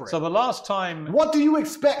hypocrite. So the last time, what do you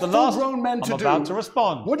expect full-grown men to do? I'm about to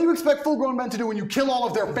respond. What do you expect full-grown men to do when you kill all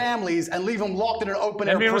of their families and leave them locked in an open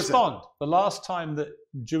air prison? Let me respond. The last time that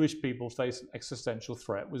Jewish people faced an existential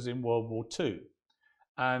threat was in World War II.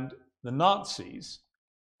 And the Nazis,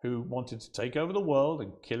 who wanted to take over the world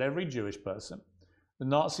and kill every Jewish person, the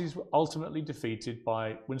Nazis were ultimately defeated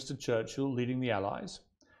by Winston Churchill leading the Allies.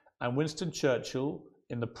 And Winston Churchill,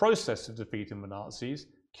 in the process of defeating the Nazis,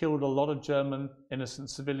 killed a lot of German innocent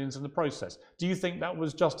civilians in the process. Do you think that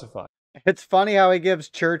was justified? It's funny how he gives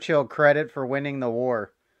Churchill credit for winning the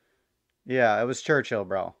war. Yeah, it was Churchill,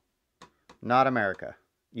 bro. Not America.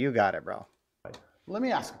 You got it, bro. Let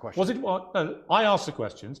me ask a question. Was it? Well, no, I asked the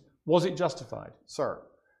questions. Was it justified? Sir,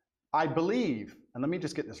 I believe, and let me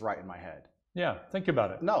just get this right in my head. Yeah, think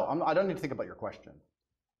about it. No, I don't need to think about your question.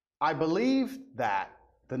 I believe that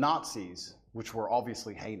the Nazis which were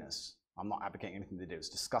obviously heinous. I'm not advocating anything they did. It's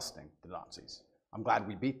disgusting, the Nazis. I'm glad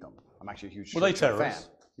we beat them. I'm actually a huge Were they terrorists?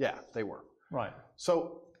 fan. Yeah, they were. Right.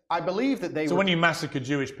 So I believe that they So when you massacre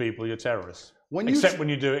Jewish people, you're terrorists. When Except when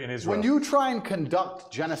you do it in Israel. When you try and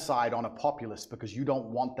conduct genocide on a populace because you don't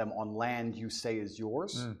want them on land you say is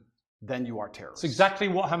yours, then you are terrorists. It's exactly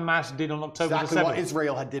what Hamas did on October the 7th. Exactly what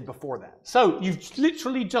Israel had did before that. So you've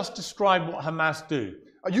literally just described what Hamas do.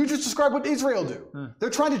 You just described what Israel do. They're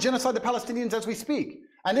trying to genocide the Palestinians as we speak.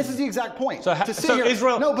 And this is the exact point. So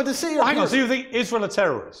Israel... No, but to sit here... Hang on, so you think Israel are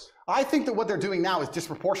terrorists? I think that what they're doing now is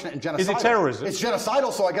disproportionate and genocidal. Is it terrorism? It's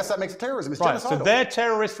genocidal, so I guess that makes it terrorism. It's right, genocidal. So they're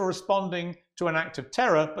terrorists for responding to an act of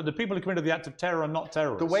terror, but the people who committed the act of terror are not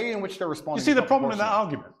terrorists. The way in which they're responding... You see the problem in that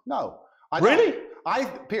argument? No. Really?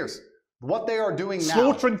 Piers, what they are doing now...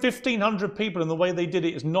 Slaughtering 1,500 people in the way they did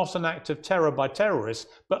it is not an act of terror by terrorists,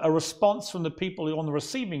 but a response from the people who are on the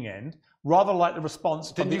receiving end, rather like the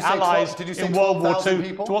response from the Allies in World War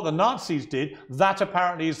II to what the Nazis did. That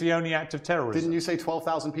apparently is the only act of terrorism. Didn't you say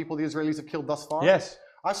 12,000 people the Israelis have killed thus far? Yes.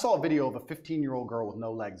 I saw a video of a 15-year-old girl with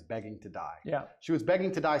no legs begging to die. Yeah. She was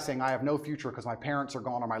begging to die saying, I have no future because my parents are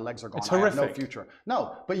gone or my legs are gone. It's horrific. I have no future.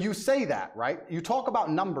 No, but you say that, right? You talk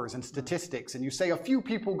about numbers and statistics and you say a few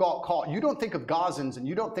people got caught. You don't think of Gazans and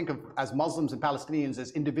you don't think of as Muslims and Palestinians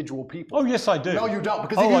as individual people. Oh, yes, I do. No, you don't.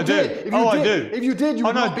 Because if you did, you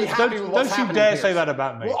would not be happy with what's happening. Don't you dare say that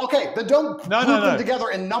about me. Well, okay, then don't group them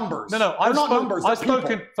together in numbers. No, they're not numbers, they're I've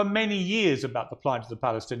spoken for many years about the plight of the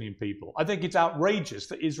Palestinian people. I think it's outrageous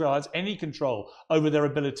that Israel has any control over their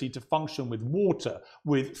ability to function with water,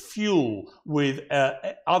 with fuel, with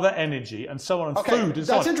other energy, and so on, and food, and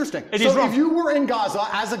so on. That's interesting. So if you were in Gaza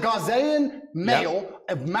as a Gazan male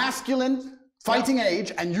of masculine fighting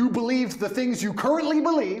age, and you believed the things you currently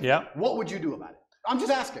believe, what would you do about it? I'm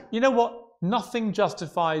just asking. You know what? Nothing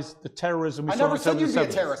justifies the terrorism we saw. I never said you'd be a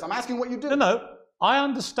terrorist. I'm asking what you do. No. I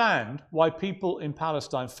understand why people in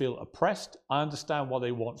Palestine feel oppressed. I understand why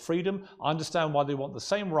they want freedom. I understand why they want the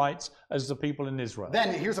same rights as the people in Israel.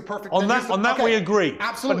 Then here's a perfect... On that we agree.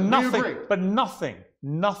 Absolutely, we agree. But nothing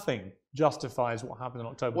justifies what happened in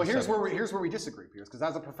October. Well, here's where we disagree, Piers, because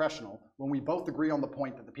as a professional, when we both agree on the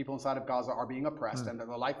point that the people inside of Gaza are being oppressed and that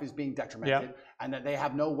their life is being detrimented and that they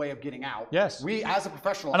have no way of getting out, we as a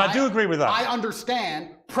professional... And I do agree with that. I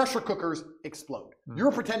understand pressure cookers explode.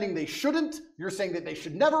 You're pretending they shouldn't. You're saying that they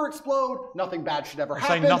should never explode. Nothing bad should ever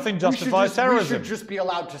happen. Saying nothing justifies terrorism. We should just be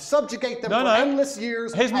allowed to subjugate them for endless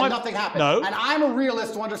years and nothing happens. And I'm a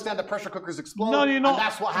realist to understand that pressure cookers explode. No, you're not. And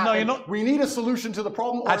that's what happened. No, you're not. We need a solution to the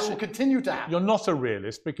problem or it will continue to happen. You're not a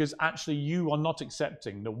realist because actually you are not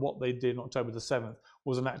accepting that what they did on October the 7th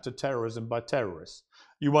was an act of terrorism by terrorists.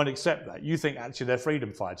 You won't accept that. You think actually they're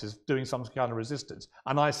freedom fighters doing some kind of resistance.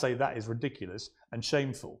 And I say that is ridiculous and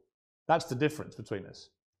shameful. That's the difference between us.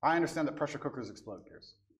 I understand that pressure cookers explode,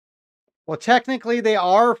 Piers. Well, technically they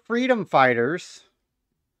are freedom fighters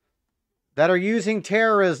that are using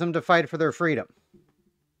terrorism to fight for their freedom.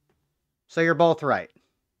 So you're both right.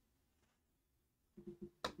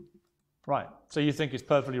 Right. So you think it's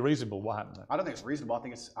perfectly reasonable what happened there? I don't think it's reasonable.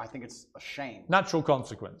 I think it's a shame. Natural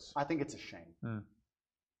consequence. I think it's a shame.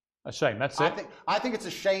 A shame. That's it. I think it's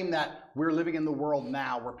a shame that we're living in the world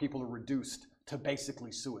now where people are reduced to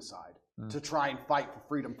basically suicide to try and fight for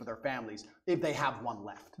freedom for their families if they have one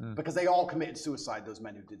left, because they all committed suicide. Those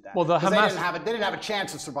men who did that. Well, they didn't have a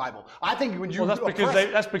chance of survival. I think when you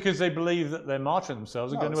that's because they believe that they're martyring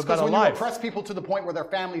themselves and going to a better life. When you oppress people to the point where their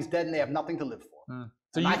family's dead and they have nothing to live for.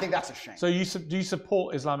 So I think that's a shame. So do you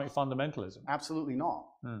support Islamic fundamentalism? Absolutely not.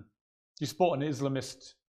 Do you support an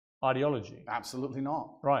Islamist ideology? Absolutely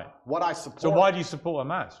not. Right. What I support. So why do you support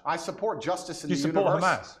Hamas? I support justice in the universe. Do you support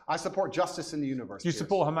Hamas? I support justice in the universe. Do you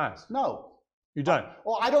support Hamas? No. You don't?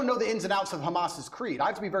 Well, I don't know the ins and outs of Hamas's creed. I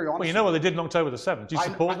have to be very honest. Well, you know what they did on October the 7th. Do you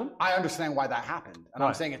support them? I understand why that happened. And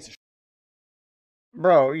I'm saying it's a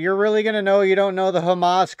Bro, you're really going to know you don't know the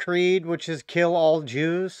Hamas creed, which is kill all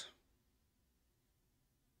Jews?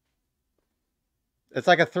 It's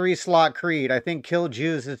like a 3-slot creed. I think kill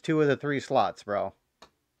Jews is 2 of the 3 slots, bro.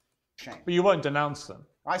 Shame. But you won't denounce them.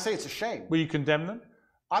 I say it's a shame. Will you condemn them?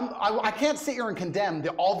 I can't sit here and condemn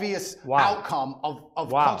the obvious outcome of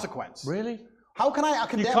consequence. Really? How can I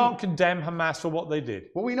condemn? You can't condemn Hamas for what they did.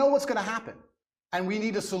 Well, we know what's going to happen. And we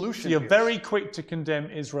need a solution. You're very quick to condemn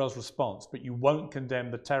Israel's response, but you won't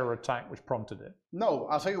condemn the terror attack which prompted it. No,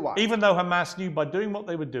 I'll tell you why. Even though Hamas knew by doing what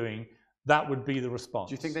they were doing, that would be the response.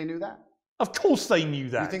 Do you think they knew that? Of course they knew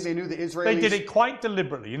that. You think they knew the Israelis? They did it quite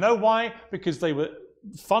deliberately. You know why? Because they were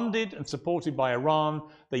funded and supported by Iran.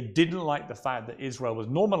 They didn't like the fact that Israel was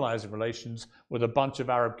normalizing relations with a bunch of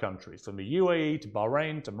Arab countries, from the UAE to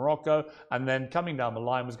Bahrain to Morocco, and then coming down the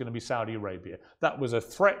line was going to be Saudi Arabia. That was a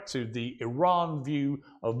threat to the Iran view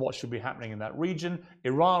of what should be happening in that region.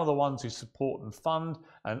 Iran are the ones who support and fund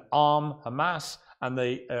and arm Hamas, and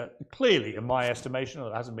they clearly, in my estimation,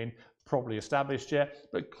 it hasn't been properly established yet,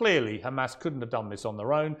 but clearly Hamas couldn't have done this on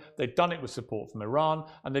their own. They've done it with support from Iran,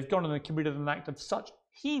 and they've gone and committed an act of such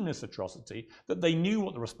heinous atrocity that they knew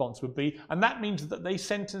what the response would be, and that means that they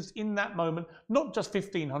sentenced in that moment not just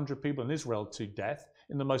 1,500 people in Israel to death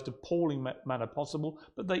in the most appalling manner possible,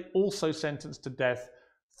 but they also sentenced to death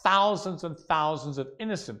thousands and thousands of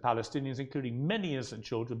innocent Palestinians, including many innocent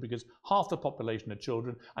children, because half the population are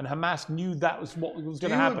children, and Hamas knew that was what was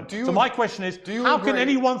going to happen. So my question is, how can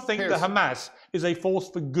anyone think that Hamas is a force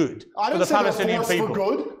for good for the Palestinian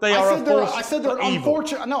people? They are a force I said they're for evil.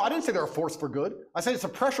 Unfortunate. No, I didn't say they're a force for good. I said it's a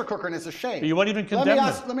pressure cooker and it's a shame. But you won't even condemn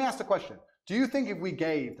them. Let me ask the question. Do you think if we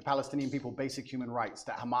gave the Palestinian people basic human rights,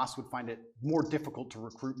 that Hamas would find it more difficult to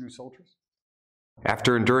recruit new soldiers?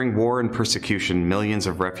 After enduring war and persecution, millions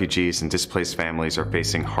of refugees and displaced families are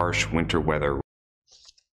facing harsh winter weather.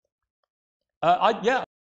 Yeah.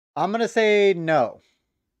 I'm going to say no.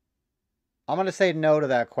 I'm going to say no to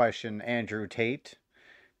that question, Andrew Tate,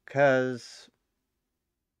 because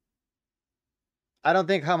I don't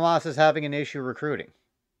think Hamas is having an issue recruiting.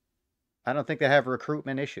 I don't think they have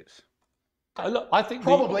recruitment issues. Look, I think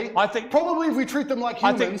probably if we treat them like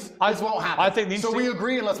humans, this won't happen. So we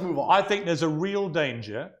agree and let's move on. I think there's a real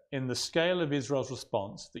danger in the scale of Israel's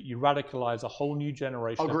response that you radicalize a whole new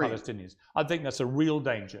generation of Palestinians. I think that's a real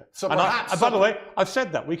danger. So perhaps, by the way, I've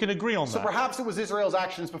said that. We can agree on that. So perhaps it was Israel's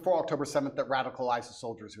actions before October 7th that radicalized the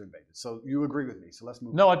soldiers who invaded. So you agree with me. So let's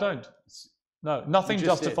move on. No, I don't. No, nothing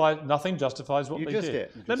justifies what they did.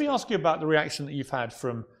 Let me ask you about the reaction that you've had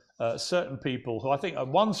from certain people who I think at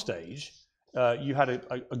one stage you had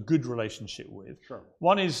a good relationship with. Sure.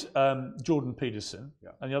 One is Jordan Peterson,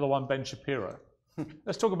 and the other one Ben Shapiro.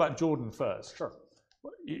 Let's talk about Jordan first. Sure.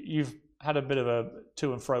 You've had a bit of a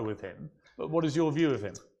to and fro with him, but what is your view of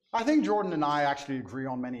him? I think Jordan and I actually agree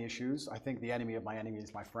on many issues. I think the enemy of my enemy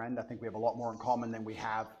is my friend. I think we have a lot more in common than we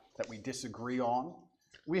have that we disagree on.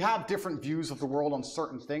 We have different views of the world on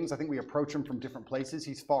certain things. I think we approach him from different places.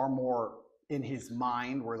 He's far more in his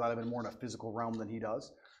mind, whereas I live in more in a physical realm than he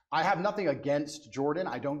does. I have nothing against Jordan.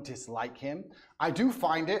 I don't dislike him. I do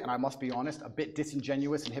find it, and I must be honest, a bit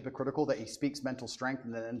disingenuous and hypocritical that he speaks mental strength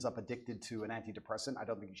and then ends up addicted to an antidepressant. I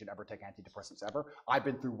don't think you should ever take antidepressants ever. I've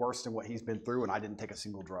been through worse than what he's been through, and I didn't take a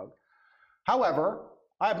single drug. However,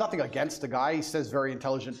 I have nothing against the guy. He says very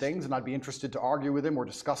intelligent things, and I'd be interested to argue with him or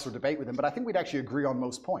discuss or debate with him, but I think we'd actually agree on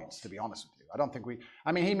most points, to be honest with you. I don't think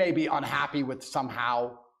he may be unhappy with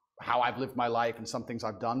somehow how I've lived my life and some things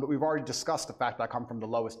I've done, but we've already discussed the fact that I come from the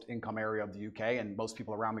lowest income area of the UK and most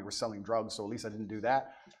people around me were selling drugs, so at least I didn't do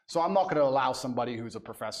that. So I'm not going to allow somebody who's a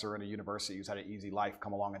professor in a university who's had an easy life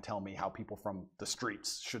come along and tell me how people from the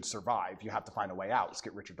streets should survive. You have to find a way out. Let's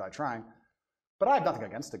get rich or die trying. But I have nothing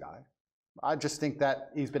against the guy. I just think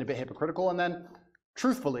that he's been a bit hypocritical, and then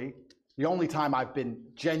truthfully, the only time I've been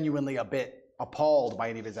genuinely a bit appalled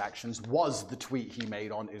by any of his actions was the tweet he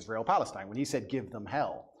made on Israel-Palestine when he said, "Give them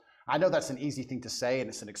hell." I know that's an easy thing to say, and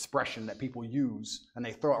it's an expression that people use, and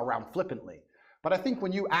they throw it around flippantly. But I think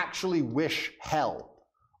when you actually wish hell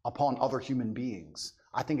upon other human beings,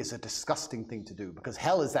 I think it's a disgusting thing to do, because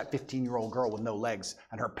hell is that 15-year-old girl with no legs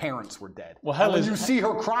and her parents were dead. Well, hell and when you see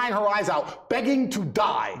her crying her eyes out, begging to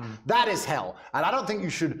die, that is hell. And I don't think you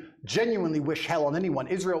should genuinely wish hell on anyone,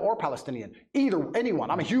 Israel or Palestinian,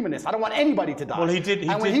 anyone. I'm a humanist. I don't want anybody to die.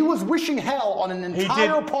 Well, when he was wishing hell on an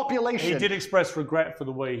entire population, he did express regret for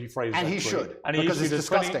the way he phrased it. And he should, because it's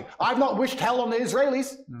disgusting. I've not wished hell on the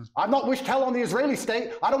Israelis. I've not wished hell on the Israeli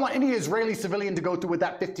state. I don't want any Israeli civilian to go through what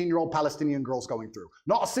that 15-year-old Palestinian girl's going through.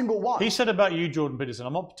 Not a single one. He said about you, Jordan Peterson,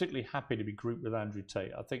 I'm not particularly happy to be grouped with Andrew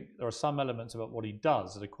Tate. I think there are some elements about what he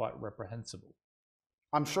does that are quite reprehensible.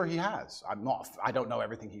 I'm sure he has. I don't know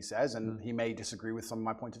everything he says, and he may disagree with some of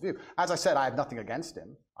my point of view. As I said, I have nothing against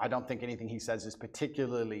him. I don't think anything he says is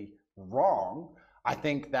particularly wrong. I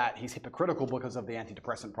think that he's hypocritical because of the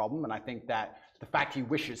antidepressant problem, and I think that the fact he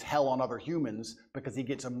wishes hell on other humans because he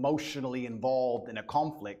gets emotionally involved in a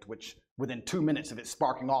conflict, which within 2 minutes of it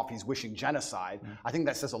sparking off, he's wishing genocide. I think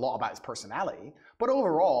that says a lot about his personality. But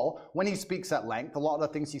overall, when he speaks at length, a lot of the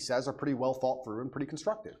things he says are pretty well thought through and pretty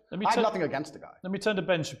constructive. I have nothing against the guy. Let me turn to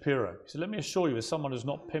Ben Shapiro. He said, let me assure you, as someone who's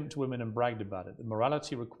not pimped women and bragged about it, that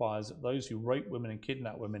morality requires that those who rape women and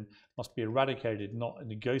kidnap women must be eradicated, not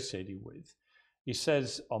negotiated with. He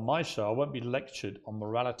says, on my show, I won't be lectured on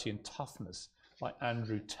morality and toughness. like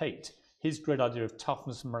Andrew Tate. His great idea of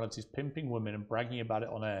toughness and morality is pimping women and bragging about it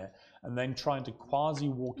on air, and then trying to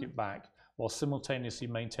quasi-walk it back while simultaneously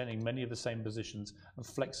maintaining many of the same positions and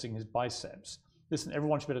flexing his biceps. Listen,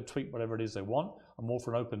 everyone should be able to tweet whatever it is they want. I'm all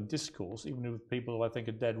for an open discourse, even with people who I think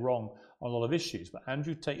are dead wrong on a lot of issues. But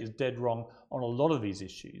Andrew Tate is dead wrong on a lot of these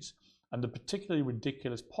issues. And the particularly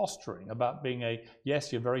ridiculous posturing about being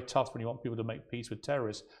yes, you're very tough when you want people to make peace with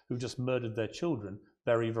terrorists who just murdered their children,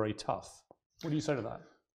 very, very tough. What do you say to that?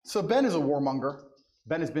 So Ben is a warmonger.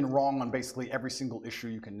 Ben has been wrong on basically every single issue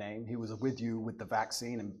you can name. He was with you with the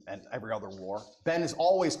vaccine and every other war. Ben is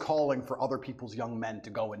always calling for other people's young men to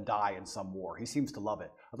go and die in some war. He seems to love it.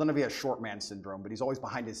 I don't know if he has short man syndrome, but he's always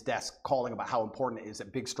behind his desk calling about how important it is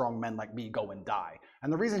that big, strong men like me go and die.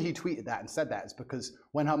 And the reason he tweeted that and said that is because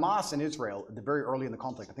when Hamas and Israel, at the very early in the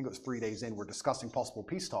conflict, I think it was 3 days in, were discussing possible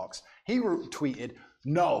peace talks, he tweeted,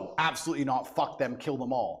 no, absolutely not, fuck them, kill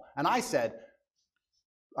them all. And I said,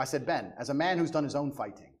 Ben, as a man who's done his own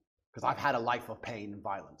fighting, because I've had a life of pain and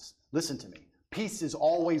violence, listen to me. Peace is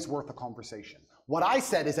always worth a conversation. What I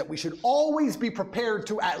said is that we should always be prepared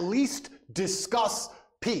to at least discuss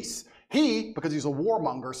peace. He, because he's a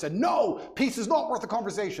warmonger, said, no, peace is not worth a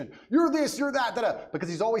conversation. You're this, you're that, da-da. Because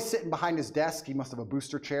he's always sitting behind his desk. He must have a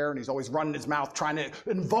booster chair, and he's always running his mouth trying to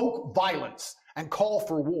invoke violence and call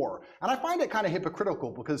for war. And I find it kind of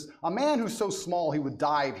hypocritical because a man who's so small he would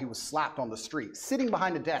die if he was slapped on the street, sitting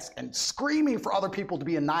behind a desk and screaming for other people to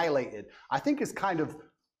be annihilated, I think is kind of,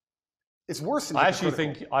 it's worse than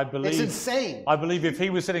hypocritical. It's insane. I believe if he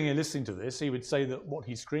was sitting here listening to this, he would say that what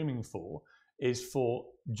he's screaming for is for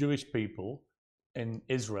Jewish people in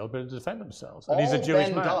Israel to defend themselves. And he's a Jewish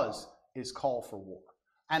man. All Ben does is call for war.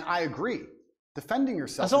 And I agree. Defending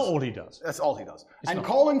yourself. That's not all he does. That's all he does. And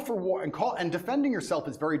calling for war and defending yourself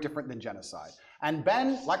is very different than genocide. And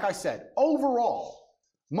Ben, like I said, overall,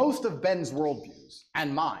 most of Ben's worldviews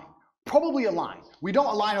and mine probably align. We don't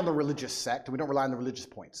align on the religious sect. We don't rely on the religious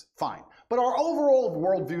points. Fine. But our overall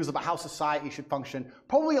worldviews about how society should function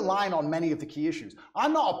probably align on many of the key issues. I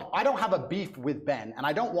don't have a beef with Ben, and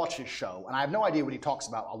I don't watch his show, and I have no idea what he talks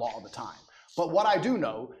about a lot of the time. But what I do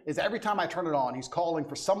know is every time I turn it on, he's calling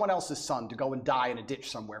for someone else's son to go and die in a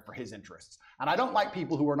ditch somewhere for his interests. And I don't like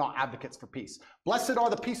people who are not advocates for peace. Blessed are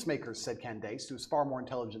the peacemakers, said Candace, who is far more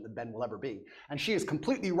intelligent than Ben will ever be. And she is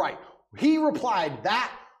completely right. He replied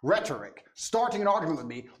that rhetoric, starting an argument with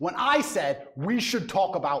me, when I said we should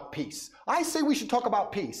talk about peace. I say we should talk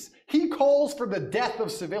about peace. He calls for the death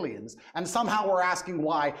of civilians, and somehow we're asking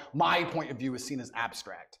why my point of view is seen as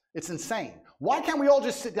abstract. It's insane. Why can't we all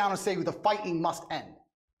just sit down and say the fighting must end?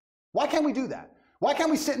 Why can't we do that? Why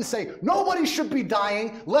can't we sit and say, nobody should be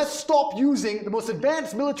dying, let's stop using the most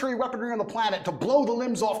advanced military weaponry on the planet to blow the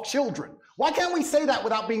limbs off children? Why can't we say that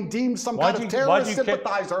without being deemed some kind of terrorist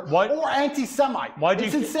sympathizer or anti-Semite?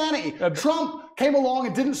 It's insanity. Trump came along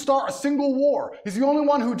and didn't start a single war. He's the only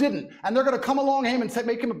one who didn't. And they're going to come along him and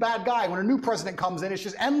make him a bad guy. When a new president comes in, it's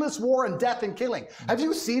just endless war and death and killing. Have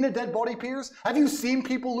you seen a dead body, Piers? Have you seen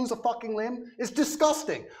people lose a fucking limb? It's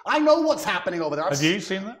disgusting. I know what's happening over there. Have you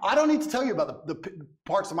seen that? I don't need to tell you about the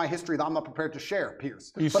parts of my history that I'm not prepared to share,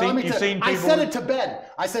 Piers. I said it to Ben.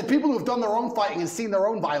 I said people who have done their own fighting and seen their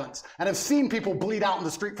own violence and have seen people bleed out in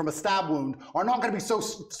the street from a stab wound are not going to be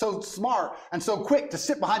so smart and so quick to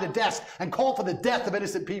sit behind a desk and call for the death of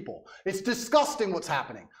innocent people. It's disgusting what's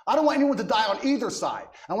happening. I don't want anyone to die on either side.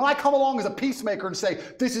 And when I come along as a peacemaker and say,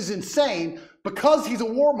 this is insane, because he's a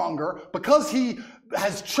warmonger, because he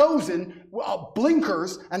has chosen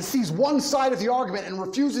blinkers and sees one side of the argument and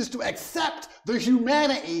refuses to accept the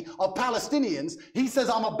humanity of Palestinians, he says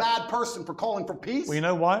I'm a bad person for calling for peace. Well, you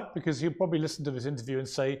know why? Because he'll probably listen to this interview and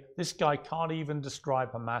say, this guy can't even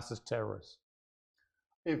describe Hamas as terrorists.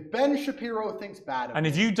 If Ben Shapiro thinks bad of And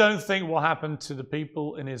if you don't think what happened to the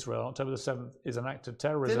people in Israel on October the 7th is an act of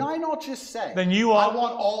terrorism, did I not just say then you are, I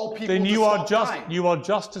want all people then to you stop are just dying? You are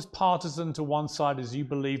just as partisan to one side as you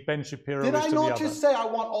believe Ben Shapiro Did is I to the other. not just say I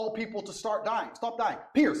want all people to stop dying?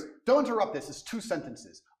 Piers, don't interrupt this. It's 2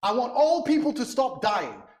 sentences. I want all people to stop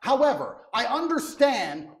dying. However, I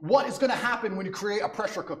understand what is going to happen when you create a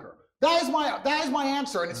pressure cooker. That is my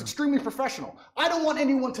answer, and it's extremely professional. I don't want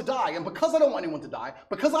anyone to die, and because I don't want anyone to die,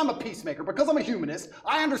 because I'm a peacemaker, because I'm a humanist,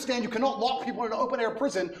 I understand you cannot lock people in an open-air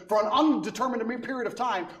prison for an undetermined period of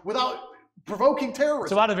time without provoking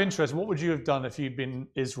terrorism. So out of interest, what would you have done if you'd been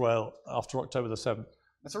Israel after October the 7th?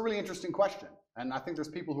 That's a really interesting question, and I think there's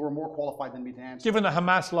people who are more qualified than me to answer. Given that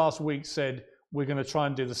Hamas last week said, we're going to try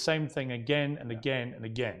and do the same thing again and again and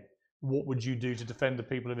again, what would you do to defend the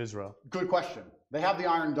people of Israel? Good question. They have the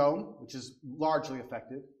Iron Dome, which is largely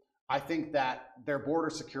effective. I think that their border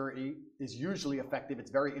security is usually effective. It's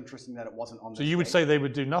very interesting that it wasn't on. So you would say they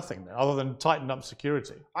would do nothing then, other than tighten up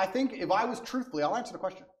security? I think if I was truthfully, I'll answer the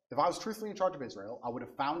question. If I was truthfully in charge of Israel, I would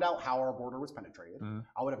have found out how our border was penetrated.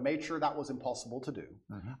 I would have made sure that was impossible to do.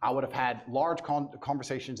 I would have had large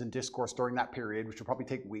conversations and discourse during that period, which would probably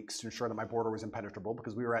take weeks to ensure that my border was impenetrable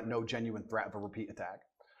because we were at no genuine threat of a repeat attack.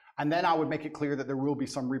 And then I would make it clear that there will be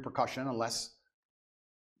some repercussion unless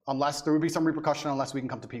there would be some repercussion unless we can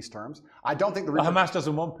come to peace terms. I don't think the Hamas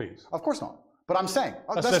doesn't want peace. Of course not. But I'm saying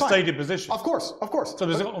that's their stated position. Of course. So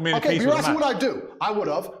there's not mean okay, peace but you're with asking Hamas. what I do. I would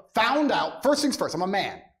have found out. First things first. I'm a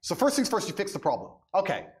man. So first things first, you fix the problem.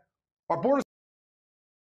 Okay, our borders.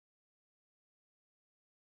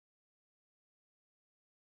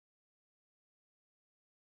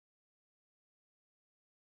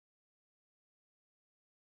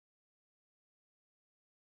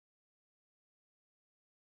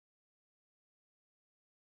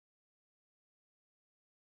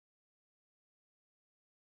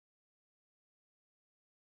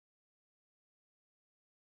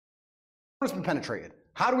 Been penetrated.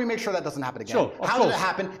 How do we make sure that doesn't happen again? Sure, How did it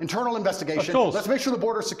happen? Internal investigation. Let's make sure the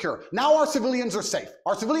border is secure. Now our civilians are safe.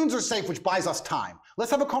 Our civilians are safe, which buys us time.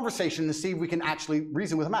 Let's have a conversation and see if we can actually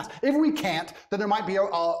reason with Hamas. If we can't, then there might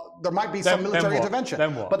be some military intervention.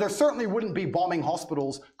 Then what? But there certainly wouldn't be bombing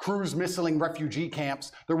hospitals, cruise missiling refugee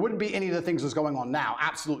camps. There wouldn't be any of the things that's going on now.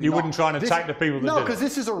 Absolutely You not. wouldn't try and attack the people that No, did it. because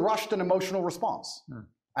this is a rushed and emotional response.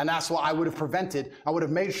 And that's what I would have prevented. I would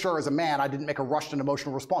have made sure as a man I didn't make a rushed and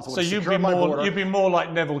emotional response. So you'd be more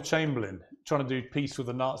like Neville Chamberlain, trying to do peace with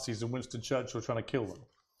the Nazis and Winston Churchill trying to kill them.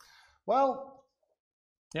 Well,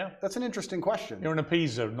 yeah, that's an interesting question. You're an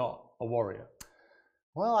appeaser, not a warrior.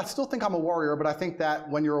 Well, I still think I'm a warrior, but I think that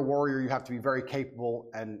when you're a warrior, you have to be very capable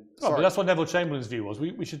and. But that's what Neville Chamberlain's view was.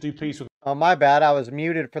 We should do peace with. Oh, my bad. I was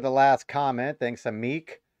muted for the last comment. Thanks,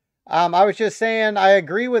 Amik. I was just saying I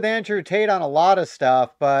agree with Andrew Tate on a lot of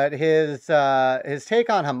stuff, but his take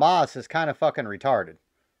on Hamas is kind of fucking retarded.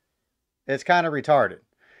 It's kind of retarded.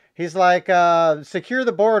 He's like, secure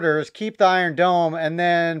the borders, keep the Iron Dome, and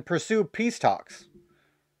then pursue peace talks.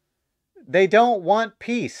 They don't want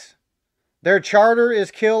peace. Their charter is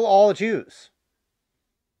kill all Jews.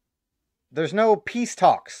 There's no peace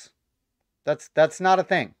talks. That's not a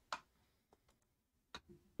thing.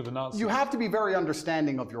 You have to be very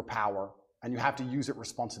understanding of your power, and you have to use it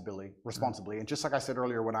responsibly. And just like I said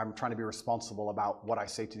earlier, when I'm trying to be responsible about what I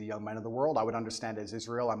say to the young men of the world, I would understand as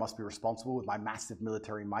Israel, I must be responsible with my massive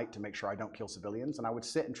military might to make sure I don't kill civilians. And I would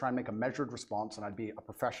sit and try and make a measured response, and I'd be a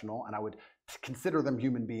professional, and I would consider them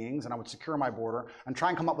human beings, and I would secure my border and try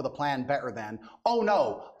and come up with a plan better than, oh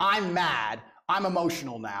no, I'm mad, I'm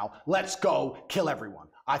emotional now, let's go kill everyone.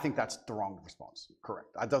 I think that's the wrong response. Correct.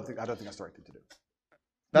 I don't think that's the right thing to do.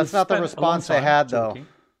 That's not the response they had, though.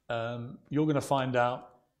 You're going to find out.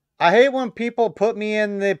 I hate when people put me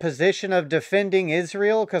in the position of defending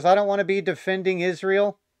Israel because I don't want to be defending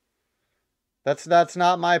Israel. That's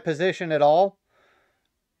not my position at all.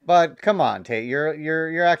 But come on, Tate,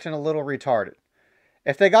 you're acting a little retarded.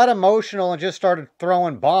 If they got emotional and just started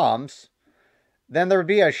throwing bombs, then there would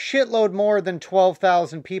be a shitload more than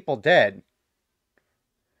 12,000 people dead.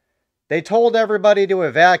 They told everybody to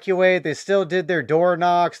evacuate. They still did their door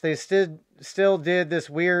knocks. They still did this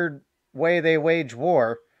weird way they wage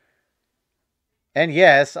war. And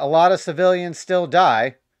yes, a lot of civilians still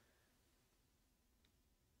die.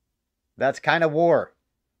 That's kind of war.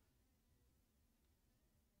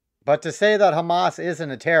 But to say that Hamas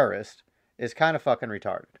isn't a terrorist is kind of fucking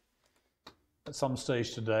retarded. At some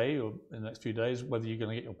stage today or in the next few days, whether you're going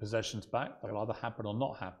to get your possessions back, that'll either happen or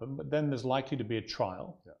not happen. But then there's likely to be a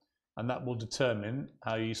trial. Yeah. And that will determine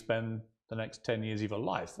how you spend the next 10 years of your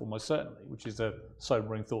life, almost certainly, which is a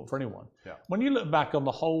sobering thought for anyone. Yeah. When you look back on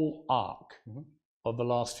the whole arc of the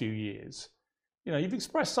last few years, you know, you've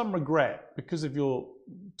expressed some regret because of your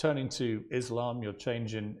turning to Islam, your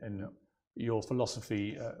change in your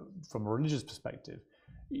philosophy from a religious perspective.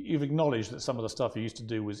 You've acknowledged that some of the stuff you used to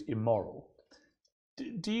do was immoral.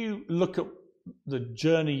 Do you look at the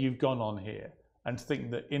journey you've gone on here and think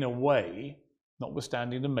that in a way,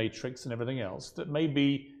 notwithstanding the matrix and everything else, that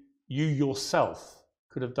maybe you yourself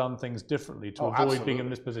could have done things differently to avoid being in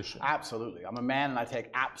this position? Absolutely. I'm a man and I take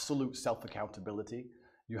absolute self-accountability.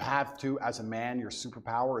 You have to, as a man, your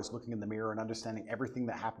superpower is looking in the mirror and understanding everything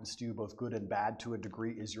that happens to you, both good and bad, to a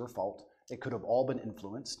degree is your fault. It could have all been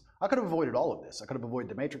influenced. I could have avoided all of this. I could have avoided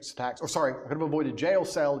the matrix attacks, I could have avoided jail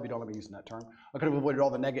cell, if you don't let me use that term. I could have avoided all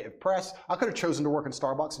the negative press. I could have chosen to work in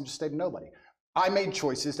Starbucks and just stayed a nobody. I made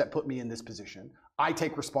choices that put me in this position. I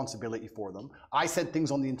take responsibility for them. I said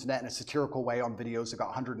things on the internet in a satirical way on videos that got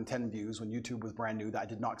 110 views when YouTube was brand new that I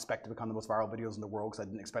did not expect to become the most viral videos in the world because I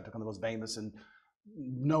didn't expect to become the most famous and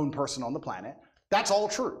known person on the planet. That's all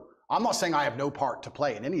true. I'm not saying I have no part to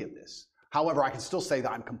play in any of this. However, I can still say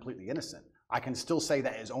that I'm completely innocent. I can still say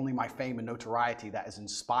that it is only my fame and notoriety that has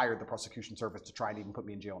inspired the prosecution service to try and even put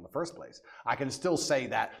me in jail in the first place. I can still say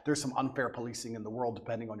that there's some unfair policing in the world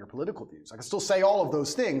depending on your political views. I can still say all of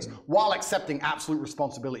those things while accepting absolute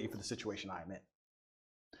responsibility for the situation I am in.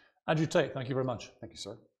 Andrew Tate, thank you very much. Thank you,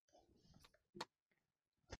 sir.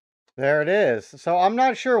 There it is. So I'm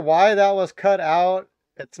not sure why that was cut out.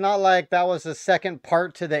 It's not like that was the second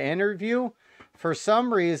part to the interview. For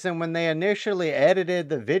some reason, when they initially edited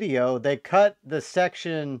the video, they cut the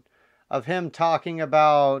section of him talking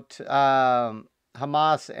about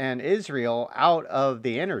Hamas and Israel out of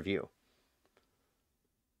the interview.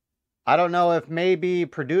 I don't know if maybe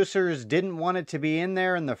producers didn't want it to be in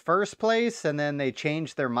there in the first place, and then they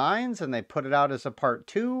changed their minds and they put it out as a part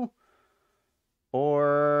 2.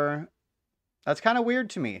 Or that's kind of weird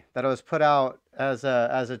to me that it was put out as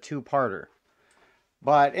a 2-parter.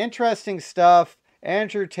 But interesting stuff.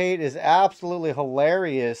 Andrew Tate is absolutely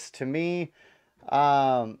hilarious to me.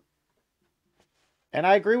 And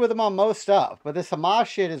I agree with him on most stuff. But this Hamas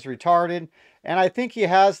shit is retarded. And I think he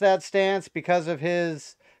has that stance because of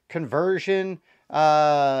his conversion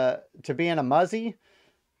to being a muzzy.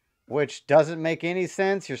 Which doesn't make any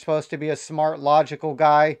sense. You're supposed to be a smart, logical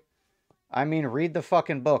guy. I mean, read the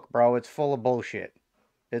fucking book, bro. It's full of bullshit.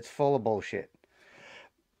 It's full of bullshit.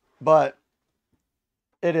 But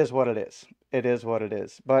it is what it is. It is what it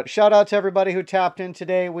is. But shout out to everybody who tapped in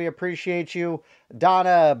today. We appreciate you.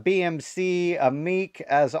 Donna, BMC, Amik,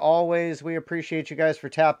 as always, we appreciate you guys for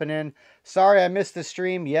tapping in. Sorry I missed the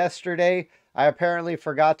stream yesterday. I apparently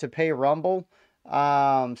forgot to pay Rumble, so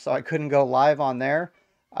I couldn't go live on there.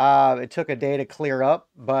 It took a day to clear up,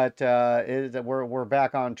 but we're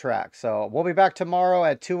back on track. So we'll be back tomorrow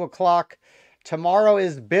at 2 o'clock. Tomorrow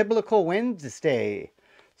is Biblical Wednesday.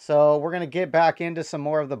 So we're going to get back into some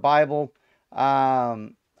more of the Bible.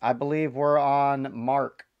 I believe we're on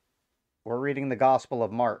Mark. We're reading the Gospel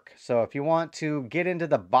of Mark. So if you want to get into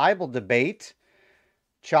the Bible debate,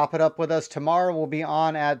 chop it up with us tomorrow. We'll be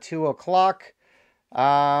on at 2 o'clock. But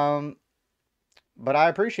I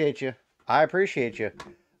appreciate you. I appreciate you.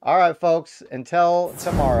 All right, folks. Until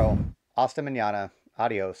tomorrow. Hasta mañana.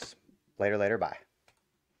 Adios. Later, bye.